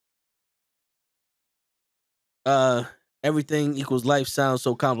 Uh, everything equals life sounds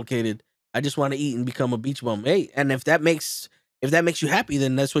so complicated. I just want to eat and become a beach bum. Hey, and if that makes you happy,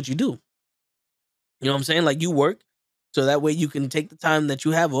 then that's what you do. You know what I'm saying? Like you work, so that way you can take the time that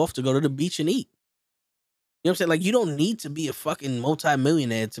you have off to go to the beach and eat. You know what I'm saying? Like you don't need to be a fucking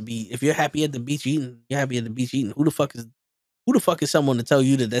multimillionaire to be. If you're happy at the beach eating, you're happy at the beach eating. Who the fuck is someone to tell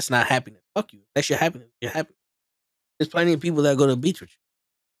you that that's not happiness? Fuck you. That's your happiness. You're happy. There's plenty of people that go to the beach with you.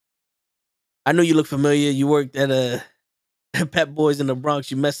 I know you look familiar. You worked at a Pep Boys in the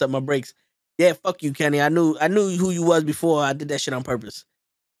Bronx. You messed up my brakes. Yeah, fuck you, Kenny. I knew who you was before. I did that shit on purpose.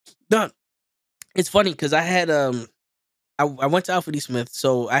 Done. It's funny because I had I went to Alfred E. Smith,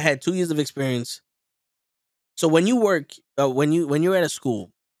 so I had 2 years of experience. So when you work, when you're at a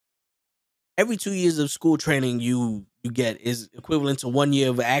school, every 2 years of school training you get is equivalent to 1 year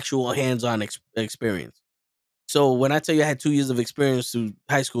of actual hands-on experience. So when I tell you I had 2 years of experience through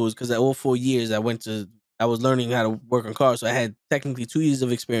high school, is because at all 4 years I was learning how to work on cars. So I had technically 2 years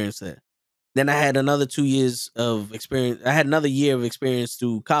of experience there. Then I had another 2 years of experience. I had another year of experience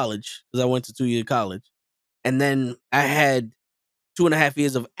through college because I went to 2-year college. And then I had 2.5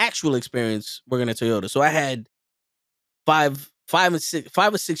 years of actual experience working at Toyota. So I had 5 or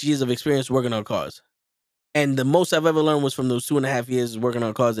 6 years of experience working on cars. And the most I've ever learned was from those 2.5 years working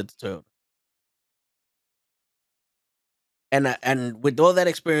on cars at the Toyota. And with all that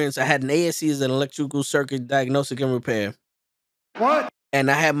experience, I had an ASC as an electrical circuit diagnostic and repair. What? And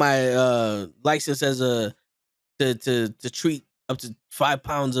I had my license as to treat up to 5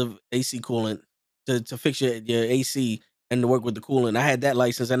 pounds of AC coolant to fix your AC and to work with the coolant. I had that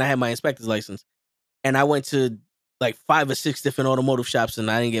license and I had my inspector's license. And I went to like 5 or 6 different automotive shops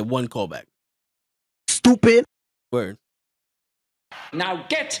and I didn't get one call back. Stupid. Word. Now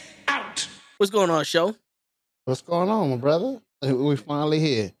get out. What's going on, show? What's going on, my brother? We finally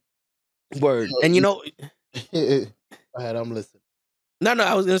here. Word. And you know, Go ahead, I'm listening. no,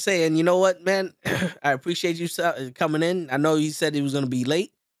 I was gonna say, and you know what, man, I appreciate you coming in. I know you said he was gonna be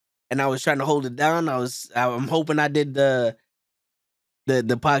late, and I was trying to hold it down. I'm hoping I did the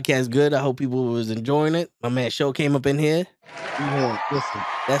podcast good. I hope people was enjoying it. My man Show came up in here. Yeah, listen.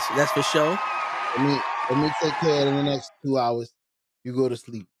 That's for sure. Let me take care of the next 2 hours. You go to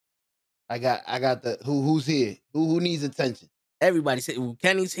sleep. I got the who's here? Who needs attention? Everybody said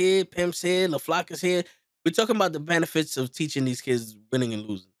Kenny's here, Pimp's here, LaFlock is here. We're talking about the benefits of teaching these kids winning and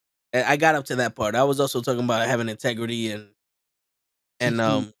losing. And I got up to that part. I was also talking about having integrity and Teaching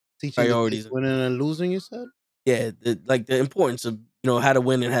the priorities. kids winning and losing, you said? Yeah, the importance of how to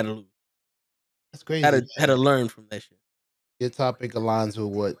win and how to lose. That's crazy. How to learn from that shit. Your topic aligns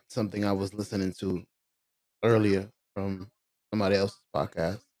with something I was listening to earlier from somebody else's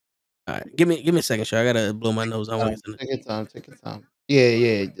podcast. All right, give me a second, sure. I gotta blow my nose. I want to Take your time.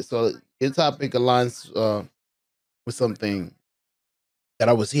 Yeah. So your topic aligns with something that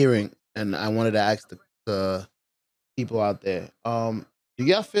I was hearing, and I wanted to ask the people out there. Do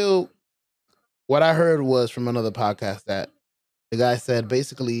y'all feel what I heard was from another podcast that the guy said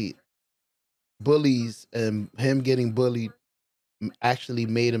basically bullies and him getting bullied actually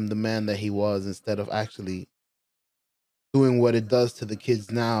made him the man that he was instead of actually doing what it does to the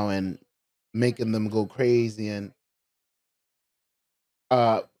kids now and making them go crazy and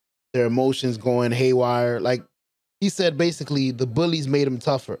uh their emotions going haywire. Like he said basically the bullies made him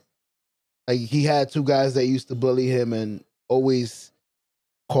tougher. Like he had two guys that used to bully him and always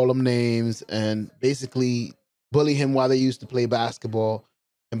call him names and basically bully him while they used to play basketball.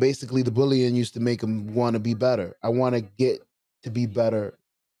 And basically the bullying used to make him want to be better. I want to get to be better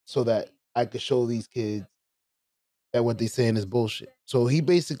so that I could show these kids that what they saying is bullshit. So he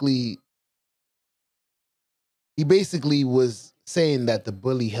basically was saying that the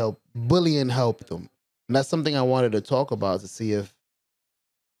bullying helped him. And that's something I wanted to talk about to see if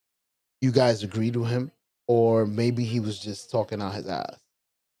you guys agreed with him or maybe he was just talking out his ass.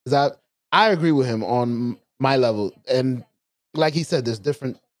 Because I agree with him on my level. And like he said, there's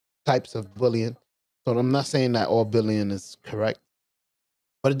different types of bullying. So I'm not saying that all bullying is correct,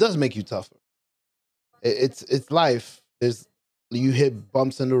 but it does make you tougher. It's life. There's you hit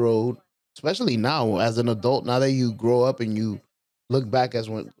bumps in the road, especially now as an adult. Now that you grow up and you look back as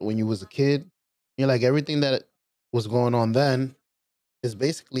when you was a kid, you're like everything that was going on then is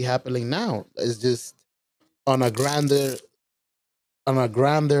basically happening now. It's just on a grander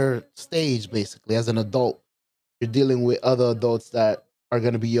stage, basically. As an adult, you're dealing with other adults that are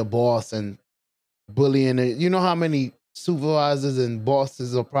gonna be your boss and bullying it. You know how many supervisors and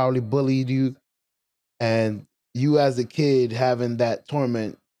bosses have probably bullied you, and you as a kid having that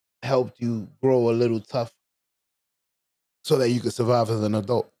torment helped you grow a little tough so that you could survive as an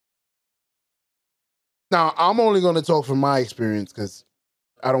adult. Now, I'm only going to talk from my experience because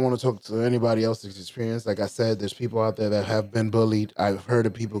I don't want to talk to anybody else's experience. Like I said, there's people out there that have been bullied. I've heard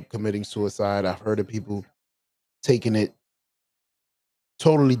of people committing suicide. I've heard of people taking it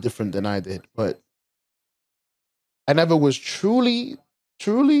totally different than I did. But I never was truly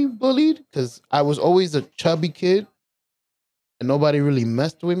bullied because I was always a chubby kid and nobody really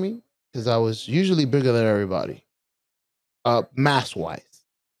messed with me because I was usually bigger than everybody, mass wise.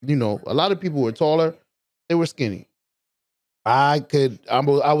 You know, a lot of people were taller, they were skinny. I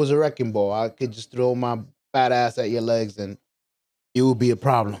was a wrecking ball. I could just throw my fat ass at your legs and it would be a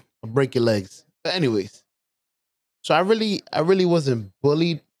problem. I'll break your legs. But anyways, so I really wasn't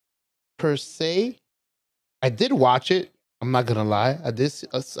bullied per se. I did watch it. I'm not gonna lie. I did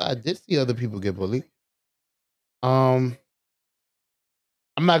see other people get bullied. Um,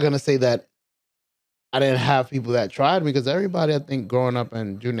 I'm not gonna say that I didn't have people that tried because everybody I think growing up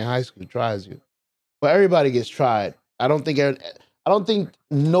in junior high school tries you. But everybody gets tried. I don't think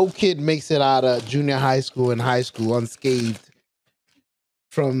no kid makes it out of junior high school and high school unscathed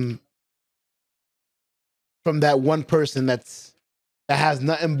from that one person that has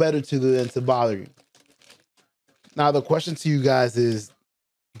nothing better to do than to bother you. Now the question to you guys is,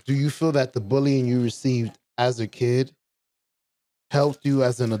 do you feel that the bullying you received as a kid helped you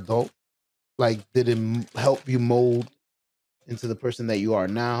as an adult? Like, did it help you mold into the person that you are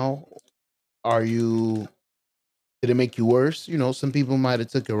now? Are you Did it make you worse? You know, some people might have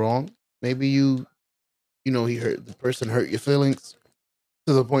took it wrong. Maybe the person hurt your feelings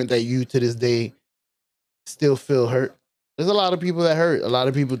to the point that you to this day still feel hurt. There's a lot of people that hurt. A lot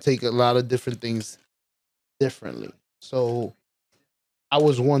of people take a lot of different things differently. So I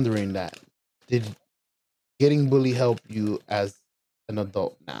was wondering that. Did getting bullied help you as an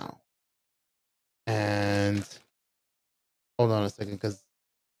adult now? And hold on a second, because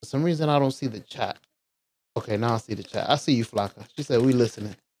for some reason I don't see the chat. Okay, now I see the chat. I see you, Flocka. She said we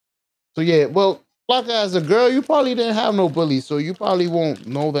listening. So yeah, well, Flocka, as a girl, you probably didn't have no bullies, so you probably won't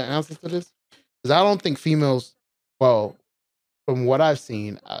know the answer to this. Because I don't think females, well, from what I've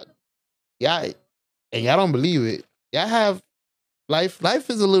seen, yeah, and y'all don't believe it. Y'all have life. Life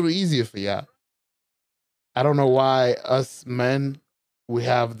is a little easier for y'all. I don't know why us men, we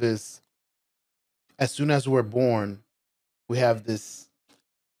have this. As soon as we're born, we have this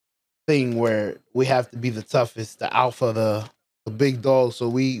thing where we have to be the toughest, the alpha, the big dog. So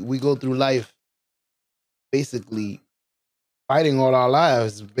we go through life basically fighting all our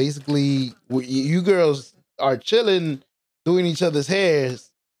lives. Basically, you girls are chilling, doing each other's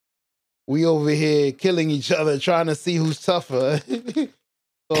hairs. We over here killing each other, trying to see who's tougher.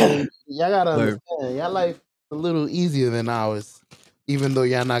 So y'all gotta Word. understand, y'all life a little easier than ours, even though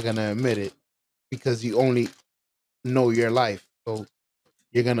y'all not gonna admit it, because you only know your life. So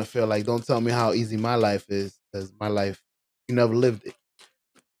you're gonna feel like, don't tell me how easy my life is, because my life, you never lived it.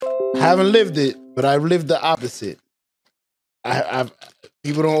 I haven't lived it, but I've lived the opposite. I've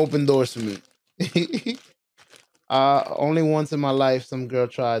People don't open doors for me. Only once in my life, some girl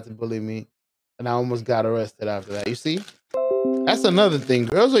tried to bully me, and I almost got arrested after that. You see, that's another thing.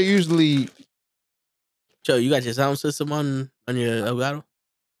 Girls are usually Joe, you got your sound system on your Elgato?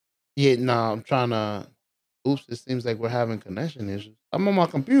 yeah. Nah, I'm trying to. Oops, it seems like we're having connection issues. I'm on my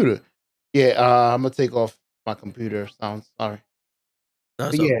computer. Yeah, I'm gonna take off my computer sound. Sorry, No,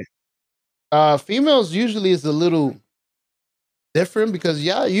 but so yeah, females usually is a little different because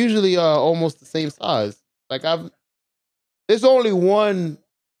y'all usually are almost the same size. Like there's only one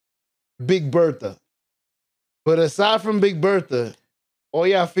Big Bertha, but aside from Big Bertha, all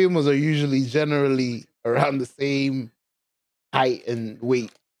y'all females are usually generally around the same height and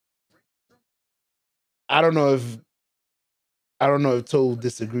weight. I don't know if Toad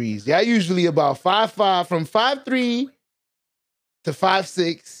disagrees. Y'all usually about 5'5", from 5'3" to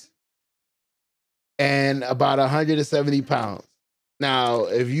 5'6", and about 170 pounds. Now,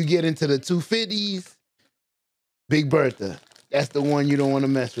 if you get into the 250s, Big Bertha, that's the one you don't want to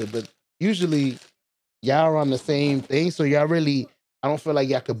mess with. But usually, y'all are on the same thing, so y'all really, I don't feel like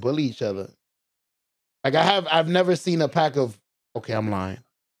y'all could bully each other. Like I've never seen a pack of. Okay, I'm lying.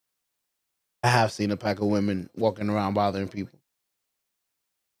 I have seen a pack of women walking around bothering people,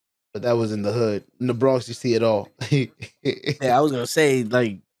 but that was in the hood. In the Bronx, you see it all. yeah, I was gonna say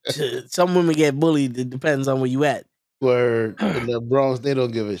like some women get bullied. It depends on where you at. Where in the Bronx, they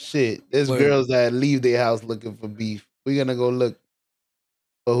don't give a shit. There's Word. girls that leave their house looking for beef. We're gonna go look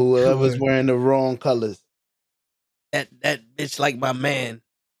for whoever's Word. wearing the wrong colors. That bitch like my man.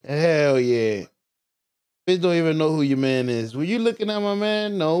 Hell yeah. Bitch don't even know who your man is. Were you looking at my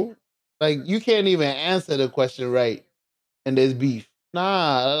man? No. Like you can't even answer the question right. And there's beef.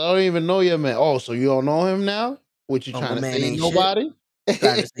 Nah, I don't even know your man. Oh, so you don't know him now? What you Oh, my trying to man say? ain't shit. Nobody?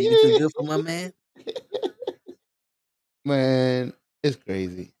 Trying to say you too good for my man. Man, it's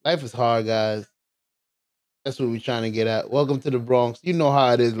crazy. Life is hard, guys. That's what we're trying to get at. Welcome to the Bronx. You know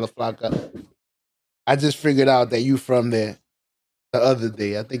how it is, La Flaca. I just figured out that you from there the other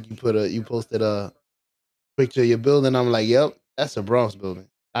day. I think you posted a picture of your building. I'm like, yep, that's a Bronx building.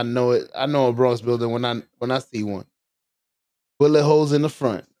 I know it. I know a Bronx building when I see one. Bullet holes in the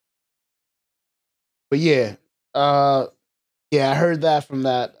front. But yeah, uh, yeah, I heard that from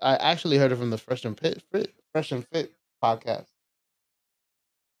that. I actually heard it from the Fresh and Fit podcast.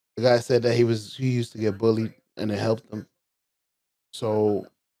 The guy said that he used to get bullied and it helped him. So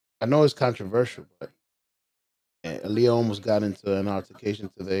I know it's controversial, but Aaliyah almost got into an altercation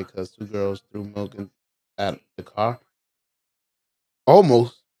today because two girls threw milk at the car.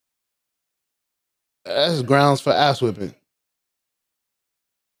 Almost. That's grounds for ass whipping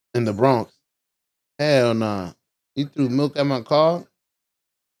in the Bronx. Hell nah. You threw milk at my car.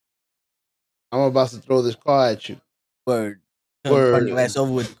 I'm about to throw this car at you. Word. Run your Word. ass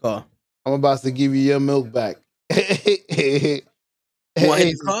over with the car. I'm about to give you your milk back. You want to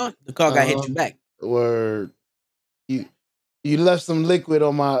hit the car? The car got hit Uh, you back. word. You you left some liquid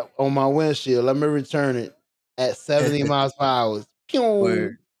on my windshield. Let me return it at 70 miles per hour. Pew!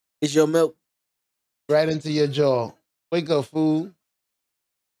 Word. It's your milk. Right into your jaw. Wake up, fool.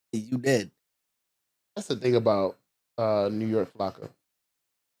 You dead. That's the thing about New York Flocka.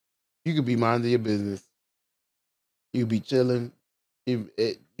 You could be minding your business. You be chilling. You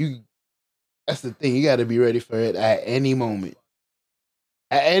that's the thing. You got to be ready for it at any moment.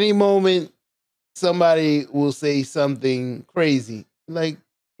 At any moment, somebody will say something crazy. Like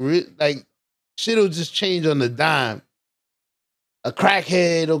shit'll just change on the dime. A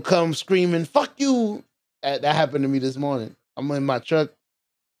crackhead will come screaming, "Fuck you!" That happened to me this morning. I'm in my truck.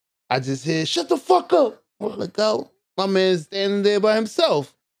 I just hear, "Shut the fuck up!" I'm like, "Oh, my man's standing there by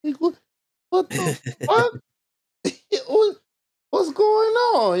himself." Like, what the fuck? What's going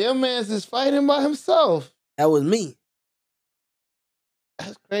on? Your man's just fighting by himself. That was me.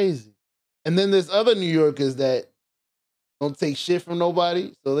 That's crazy. And then there's other New Yorkers that don't take shit from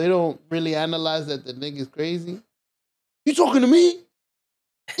nobody, so they don't really analyze that the nigga's crazy. You talking to me?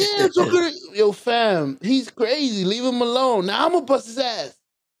 Yeah, I'm talking to yo fam. He's crazy. Leave him alone. Now I'm gonna bust his ass.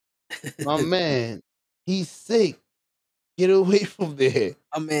 My man, he's sick. Get away from there.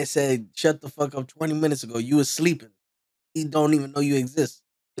 My man said, "Shut the fuck up." 20 minutes ago, you was sleeping. He don't even know you exist.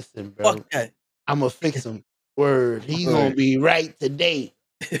 Listen, Fuck bro. that. I'm gonna fix him. Word. He's gonna Word. be right today.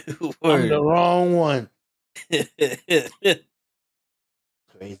 I'm the Word. wrong one.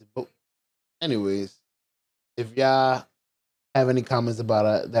 Crazy. But anyways, if y'all have any comments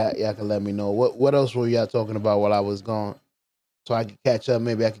about that, y'all can let me know. What else were y'all talking about while I was gone? So I could catch up.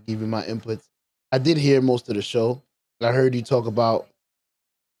 Maybe I could give you my inputs. I did hear most of the show. I heard you talk about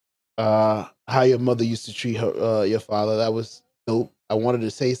how your mother used to treat her your father. That was dope. I wanted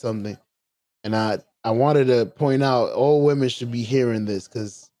to say something, and I wanted to point out all women should be hearing this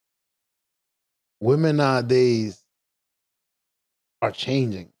because women nowadays are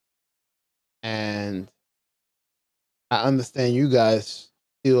changing, and I understand you guys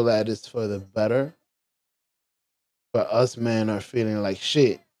feel that it's for the better, but us men are feeling like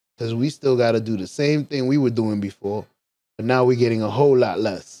shit because we still got to do the same thing we were doing before, but now we're getting a whole lot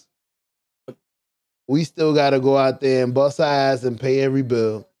less. We still got to go out there and bust our ass and pay every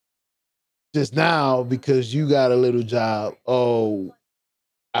bill. Just now, because you got a little job, oh,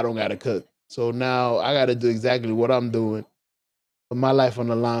 I don't got to cook. So now I got to do exactly what I'm doing, put my life on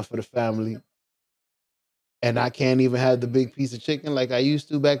the line for the family. And I can't even have the big piece of chicken like I used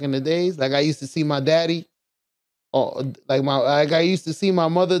to back in the days. Like I used to see my daddy, or like I used to see my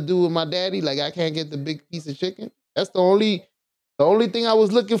mother do with my daddy. Like I can't get the big piece of chicken. That's the only thing I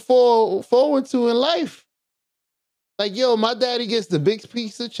was looking forward to in life. Like, yo, my daddy gets the big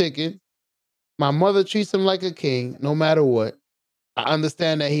piece of chicken. My mother treats him like a king, no matter what. I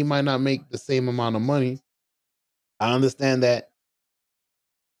understand that he might not make the same amount of money. I understand that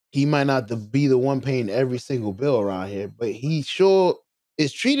he might not be the one paying every single bill around here, but he sure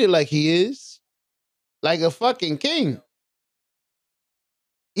is treated like he is, like a fucking king.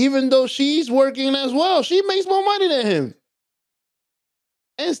 Even though she's working as well, she makes more money than him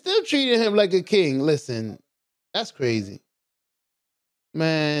and still treating him like a king. Listen, that's crazy.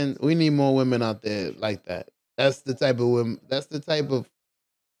 Man, we need more women out there like that. That's the type of women, that's the type of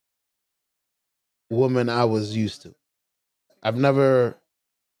woman I was used to. I've never,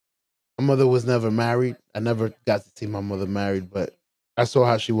 my mother was never married. I never got to see my mother married, but I saw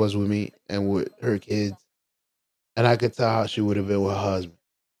how she was with me and with her kids. And I could tell how she would have been with her husband.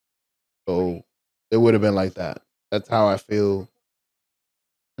 So it would have been like that. That's how I feel.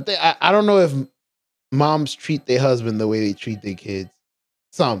 I don't know if moms treat their husband the way they treat their kids.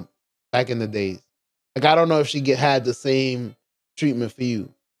 Some back in the days. Like I don't know if she had the same treatment for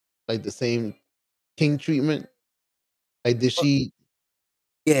you, like the same king treatment. Like did she?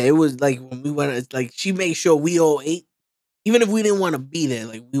 Yeah, it was like when we went. It's like she made sure we all ate, even if we didn't want to be there.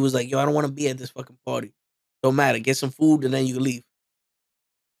 Like we was like, yo, I don't want to be at this fucking party. Don't matter. Get some food and then you can leave.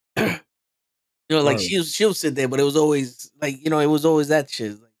 Like Word. she'll sit there, but it was always like it was always that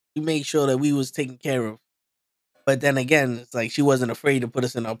shit. Like she made sure that we was taken care of. But then again, it's like she wasn't afraid to put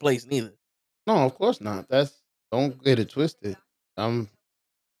us in our place neither. No, of course not. Don't get it twisted. I'm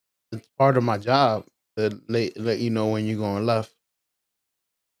It's part of my job to let you know when you're going left.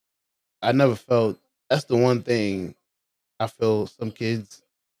 I never felt that's the one thing I feel some kids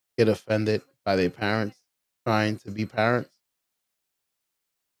get offended by their parents trying to be parents.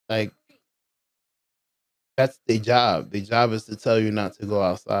 Like that's their job. Their job is to tell you not to go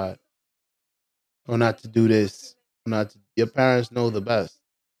outside or not to do this. Your parents know the best.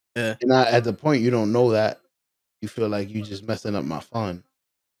 Yeah. And at the point you don't know that, you feel like you just messing up my fun.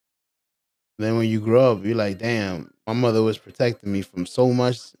 Then when you grow up, you're like, damn, my mother was protecting me from so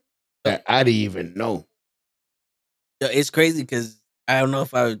much that I didn't even know. Yeah, it's crazy because I don't know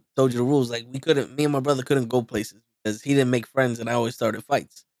if I told you the rules. Like me and my brother couldn't go places because he didn't make friends, and I always started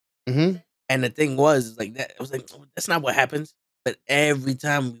fights. Mm-hmm. And the thing was like that. I was like, "Oh, that's not what happens." But every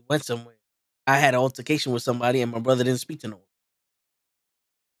time we went somewhere, I had an altercation with somebody, and my brother didn't speak to no one.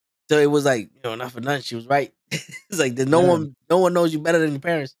 So it was like, not for nothing. She was right. It's like there's Yeah. no one knows you better than your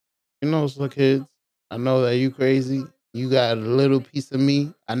parents. You know, so kids, I know that you crazy. You got a little piece of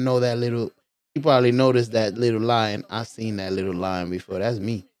me. I know that little. You probably noticed that little lion. I seen that little lion before. That's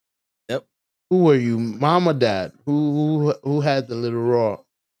me. Yep. Who were you, mom or dad? Who had the little raw,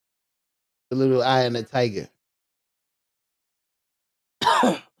 the little eye and the tiger?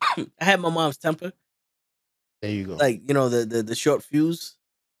 I had my mom's temper, There you go. like the short fuse.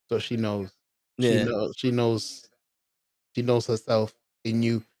 So she knows. She Yeah. knows. She knows. She knows herself in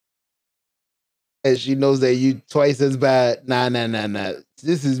you, and she knows that you twice as bad. Nah, nah, nah, nah.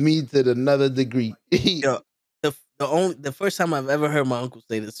 This is me to another degree. Yo, the first time I've ever heard my uncle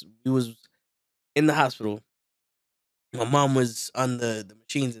say this, we was in the hospital. My mom was on the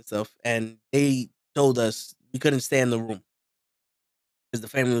machines and stuff, and they told us we couldn't stay in the room because the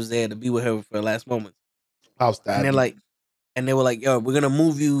family was there to be with her for the last moments. I'll And stab you. they were like, "Yo, we're gonna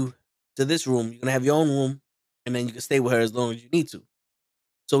move you to this room. You're gonna have your own room, and then you can stay with her as long as you need to."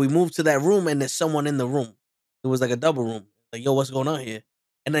 So we moved to that room, and there's someone in the room. It was like a double room. Like, yo, what's going on here?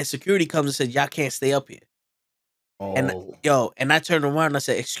 And then security comes and said, "Y'all can't stay up here." And Oh, and I turned around and I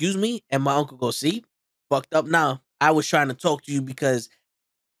said, "Excuse me?" And my uncle goes, "See, fucked up now. I was trying to talk to you because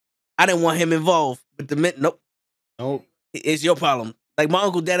I didn't want him involved. But nope, nope. it's your problem." Like my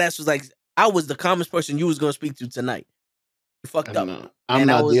uncle deadass was like, "I was the calmest person you was gonna speak to tonight." You fucked up. I'm And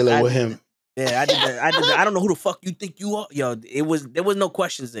not dealing with him. Yeah, I did that. I don't know who the fuck you think you are. Yo, there was no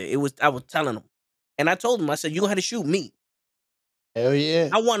questions there. I was telling him. And I told him, I said, you gonna have to shoot me. Hell yeah.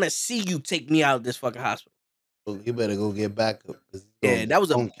 I wanna see you take me out of this fucking hospital. Well, you better go get backup. Yeah, that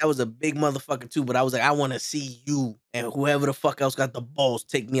was a big motherfucker too. But I was like, I wanna see you and whoever the fuck else got the balls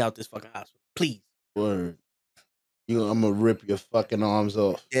take me out this fucking hospital. Please. Word. I'm gonna rip your fucking arms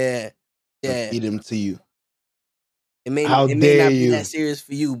off. Yeah. And Yeah. feed them to you. It may How not dare be you? that serious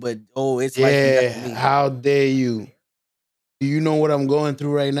for you, but it's life and death for me. How dare you? Do you know what I'm going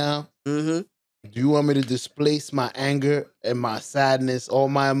through right now? Mm-hmm. Do you want me to displace my anger and my sadness, all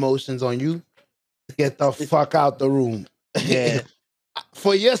my emotions on you? Get the fuck out the room. Yeah.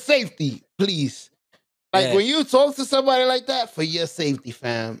 For your safety, please. Like Yeah. when you talk to somebody like that, for your safety,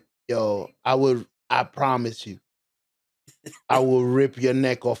 fam, yo, I promise you, I will rip your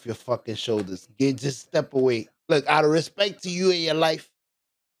neck off your fucking shoulders. Just step away. Look, out of respect to you and your life,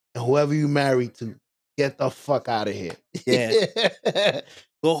 and whoever you married to, get the fuck out of here. Yeah.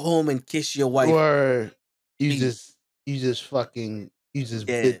 Go home and kiss your wife. Word. You Please. just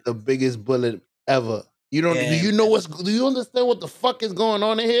bit the biggest bullet ever. You don't Yeah, do you understand what the fuck is going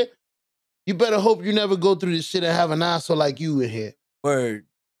on in here? You better hope you never go through this shit and have an asshole like you in here. Word.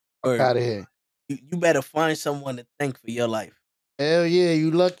 Fuck out of here. You better find someone to thank for your life. Hell yeah,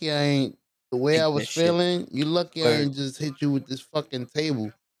 you lucky I ain't the way Take I was that shit. feeling. You lucky I ain't just hit you with this fucking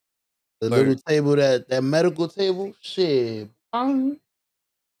table. The Word. little table, that medical table. Shit. I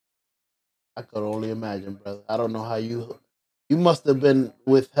could only imagine, brother. I don't know how you must have been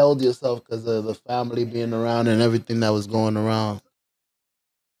withheld yourself because of the family being around and everything that was going around.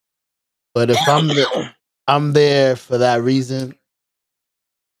 But if I'm there for that reason.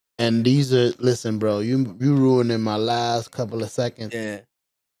 And listen, bro, you ruining my last couple of seconds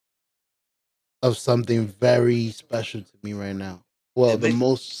of something very special to me right now. Well, the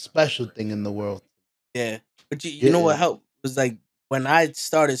most special thing in the world. Yeah. But you know what helped was like when I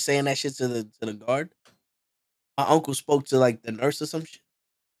started saying that shit to the guard, my uncle spoke to like the nurse or some shit.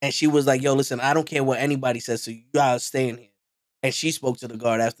 And she was like, yo, listen, I don't care what anybody says, so you gotta stay in here. And she spoke to the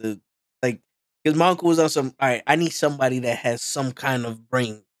guard after, like, because my uncle was on some, all right, I need somebody that has some kind of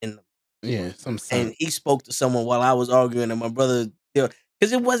brain in them. Yeah, some sense. And he spoke to someone while I was arguing, and my brother,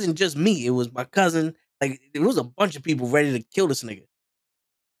 because it wasn't just me, it was my cousin. Like, there was a bunch of people ready to kill this nigga.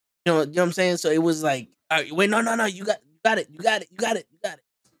 You know what I'm saying? So it was like, all right, wait, no, you got it.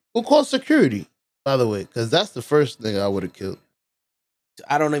 Who called security, by the way? Because that's the first thing I would have killed.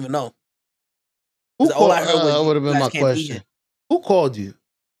 I don't even know. All I heard was would have been my question. Who called you?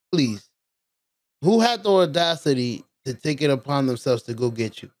 Please. Who had the audacity to take it upon themselves to go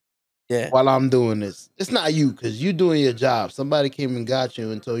get you? Yeah. While I'm doing this. It's not you, because you doing your job. Somebody came and got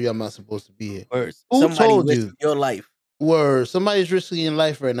you and told you I'm not supposed to be here. Words. Who told you? Your life. Word. Somebody's risking your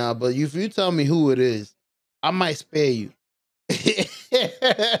life right now, but if you tell me who it is, I might spare you.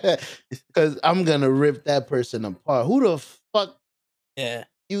 Because I'm going to rip that person apart. Who the fuck? Yeah.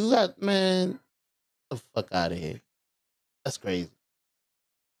 You got, man, the fuck out of here. That's crazy.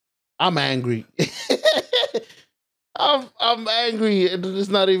 I'm angry. I'm angry, and it's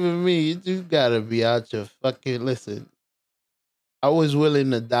not even me. You gotta be out your fucking listen. I was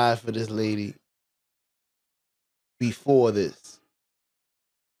willing to die for this lady before this.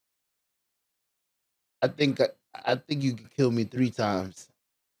 I think you could kill me 3 times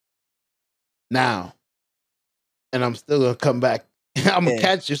now, and I'm still gonna come back. I'm gonna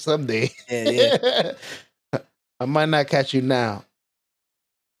catch you someday. Yeah. I might not catch you now.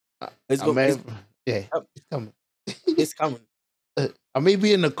 It's coming. It's coming. I may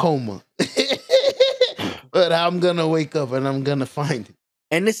be in a coma, but I'm gonna wake up and I'm gonna find it.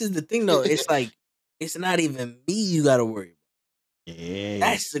 And this is the thing, though. It's like it's not even me you gotta worry about. Yeah,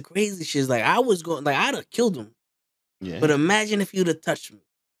 that's the crazy shit. It's like I was going, like I'd have killed him. Yeah, but imagine if you'd have touched me.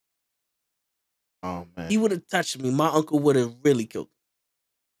 Oh man, he would have touched me. My uncle would have really killed me.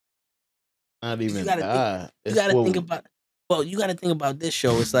 Not even that. You gotta think about. Well, you gotta think about this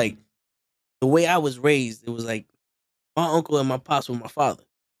show. It's like the way I was raised. It was like my uncle and my pops were my father.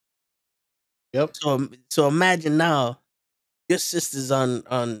 Yep. So imagine now, your sister's on,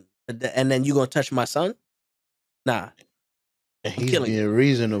 and then you gonna touch my son? Nah. And he's being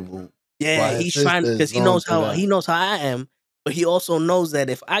reasonable. Yeah, he's trying because he knows how I am, but he also knows that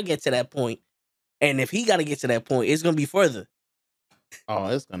if I get to that point, and if he got to get to that point, it's gonna be further. Oh,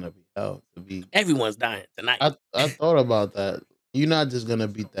 it's gonna be hell to be. Everyone's dying tonight. I thought about that. You're not just gonna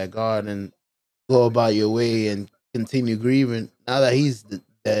beat that guard and go about your way and continue grieving. Now that he's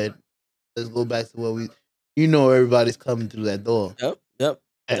dead, let's go back to what everybody's coming through that door. Yep.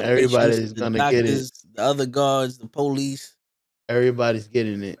 And everybody's gonna get it. The other guards, the police. Everybody's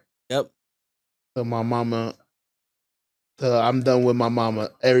getting it. Yep. So my mama, so I'm done with my mama.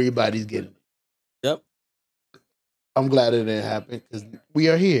 Everybody's getting it. Yep. I'm glad it didn't happen because we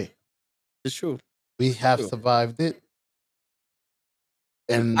are here. It's true. We have True. survived it.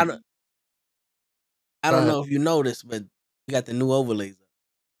 And I don't know if you noticed, but we got the new overlays up.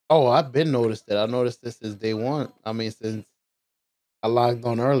 oh, I've been noticed it. I noticed this since day one. I mean, since I logged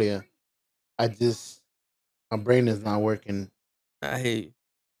on earlier. My brain is not working I hear you.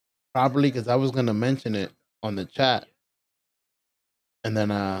 properly because I was gonna mention it on the chat, and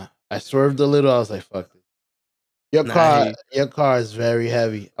then I swerved a little. I was like, "Fuck this." Nah, I hear you. Your car is very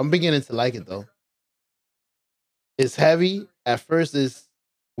heavy. I'm beginning to like it though. It's heavy. At first, it's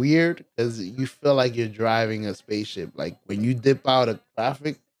weird because you feel like you're driving a spaceship. Like when you dip out of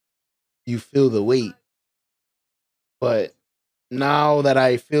traffic, you feel the weight. But now that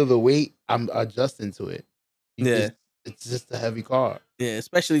I feel the weight, I'm adjusting to it. Yeah. It's just a heavy car. Yeah,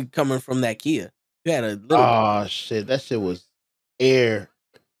 especially coming from that Kia. You had a little. Oh shit, that shit was air.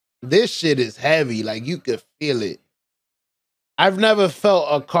 This shit is heavy. Like you could feel it. I've never felt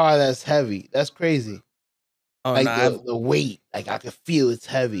a car that's heavy. That's crazy. Oh Like nah, the weight. Like I could feel it's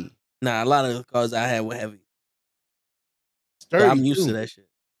heavy. nah. A lot of the cars I had were heavy, so Sturdy I'm used to too. that shit.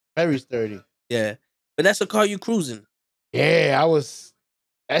 Very sturdy. Yeah, but that's a car you cruising. Yeah,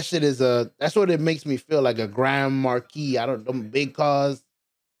 that shit is that's what it makes me feel like a Grand Marquis. I don't know, big cars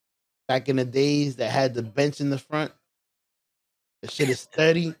back in the days that had the bench in the front. The shit is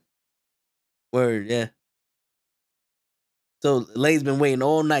sturdy. Word, yeah. So Lay's been waiting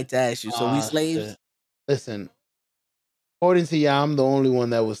all night to ask you. So we Ah, slaves? shit. Listen, according to y'all, I'm the only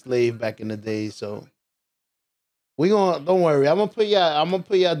one that was slave back in the day. So we gonna don't worry. I'm gonna put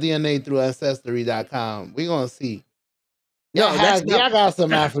y'all DNA through ancestry.com. We gonna see. No, that's Y'all not. got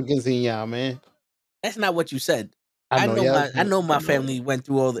some Africans in y'all, man. That's not what you said. I know y'all. I know my I know. family went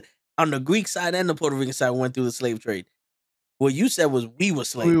through all the on the Greek side and the Puerto Rican side went through the slave trade. What you said was we were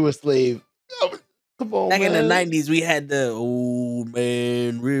slaves. We were slave. Come on, Back man. in the 90s, we had the old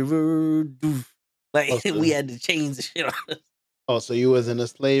man river doof. Like we had to change the shit on us. Oh, so you wasn't a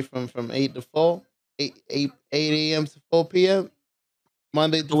slave from 8 to 4? 8 a.m. to 4 p.m.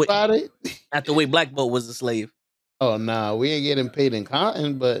 Monday to Friday? Not the way Black Bolt was a slave. Oh nah, we ain't getting paid in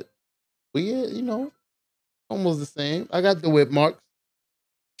cotton, but we get, almost the same. I got the whip marks.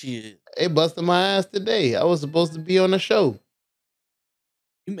 Shit. They busted my ass today. I was supposed to be on the show.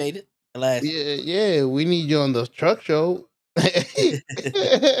 You made it. Last. Yeah, we need you on the truck show.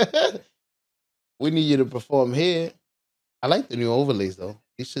 We need you to perform here. I like the new overlays though.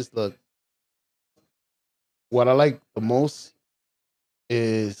 These just look. What I like the most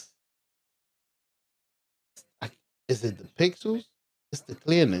is is it the pixels? It's the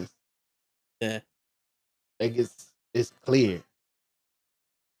clearness. Yeah. Like it's clear.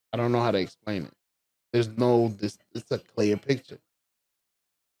 I don't know how to explain it. There's no this. It's a clear picture.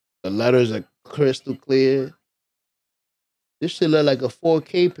 The letters are crystal clear. This should look like a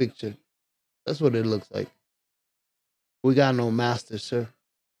 4K picture. That's what it looks like. We got no master, sir.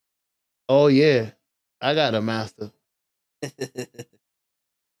 Oh yeah, I got a master.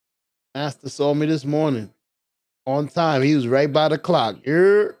 Master saw me this morning on time. He was right by the clock.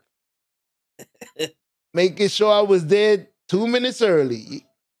 Yeah. Making sure I was there 2 minutes early.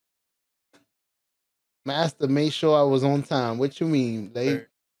 Master made sure I was on time. What you mean, Lay?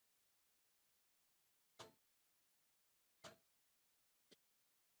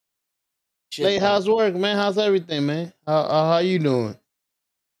 Lay, how's work, man? How's everything, man? How you doing?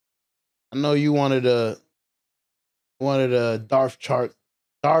 I know you wanted a Darth chart.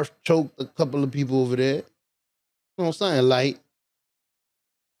 Darth choked a couple of people over there. You know, something light.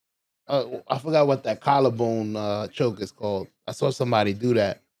 I forgot what that collarbone choke is called. I saw somebody do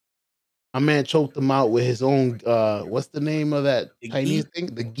that. My man choked him out with his own what's the name of that Chinese thing?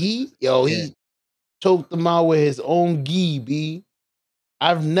 The gi? Yo, he choked him out with his own gi, B.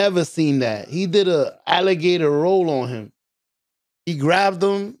 I've never seen that. He did a alligator roll on him. He grabbed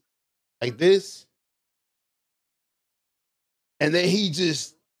him like this. And then he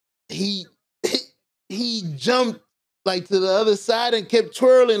he jumped like to the other side and kept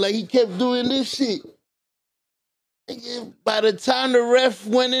twirling, like he kept doing this shit. And by the time the ref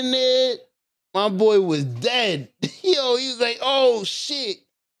went in there, my boy was dead. Yo, he was like, oh shit.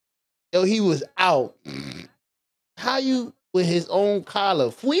 Yo, he was out. How you with his own collar?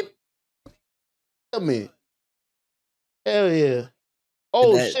 Whip? Come here. Hell yeah.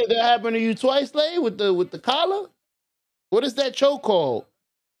 Oh shit, that happened to you twice, Lay, with the collar? What is that choke called?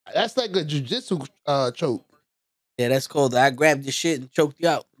 That's like a jujitsu choke. Yeah, that's called I grabbed your shit and choked you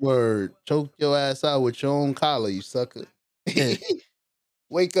out. Word. Choked your ass out with your own collar, you sucker.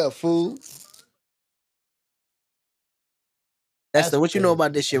 Wake up, fool. That's That's the what you know crazy.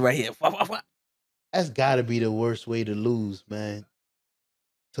 about this shit right here. Wah, wah, wah. That's gotta be the worst way to lose, man.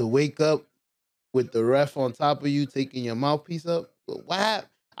 To wake up with the ref on top of you taking your mouthpiece up. What happened?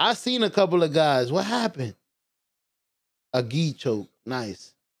 I seen a couple of guys. What happened? A gi choke.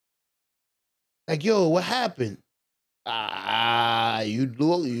 Nice. Like, yo, what happened? You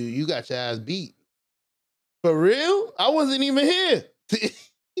got your ass beat. For real? I wasn't even here.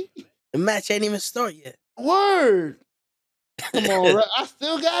 The match ain't even start yet. Word. Come on, ref. I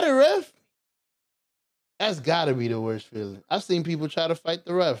still got it, ref. That's gotta be the worst feeling. I've seen people try to fight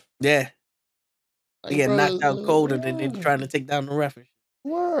the ref. Yeah. They Like, get bro, knocked out cold and then they trying to take down the ref.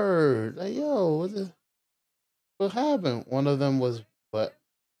 word. Like, yo, what happened? One of them was, but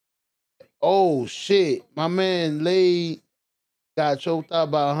oh shit, my man Lay got choked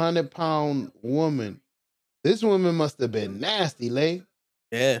out by 100-pound woman. This woman must have been nasty, Lay.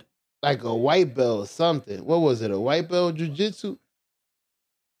 Yeah. Like a white belt or something. What was it? A white belt jiu-jitsu?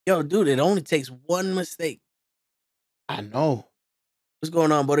 Yo, dude, it only takes one mistake. I know. What's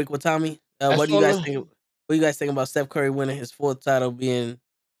going on, Boricua Tommy? What do you guys think? What do you guys think about Steph Curry winning his fourth title, being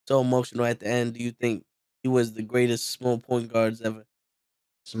so emotional at the end? Do you think he was the greatest small point guards ever?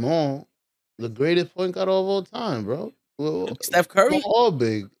 Small. The greatest point guard of all time, bro. Well, Steph Curry? small or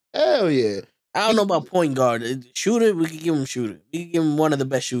big. Hell yeah. I don't know about point guard. Shooter, we could give him shooter. We could give him one of the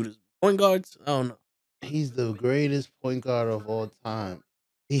best shooters. Point guards, I don't know. He's the greatest point guard of all time.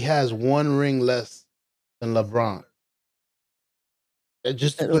 He has one ring less than LeBron.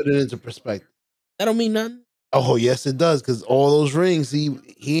 Just to put it into perspective. That don't mean nothing. Oh, yes, it does. Because all those rings, he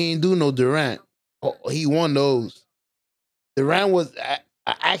ain't do no Durant. Oh, he won those. Durant was now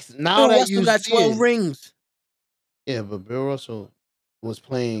Bill that Russell you got see 12 it. rings. Yeah, but Bill Russell was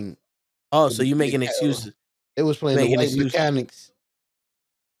playing. Oh, so you making excuses. It was playing the white mechanics.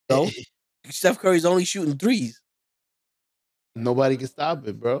 So Steph Curry's only shooting threes. Nobody can stop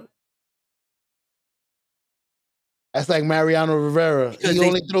it, bro. That's like Mariano Rivera. He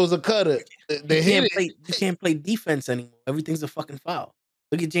only throws a cutter. They hit it. You can't play defense anymore. Everything's a fucking foul.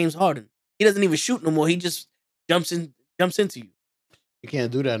 Look at James Harden. He doesn't even shoot no more. He just jumps into you. You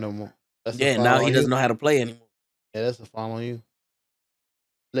can't do that no more. Now he doesn't know how to play anymore. Yeah, that's a foul on you.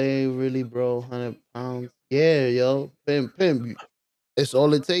 Play really, bro. 100 pounds. Yeah, yo. Pimp. It's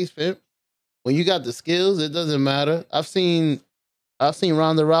all it takes, pimp. When you got the skills, it doesn't matter. I've seen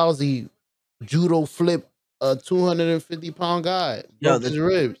Ronda Rousey judo flip a 250-pound guy. Broke his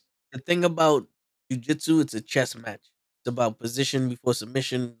ribs. The thing about jiu-jitsu, it's a chess match. It's about position before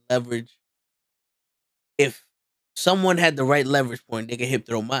submission, leverage. If someone had the right leverage point, they could hip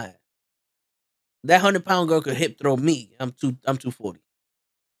throw mine. That 100-pound girl could hip throw me. I'm 240.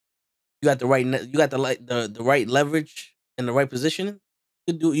 You got the right leverage and the right positioning.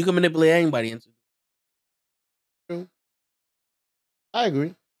 You can manipulate anybody into. True. I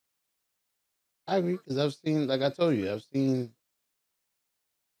agree because I've seen, like I told you, I've seen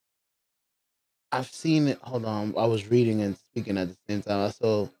it. Hold on, I was reading and speaking at the same time.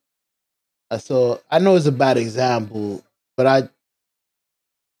 I know it's a bad example, but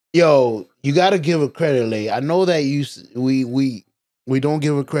you got to give her credit, Lay. I know that we don't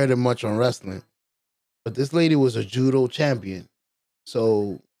give her credit much on wrestling, but this lady was a judo champion,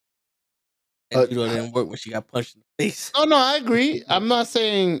 so judo didn't work when she got punched in the face. Oh no, I agree. I'm not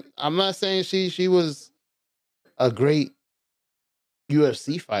saying she was a great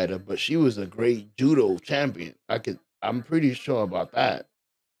UFC fighter, but she was a great judo champion. I'm pretty sure about that.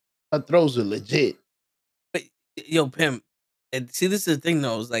 Her throws are legit. But yo, Pimp, and see, this is the thing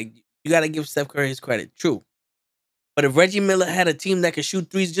though. Is like you got to give Steph Curry his credit. True, but if Reggie Miller had a team that could shoot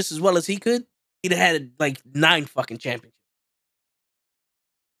threes just as well as he could, he'd have had like 9 fucking championships.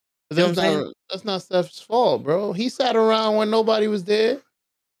 You know what I'm saying? That's not Steph's fault, bro. He sat around when nobody was there.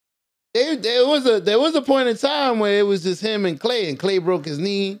 There was a point in time where it was just him and Clay broke his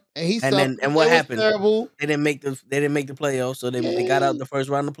knee, and he suffered. And what happened? Terrible. They didn't make the playoffs, so they got out the first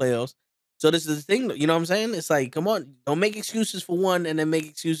round of playoffs. So this is the thing, you know what I'm saying? It's like, come on, don't make excuses for one and then make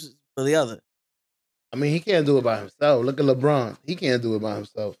excuses for the other. I mean, he can't do it by himself. Look at LeBron; he can't do it by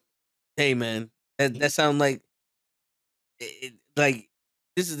himself. Hey, man, that sounds like like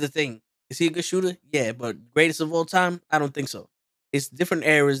this is the thing. Is he a good shooter? Yeah, but greatest of all time? I don't think so. It's different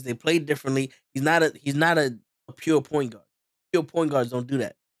eras. They play differently. He's not a pure point guard. Pure point guards don't do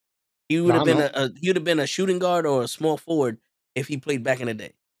that. He would have been a shooting guard or a small forward if he played back in the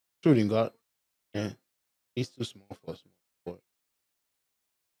day. Shooting guard. Yeah. He's too small for a small forward.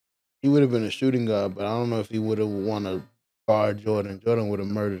 He would have been a shooting guard, but I don't know if he would have won a guard Jordan. Jordan would have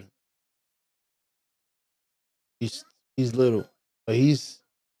murdered him. He's He's little, but he's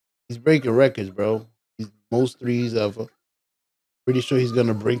breaking records, bro. He's most threes ever. Pretty sure he's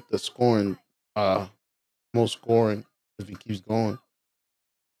gonna break the scoring, most scoring if he keeps going.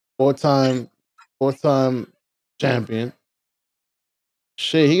 Four-time, four-time champion.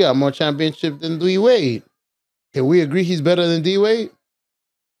 Shit, he got more championships than D Wade. Can we agree he's better than D Wade?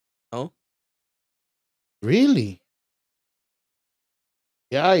 No. Really?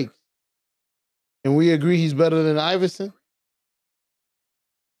 Yikes. Can we agree he's better than Iverson?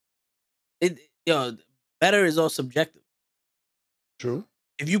 Better is all subjective. True.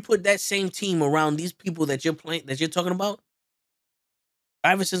 If you put that same team around these people that you're talking about,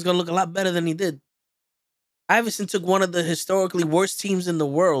 Iverson's gonna look a lot better than he did. Iverson took one of the historically worst teams in the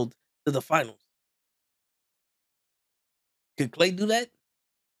world to the finals. Could Clay do that?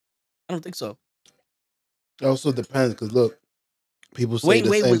 I don't think so. It also depends because look, people say Wayne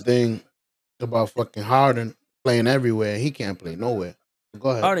the Wade same was thing about fucking Harden playing everywhere. He can't play nowhere. Go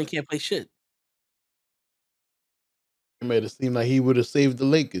ahead. Harden can't play shit. It made it seem like he would have saved the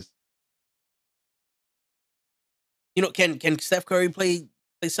Lakers. You know, can Steph Curry play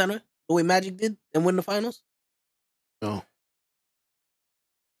center the way Magic did and win the finals? No.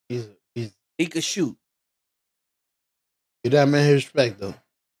 He's He could shoot. give that man his respect though.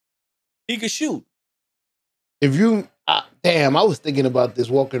 He could shoot. If you damn, I was thinking about this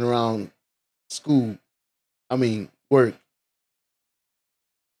walking around school. I mean, work.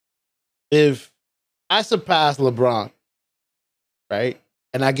 If I surpass LeBron, right?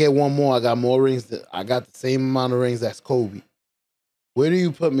 And I get one more, I got more rings. I got the same amount of rings as Kobe. Where do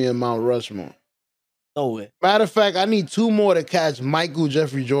you put me in Mount Rushmore? Nowhere. Matter of fact, I need 2 more to catch Michael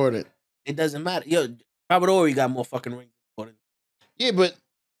Jeffrey Jordan. It doesn't matter. Yo, Robert Horry got more fucking rings than Jordan. Yeah, but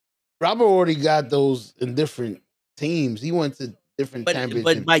Robert already got those in different teams. He went to different championship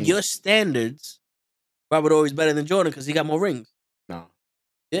But by teams. your standards, Robert Horry's better than Jordan because he got more rings. No.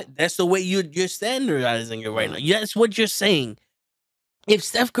 Yeah, that's the way you're standardizing it right now. That's what you're saying. If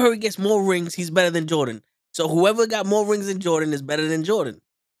Steph Curry gets more rings, he's better than Jordan. So whoever got more rings than Jordan is better than Jordan.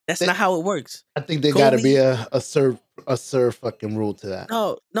 That's not how it works. I think there got to be a serve fucking rule to that.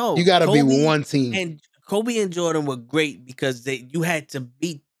 No. You got to be one team. And Kobe and Jordan were great because you had to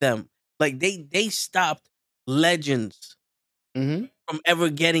beat them. Like they stopped legends Mm-hmm. from ever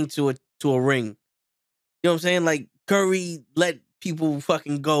getting to a ring. You know what I'm saying? Like Curry let people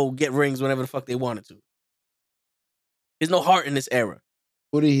fucking go get rings whenever the fuck they wanted to. There's no heart in this era.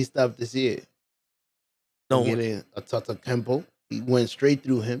 Who did he stop this year? No Get one. in a Tata Kempo. He went straight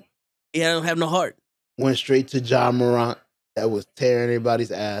through him. He don't have no heart. Went straight to John Morant. That was tearing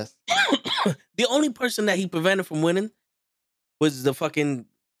everybody's ass. The only person that he prevented from winning was the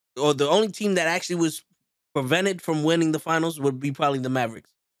only team that actually was prevented from winning the finals would be probably the Mavericks.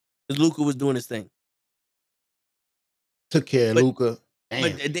 Because Luka was doing his thing. Took care of Luka.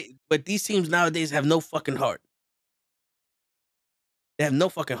 But these teams nowadays have no fucking heart. They have no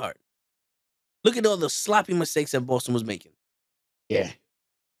fucking heart. Look at all the sloppy mistakes that Boston was making. Yeah.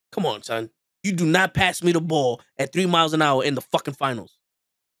 Come on, son. You do not pass me the ball at 3 miles an hour in the fucking finals.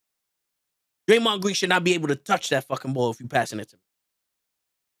 Draymond Green should not be able to touch that fucking ball if you passing it to me.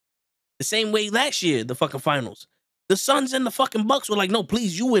 The same way last year, the fucking finals. The Suns and the fucking Bucks were like, no,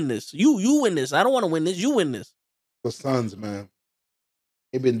 please, you win this. You win this. I don't want to win this. You win this. The Suns, man.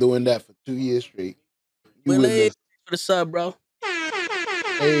 They've been doing that for 2 years straight. You Well, win hey, this. for the sub, bro.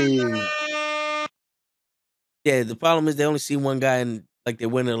 Hey. Yeah, the problem is they only see one guy and like they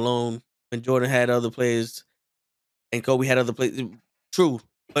win it alone. When Jordan had other players and Kobe had other players. True.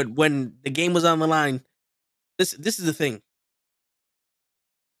 But when the game was on the line, this is the thing.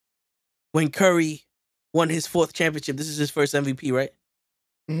 When Curry won his 4th championship, this is his first MVP, right?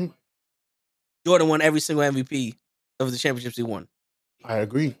 Mm-hmm. Jordan won every single MVP of the championships he won. I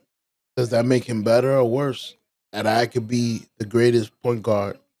agree. Does that make him better or worse? That I could be the greatest point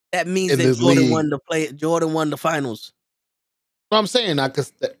guard. That means in that this Jordan league. Jordan won the finals. What I'm saying,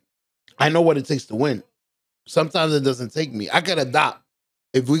 I know what it takes to win. Sometimes it doesn't take me. I could adopt.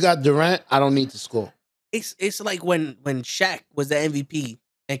 If we got Durant, I don't need to score. It's like when Shaq was the MVP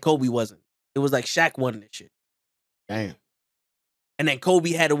and Kobe wasn't. It was like Shaq won this shit. Damn. And then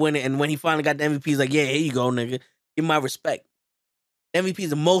Kobe had to win it. And when he finally got the MVP, he's like, yeah, here you go, nigga. Give my respect. MVP is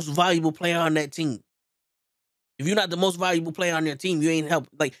the most valuable player on that team. If you're not the most valuable player on your team, you ain't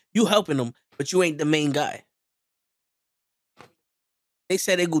you helping them, but you ain't the main guy. They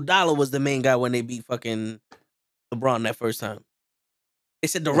said Iguodala was the main guy when they beat fucking LeBron that first time. They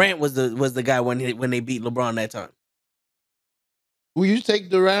said Durant was the guy when they beat LeBron that time. Will you take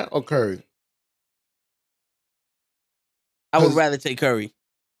Durant or Curry? I would rather take Curry.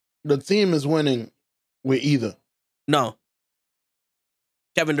 The team is winning with either. No.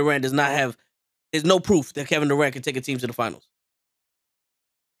 Kevin Durant does not have. There's no proof that Kevin Durant can take a team to the finals.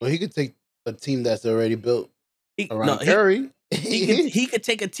 Well, he could take a team that's already built around He Curry. he could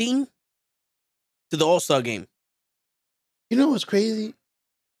take a team to the All-Star game. You know what's crazy?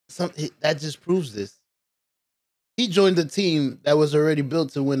 That just proves this. He joined the team that was already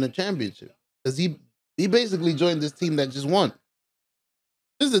built to win the championship. Because he basically joined this team that just won.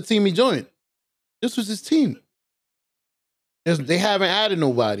 This is the team he joined. This was his team. They haven't added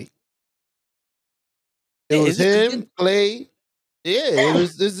nobody. It was him, Clay. Yeah,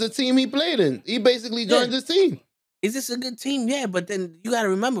 this is the team he played in. He basically joined this team. Is this a good team? Yeah, but then you got to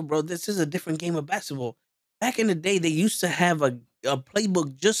remember, bro, this is a different game of basketball. Back in the day, they used to have a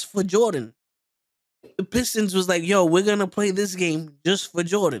playbook just for Jordan. The Pistons was like, yo, we're going to play this game just for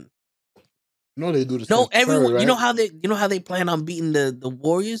Jordan. No, they do the No, same. everyone, right? you know how they plan on beating the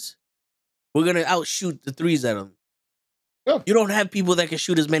Warriors? We're going to outshoot the threes at them. Yeah. You don't have people that can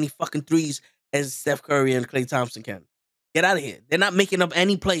shoot as many fucking threes as Steph Curry and Klay Thompson can. Get out of here. They're not making up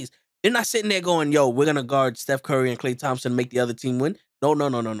any plays. They're not sitting there going, yo, we're going to guard Steph Curry and Klay Thompson and make the other team win.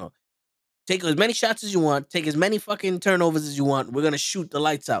 No. Take as many shots as you want. Take as many fucking turnovers as you want. We're going to shoot the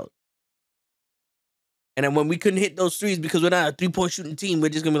lights out. And then when we couldn't hit those threes because we're not a 3-point shooting team, we're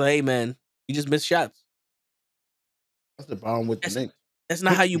just going to be like, hey, man, you just missed shots. That's the problem with the Knicks. That's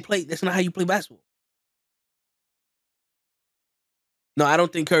not how you play. That's not how you play basketball. No, I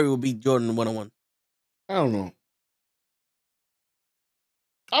don't think Curry will beat Jordan 1-on-1. I don't know.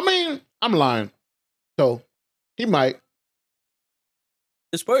 I mean, I'm lying. So, he might.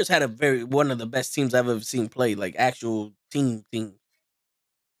 The Spurs had one of the best teams I've ever seen play, like actual team.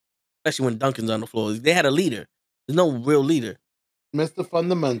 Especially when Duncan's on the floor. They had a leader. There's no real leader. Mr.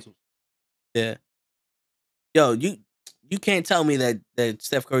 Fundamentals. Yeah. Yo, you can't tell me that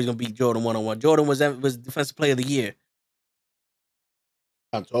Steph Curry's gonna beat Jordan 1-on-1. Jordan was Defensive Player of the Year.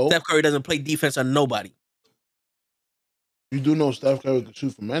 Steph Curry doesn't play defense on nobody. You do know Steph Curry can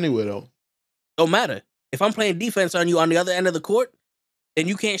shoot from anywhere, though. Don't matter. If I'm playing defense on you on the other end of the court and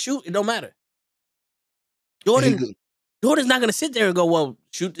you can't shoot, it don't matter. Jordan's not going to sit there and go, well,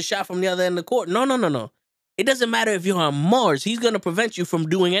 shoot the shot from the other end of the court. No. It doesn't matter if you're on Mars. He's going to prevent you from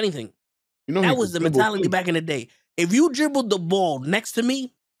doing anything. You know, that was the mentality back in the day. If you dribbled the ball next to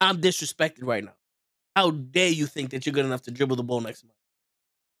me, I'm disrespected right now. How dare you think that you're good enough to dribble the ball next to me?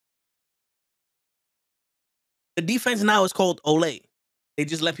 The defense now is called Olay. They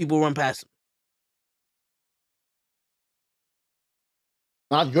just let people run past him.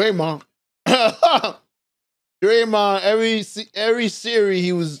 Not Draymond. Draymond, every series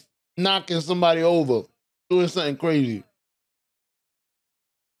he was knocking somebody over, doing something crazy.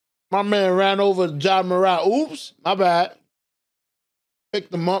 My man ran over Ja Morant. Oops, my bad.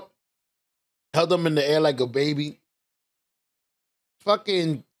 Picked him up, held him in the air like a baby.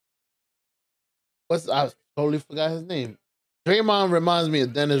 Fucking, I totally forgot his name. Draymond reminds me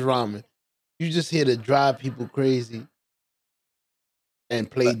of Dennis Rodman. You just here to drive people crazy and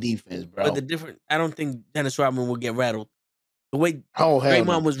play defense, bro. But I don't think Dennis Rodman will get rattled. The way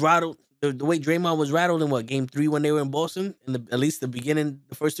Draymond was rattled, the way Draymond was rattled in game 3 when they were in Boston, at least the beginning,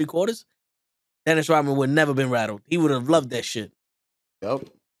 the first 3 quarters, Dennis Rodman would never been rattled. He would have loved that shit. Yep.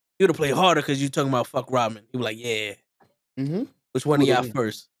 He would have played harder because you talking about fuck Rodman. He was like, yeah. Mm-hmm. Which one of y'all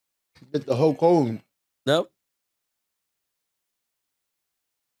first? Get the whole cone. Nope.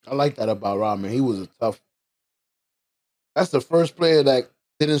 I like that about Rodman. He was a tough. That's the first player that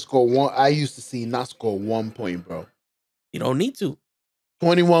didn't score one. I used to see not score 1 point, bro. You don't need to.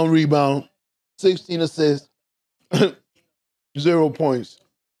 21 rebound, 16 assists, 0 points.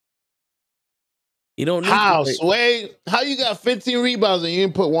 You don't need how, to. Sway? How you got 15 rebounds and you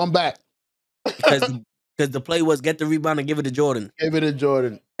didn't put one back? Because the play was get the rebound and give it to Jordan. Give it to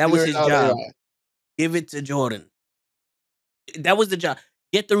Jordan. That was his job. Give it to Jordan. That was the job.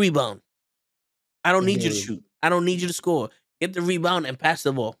 Get the rebound. I don't need you to shoot. I don't need you to score. Get the rebound and pass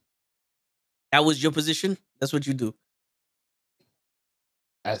the ball. That was your position. That's what you do.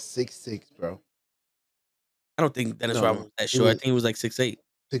 At 6'6", bro. I don't think Dennis Rodman was that short. I think he was like 6'8".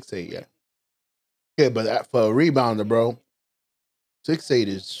 6'8", yeah. Yeah, but for a rebounder, bro, 6'8"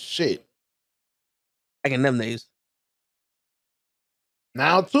 is shit. Back in them days.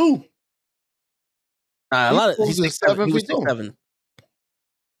 Now too. A lot of he's 6'7". He was 6'7". He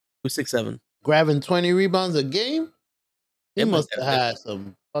was 6'7". Grabbing 20 rebounds a game. He must have had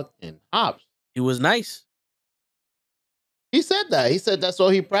some fucking hops. He was nice. He said that. He said that's all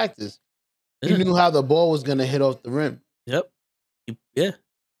he practiced. He knew how the ball was gonna hit off the rim. Yep. Yeah.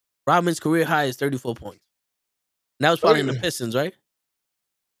 Rodman's career high is 34 points. And that was probably in the Pistons, right?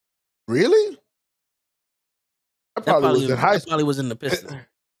 Really? I probably was in high That school. probably was in the Pistons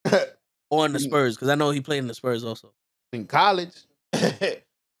or in the Spurs because I know he played in the Spurs also. In college. The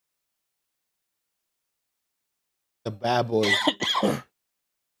bad boys.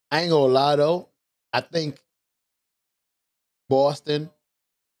 I ain't gonna lie though. I think Boston,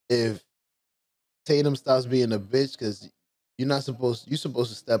 if Tatum stops being a bitch, because you're supposed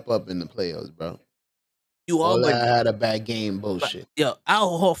to step up in the playoffs, bro. You are, All but that had a bad game bullshit. yo,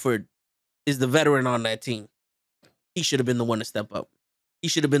 Al Horford is the veteran on that team. He should have been the one to step up. He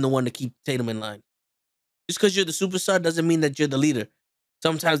should have been the one to keep Tatum in line. Just because you're the superstar doesn't mean that you're the leader.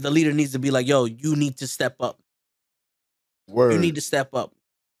 Sometimes the leader needs to be like, yo, you need to step up. Word. You need to step up.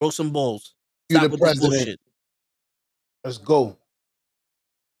 Throw some balls. You Stop the with this president. bullshit. Let's go.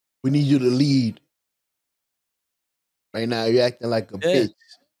 We need you to lead. Right now, you're acting like a Yeah.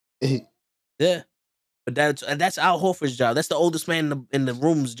 bitch. Yeah. But that's Al Horford's job. That's the oldest man in the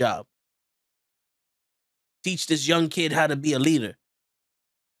room's job. Teach this young kid how to be a leader.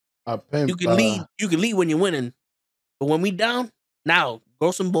 You can lead. You can lead when you're winning, but when we down, now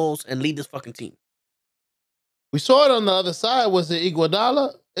grow some balls and lead this fucking team. We saw it on the other side. Was it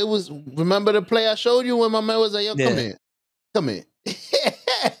Iguodala? It was. Remember the play I showed you when my man was like, "Yo, come here, come here."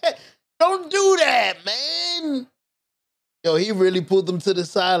 Don't do that, man. Yo, he really pulled them to the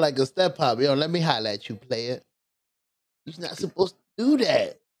side like a step hop. Yo, let me holler at you, player. He's not supposed to do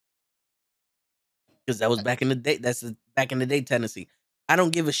that. Because that was back in the day. That's a back in the day tendency. I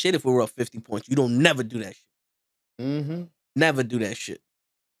don't give a shit if we were up 50 points. You don't never do that shit. Mm-hmm. Never do that shit.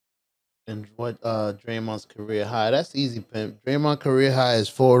 And what Draymond's career high? That's easy, pimp. Draymond's career high is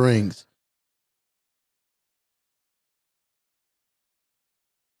 4 rings.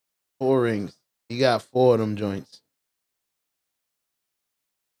 4 rings. He got 4 of them joints.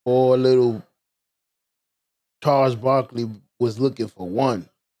 4 little. Charles Barkley was looking for 1.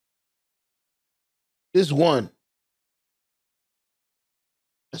 Just 1.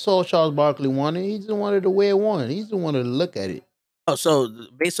 That's all Charles Barkley wanted. He just wanted to wear 1. He just wanted to look at it. Oh, so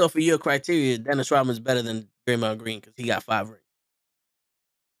based off of your criteria, Dennis Rodman's better than Draymond Green because he got 5 rings.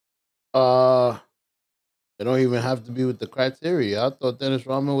 It don't even have to be with the criteria. I thought Dennis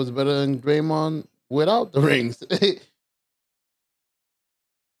Rodman was better than Draymond without the rings. You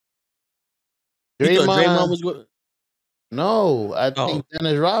thought Draymond was good? No, I think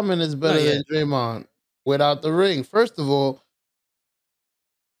Dennis Rodman is better than Draymond without the ring. First of all,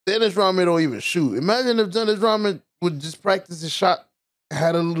 Dennis Rodman don't even shoot. Imagine if Dennis Rodman would just practice his shot,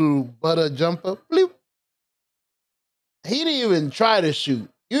 had a little butter jumper, bloop. He didn't even try to shoot.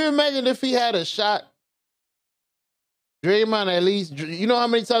 You imagine if he had a shot. Draymond at least, you know how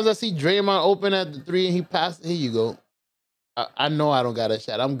many times I see Draymond open at the 3 and he passed? Here you go. I know I don't got a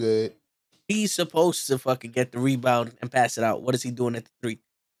shot. I'm good. He's supposed to fucking get the rebound and pass it out. What is he doing at the 3?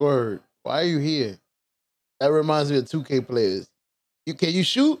 Word. Why are you here? That reminds me of 2K players. Can you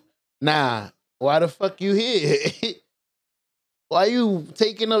shoot? Nah. Why the fuck you here? Why you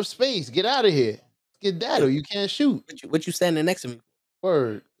taking up space? Get out of here. Get that or you can't shoot. What you standing next to me?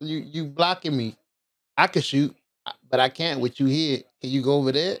 Word. You blocking me. I can shoot, but I can't with you here. Can you go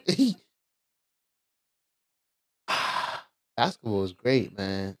over there? Basketball is great,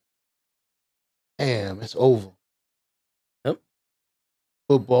 man. Damn, it's over. Yep.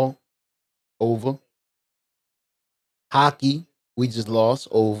 Football, over. Hockey, we just lost,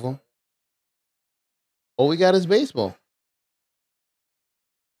 over. All we got is baseball.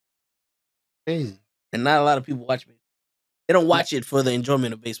 Crazy. And not a lot of people watch baseball. They don't watch it for the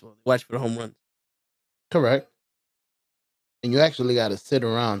enjoyment of baseball. They watch it for the home runs. Correct. And you actually got to sit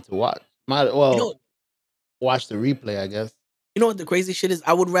around to watch. Watch the replay, I guess. You know what the crazy shit is?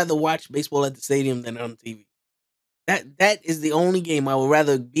 I would rather watch baseball at the stadium than on TV. That is the only game I would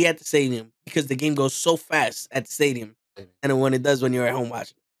rather be at the stadium because the game goes so fast at the stadium than when it does when you're at home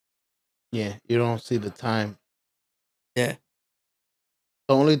watching. Yeah, you don't see the time. Yeah.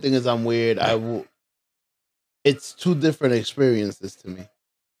 The only thing is I'm weird. It's 2 different experiences to me.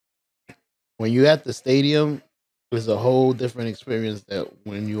 When you're at the stadium, it's a whole different experience that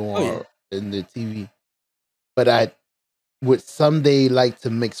when you are in the TV. But I would someday like to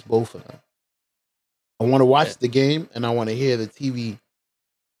mix both of them. I want to watch the game and I want to hear the TV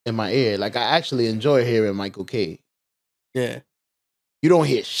in my ear. Like I actually enjoy hearing Michael K. Yeah. You don't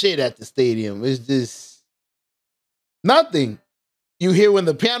hear shit at the stadium. It's just nothing. You hear when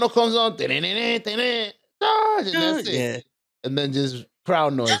the piano comes on, and that's it. Yeah. And then just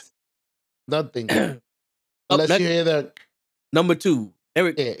crowd noise. Nothing. Unless you hear the number 2.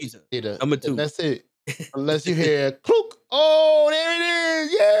 Eric Pizza. Number 2. That's it. Unless you hear clook. Oh, there it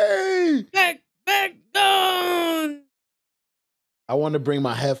is. Yay! Back down. I want to bring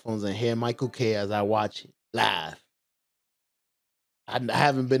my headphones and hear Michael K as I watch it live. I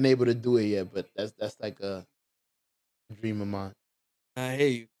haven't been able to do it yet, but that's like a dream of mine. I hear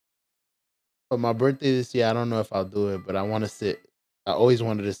you. For my birthday this year, I don't know if I'll do it, but I want to sit. I always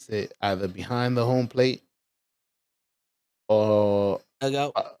wanted to sit either behind the home plate or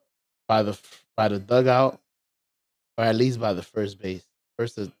Dugout. uh, by the dugout, or at least by the first base,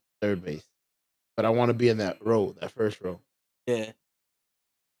 first or third base. But I want to be in that row, that first row. Yeah.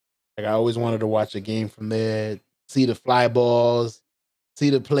 Like I always wanted to watch a game from there, see the fly balls, see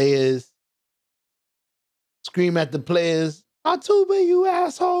the players, scream at the players, Altuve, you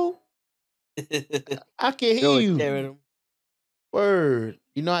asshole. I can Yo, hear you. sharing them. Word.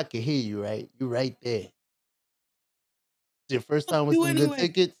 You know I can hear you, right? You right there. It's your first Fuck time with you some good anyway.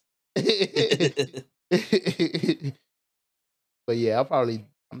 tickets. But yeah,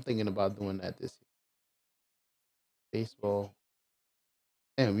 I'm thinking about doing that this year. Baseball.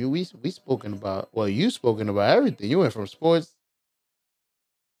 Damn, we spoken about you spoken about everything. You went from sports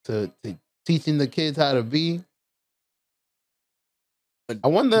to teaching the kids how to be. What I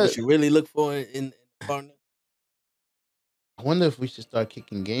people wonder should really look for in a partner. I wonder if we should start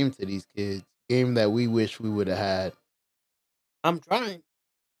kicking game to these kids. Game that we wish we would have had. I'm trying.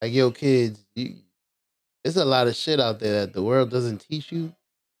 Like, yo, kids, there's a lot of shit out there that the world doesn't teach you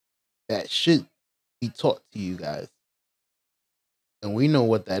that should be taught to you guys. And we know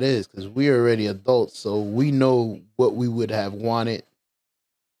what that is because we're already adults. So we know what we would have wanted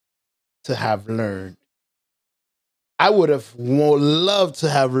to have learned. I would have loved to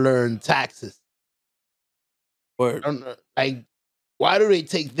have learned taxes. Word. Like, why do they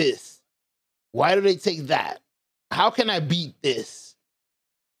take this? Why do they take that? How can I beat this?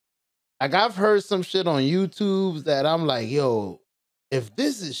 Like, I've heard some shit on YouTube that I'm like, yo, if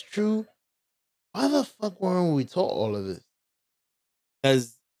this is true, why the fuck weren't we taught all of this?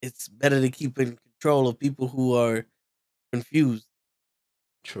 Because it's better to keep in control of people who are confused.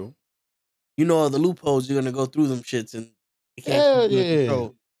 True. You know all the loopholes, you're gonna go through them shits and you can't keep Hell you in yeah.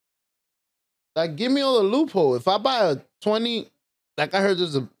 control. Like, give me all the loophole. If I buy a 20, like I heard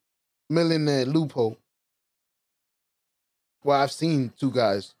there's a millionaire loophole. Well, I've seen two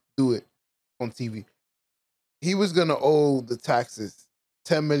guys do it on TV. He was gonna owe the taxes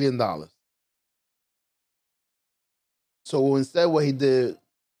 $10 million. So instead, what he did,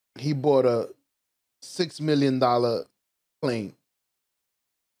 he bought a $6 million plane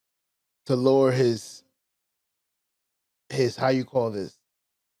to lower his how you call this?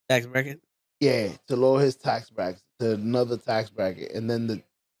 Tax bracket? Yeah, to lower his tax bracket to another tax bracket, and then the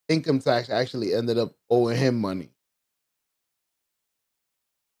income tax actually ended up owing him money.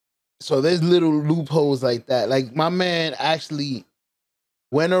 So there's little loopholes like that. Like my man actually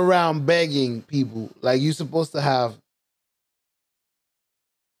went around begging people. Like you're supposed to have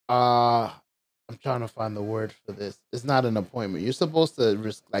I'm trying to find the word for this. It's not an appointment. You're supposed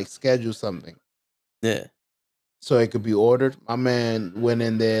to like schedule something Yeah. so it could be ordered. My man went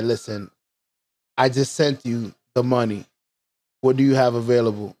in there, listen, I just sent you the money. What do you have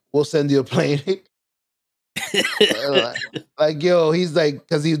available? We'll send you a plane. Like, yo, he's like,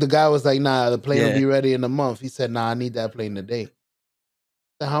 because the guy was like, nah, the plane will Yeah. be ready in a month. He said, nah, I need that plane today.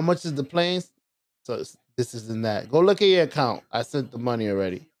 So how much is the plane? So this is in that. Go look at your account. I sent the money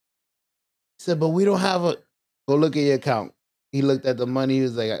already. He said, but we don't have a. Go look at your account. He looked at the money. He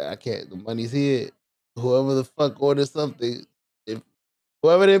was like, I can't. The money's here. Whoever the fuck ordered something, if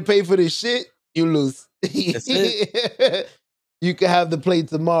whoever didn't pay for this shit, you lose. That's it. You can have the plate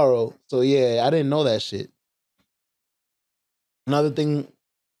tomorrow. So yeah, I didn't know that shit. Another thing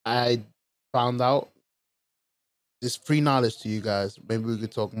I found out, just free knowledge to you guys. Maybe we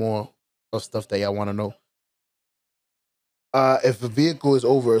could talk more of stuff that y'all want to know. If a vehicle is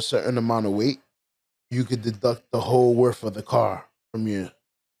over a certain amount of weight, you could deduct the whole worth of the car from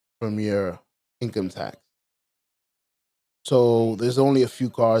your income tax. So there's only a few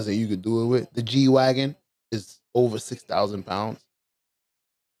cars that you could do it with. The G Wagon is over 6,000 pounds.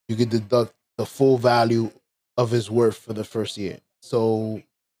 You could deduct the full value of his worth for the first year. So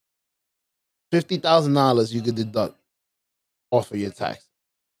 $50,000 you could deduct off of your tax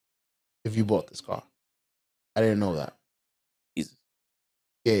if you bought this car. I didn't know that. Jesus.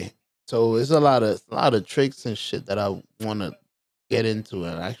 Yeah. So it's a lot of tricks and shit that I want to get into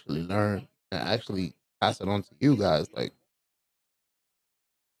and actually learn and actually pass it on to you guys. Like,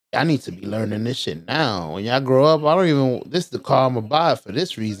 I need to be learning this shit now. When y'all grow up, I don't even. This is the car I'm gonna buy for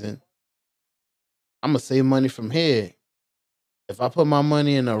this reason. I'm gonna save money from here. If I put my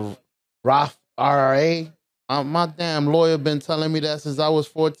money in a Roth IRA, my damn lawyer been telling me that since I was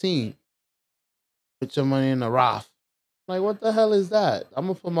 14. Put your money in a Roth. Like, what the hell is that? I'm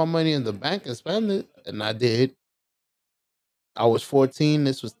gonna put my money in the bank and spend it, and I did. I was 14.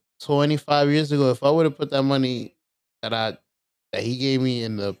 This was 25 years ago. If I would have put that money that he gave me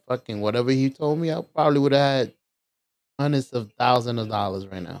in the fucking whatever he told me, I probably would have had hundreds of thousands of dollars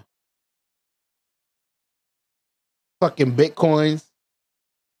right now. Fucking bitcoins.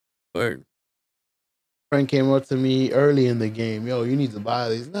 Word. Friend came up to me early in the game. Yo, you need to buy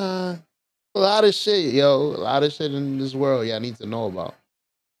these. Nah, a lot of shit, yo. A lot of shit in this world. Yeah, I need to know about.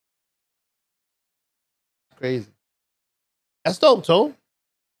 Crazy. That's dope, Toe.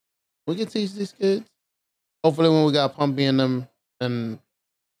 We can teach these kids. Hopefully, when we got Pumpy and them and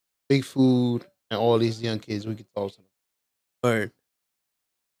Big Food and all these young kids, we can talk to them. Word.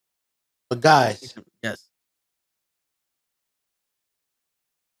 But guys, Yes.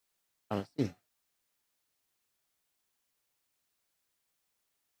 trying to see.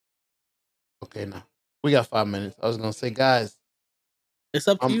 Okay, now we got 5 minutes. I was gonna say, guys, It's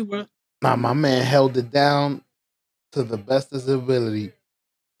up to you, bro. my man held it down to the best of his ability,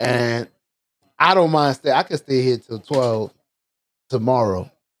 and I don't mind stay. I can stay here till 12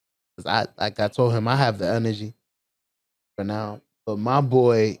 tomorrow. Cause like I told him, I have the energy for now. But my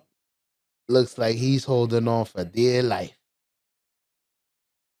boy looks like he's holding on for dear life.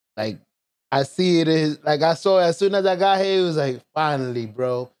 Like I see it is like I saw it as soon as I got here. It was like, finally,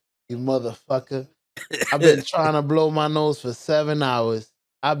 bro, you motherfucker. I've been trying to blow my nose for 7 hours.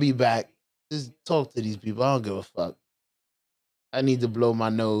 I'll be back. Just talk to these people. I don't give a fuck. I need to blow my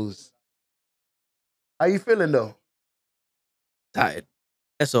nose. How you feeling though? Tired.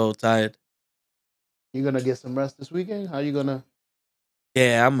 That's all tired. You gonna get some rest this weekend? How you gonna?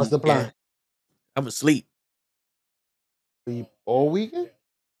 Yeah, What's the plan? Yeah, I'm asleep. Sleep all weekend?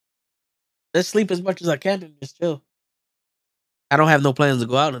 Let's sleep as much as I can and just chill. I don't have no plans to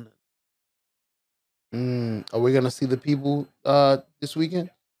go out on it. Are we gonna see the people this weekend?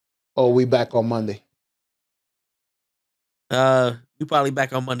 Or are we back on Monday? We probably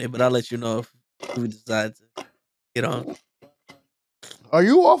back on Monday, but I'll let you know if we decide to get on. Are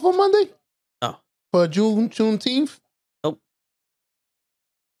you off on Monday? No. For Juneteenth? Nope.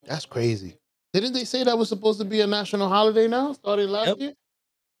 That's crazy. Didn't they say that was supposed to be a national holiday now? Started last year?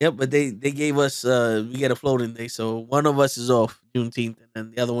 Yep, but they gave us we get a floating day, so one of us is off Juneteenth, and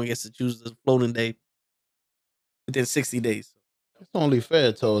then the other one gets to choose the floating day within 60 days. It's only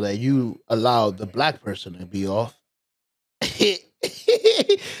fair, Toe, that you allowed the black person to be off.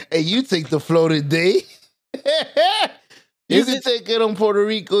 And you take the floating day. You Is can it? take it on Puerto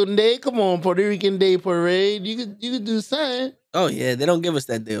Rican Day. Come on, Puerto Rican Day parade. You could do something. Oh yeah, they don't give us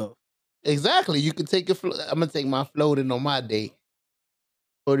that day off. Exactly. You can take I'm gonna take my floating on my day.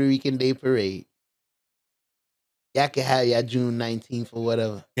 Puerto Rican Day parade. Y'all can have y'all June 19th or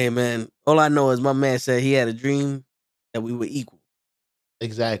whatever. Hey man, all I know is my man said he had a dream that we were equal.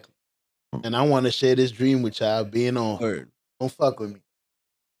 Exactly. And I want to share this dream with y'all being on. Word. Don't fuck with me.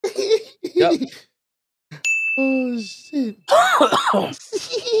 Yep. Oh shit. Oh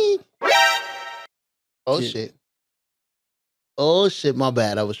shit. Oh shit, my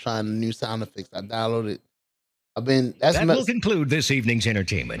bad. I was trying a new sound effects. I downloaded. That will conclude this evening's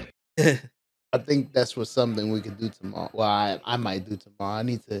entertainment. I think that's what something we could do tomorrow. Well, I might do tomorrow.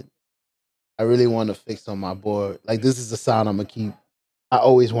 I really want to fix on my board. Like this is the sound I'm gonna keep. I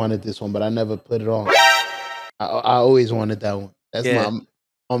always wanted this one, but I never put it on. I always wanted that one. That's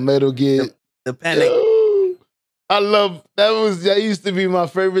my Metal Gear. The panic. I love that used to be my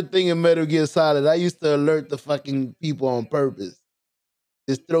favorite thing in Metal Gear Solid. I used to alert the fucking people on purpose.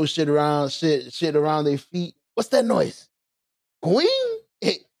 Just throw shit around their feet. What's that noise? Queen?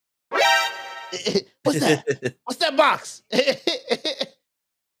 What's that? What's that box?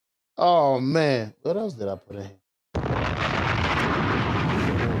 Oh man. What else did I put in here?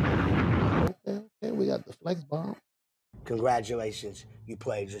 Okay, we got the flex bomb. Congratulations, you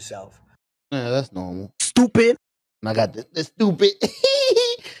played yourself. Yeah, that's normal. Stupid. And I got the stupid.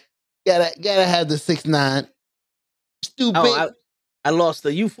 gotta have the 6'9". Stupid. Oh, I lost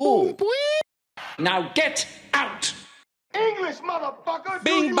the you fool. Now get out! English, motherfucker.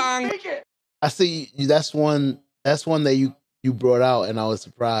 Bing bang. Speak it. I see that's one that you brought out and I was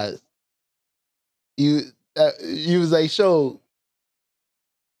surprised. You was like, "Show,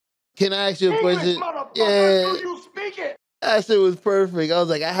 can I ask you a question?" Yeah. Do you speak it? That shit was perfect. I was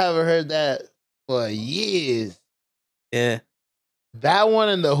like, I haven't heard that for years. Yeah. That one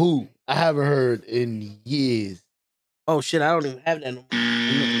and the Who, I haven't heard in years. Oh shit, I don't even have that no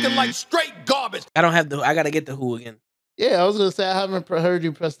more. Looking like straight garbage. I don't have I gotta get the Who again. Yeah, I was gonna say I haven't heard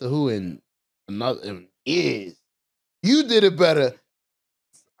you press the Who in years. You did it better.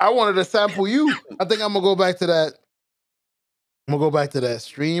 I wanted to sample you. I think I'm gonna go back to that. I'm gonna go back to that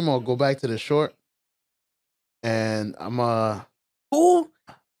stream or go back to the short and I'm a Who?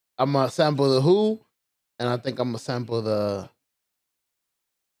 sample the Who, and I think I'm gonna sample the.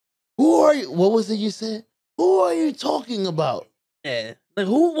 Who are you? What was it you said? Who are you talking about? Yeah. Like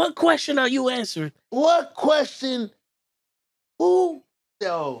who? What question are you answering? What question? Who?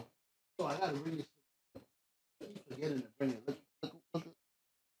 Yo, I gotta bring this. Keep forgetting to bring it. Look.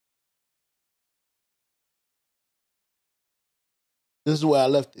 This is where I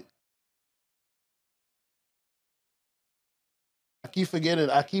left it. I keep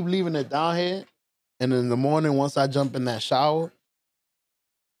forgetting. I keep leaving it down here, and in the morning, once I jump in that shower,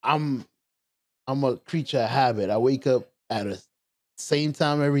 I'm a creature of habit. I wake up at the same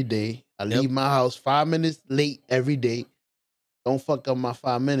time every day. I leave my house 5 minutes late every day. Don't fuck up my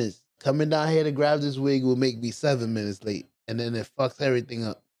 5 minutes. Coming down here to grab this wig will make me 7 minutes late, and then it fucks everything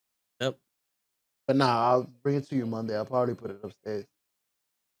up. Yep. But nah, I'll bring it to you Monday. I'll probably put it upstairs.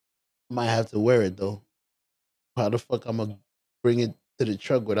 Might have to wear it though. How the fuck I'm gonna bring it to the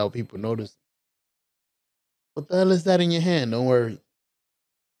truck without people noticing? What the hell is that in your hand? Don't worry.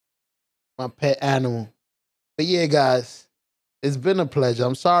 My pet animal. But yeah, guys, it's been a pleasure.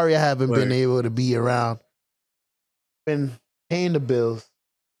 I'm sorry I haven't been able to be around. Been paying the bills,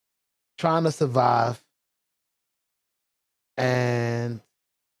 trying to survive, and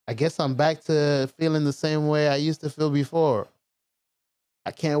I guess I'm back to feeling the same way I used to feel before. I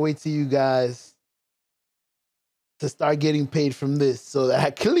can't wait till you guys to start getting paid from this so that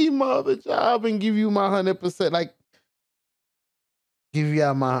I can leave my other job and give you my 100%, like give you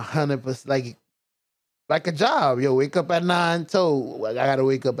out my 100%, like a job. Yo, wake up at 9. So I gotta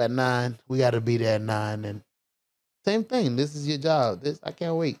wake up at 9. We gotta be there at 9. And same thing. This is your job. I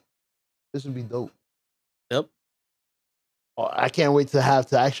can't wait. This would be dope. Yep. I can't wait to have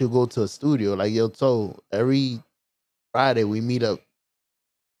to actually go to a studio. Like yo, so every Friday we meet up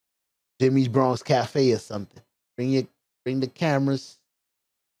Jimmy's Bronx Cafe or something. Bring the cameras.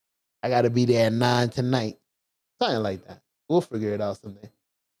 I gotta be there at 9 tonight. Something like that. We'll figure it out someday.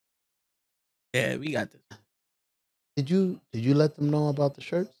 Yeah, we got this. Did you let them know about the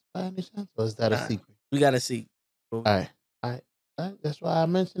shirts by any chance? Or is that a secret? We gotta see. All right. That's why I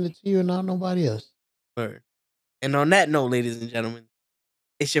mentioned it to you and not nobody else. Word. And on that note, ladies and gentlemen,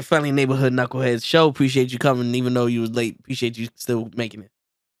 it's your friendly neighborhood knuckleheads show. Appreciate you coming, even though you was late. Appreciate you still making it.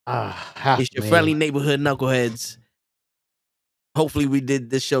 It's your friendly neighborhood knuckleheads. Hopefully, we did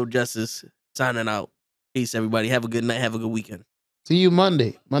this show justice. Signing out. Peace, everybody. Have a good night. Have a good weekend. See you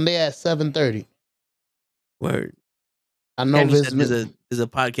Monday. Monday at 7:30. Word. I know there's a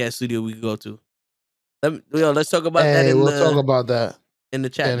podcast studio we can go to. Let's talk about that. We'll talk about that in the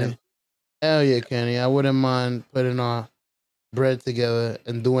chat. Then. Hell yeah, Kenny. I wouldn't mind putting our bread together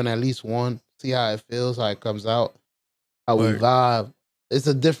and doing at least one. See how it feels, how it comes out, how we vibe. It's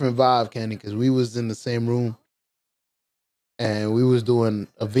a different vibe, Kenny, because we was in the same room and we was doing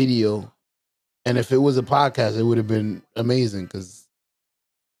a video. And if it was a podcast, it would have been amazing because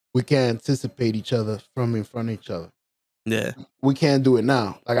we can't anticipate each other from in front of each other. Yeah. We can't do it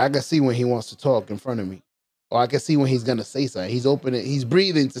now. Like I can see when he wants to talk in front of me. Or I can see when he's gonna say something. He's opening, he's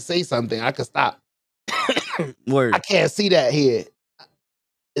breathing to say something. I can stop. Word. I can't see that here.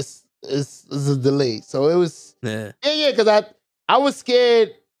 It's a delay. So it was because I was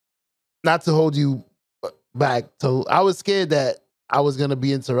scared, not to hold you back. So I was scared that I was gonna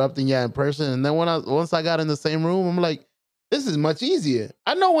be interrupting you in person. And then once I got in the same room, I'm like, this is much easier.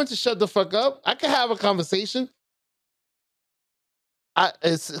 I know when to shut the fuck up. I can have a conversation.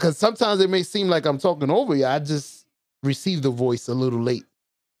 It's because sometimes it may seem like I'm talking over you. I just receive the voice a little late.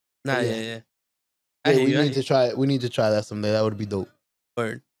 Nah, yeah. We need to try it. We need to try that someday. That would be dope.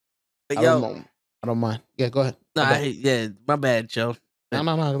 Word. But I don't mind. Yeah, go ahead. My bad, Joe.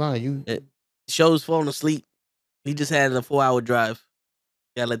 No. Show's falling asleep. He just had a 4-hour drive.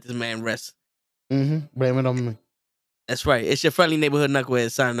 Gotta let this man rest. Blame it on me. That's right. It's your friendly neighborhood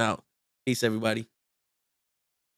knucklehead signing out. Peace, everybody.